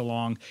Hanzus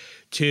along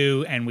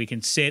too, and we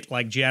can sit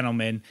like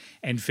gentlemen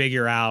and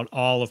figure out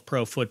all of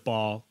pro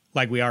football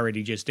like we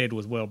already just did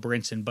with Will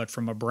Brinson, but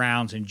from a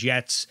Browns and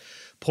Jets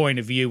point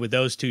of view with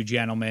those two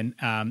gentlemen.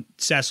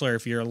 Sessler,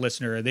 if you're a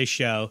listener of this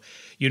show,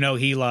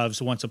 he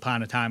loves Once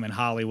Upon a Time in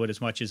Hollywood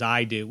as much as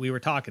I do. We were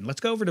talking,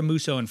 let's go over to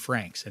Musso and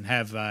Frank's and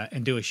have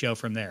and do a show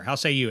from there. How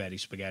say you, Eddie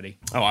Spaghetti?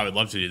 Oh, I would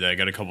love to do that. I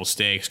got a couple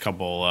steaks,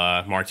 couple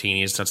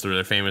martinis. That's what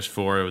they're famous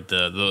for, with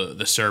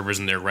the servers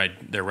in their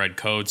red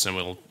coats, and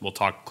we'll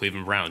talk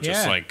Cleveland Browns. Yeah.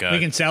 Just like we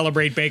can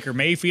celebrate Baker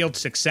Mayfield's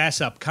success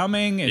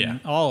upcoming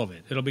and all of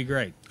it. It'll be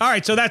great. All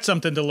right, so that's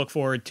something to look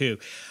forward to.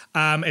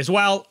 As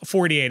well,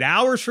 48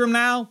 hours from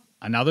now,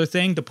 another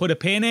thing to put a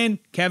pin in,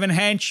 Kevin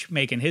Hench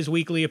making his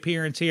weekly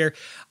appearance here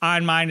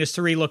on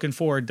 -3. Looking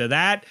forward to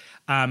that.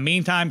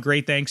 Meantime,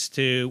 great thanks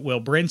to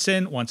Will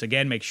Brinson. Once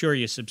again, make sure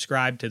you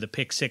subscribe to the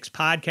Pick Six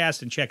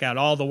podcast and check out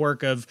all the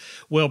work of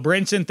Will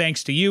Brinson.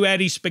 Thanks to you,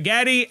 Eddie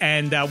Spaghetti,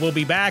 and we'll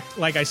be back,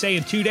 like I say,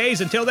 in 2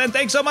 days. Until then,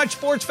 thanks so much,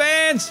 sports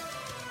fans.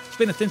 It's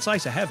been a thin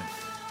slice of heaven.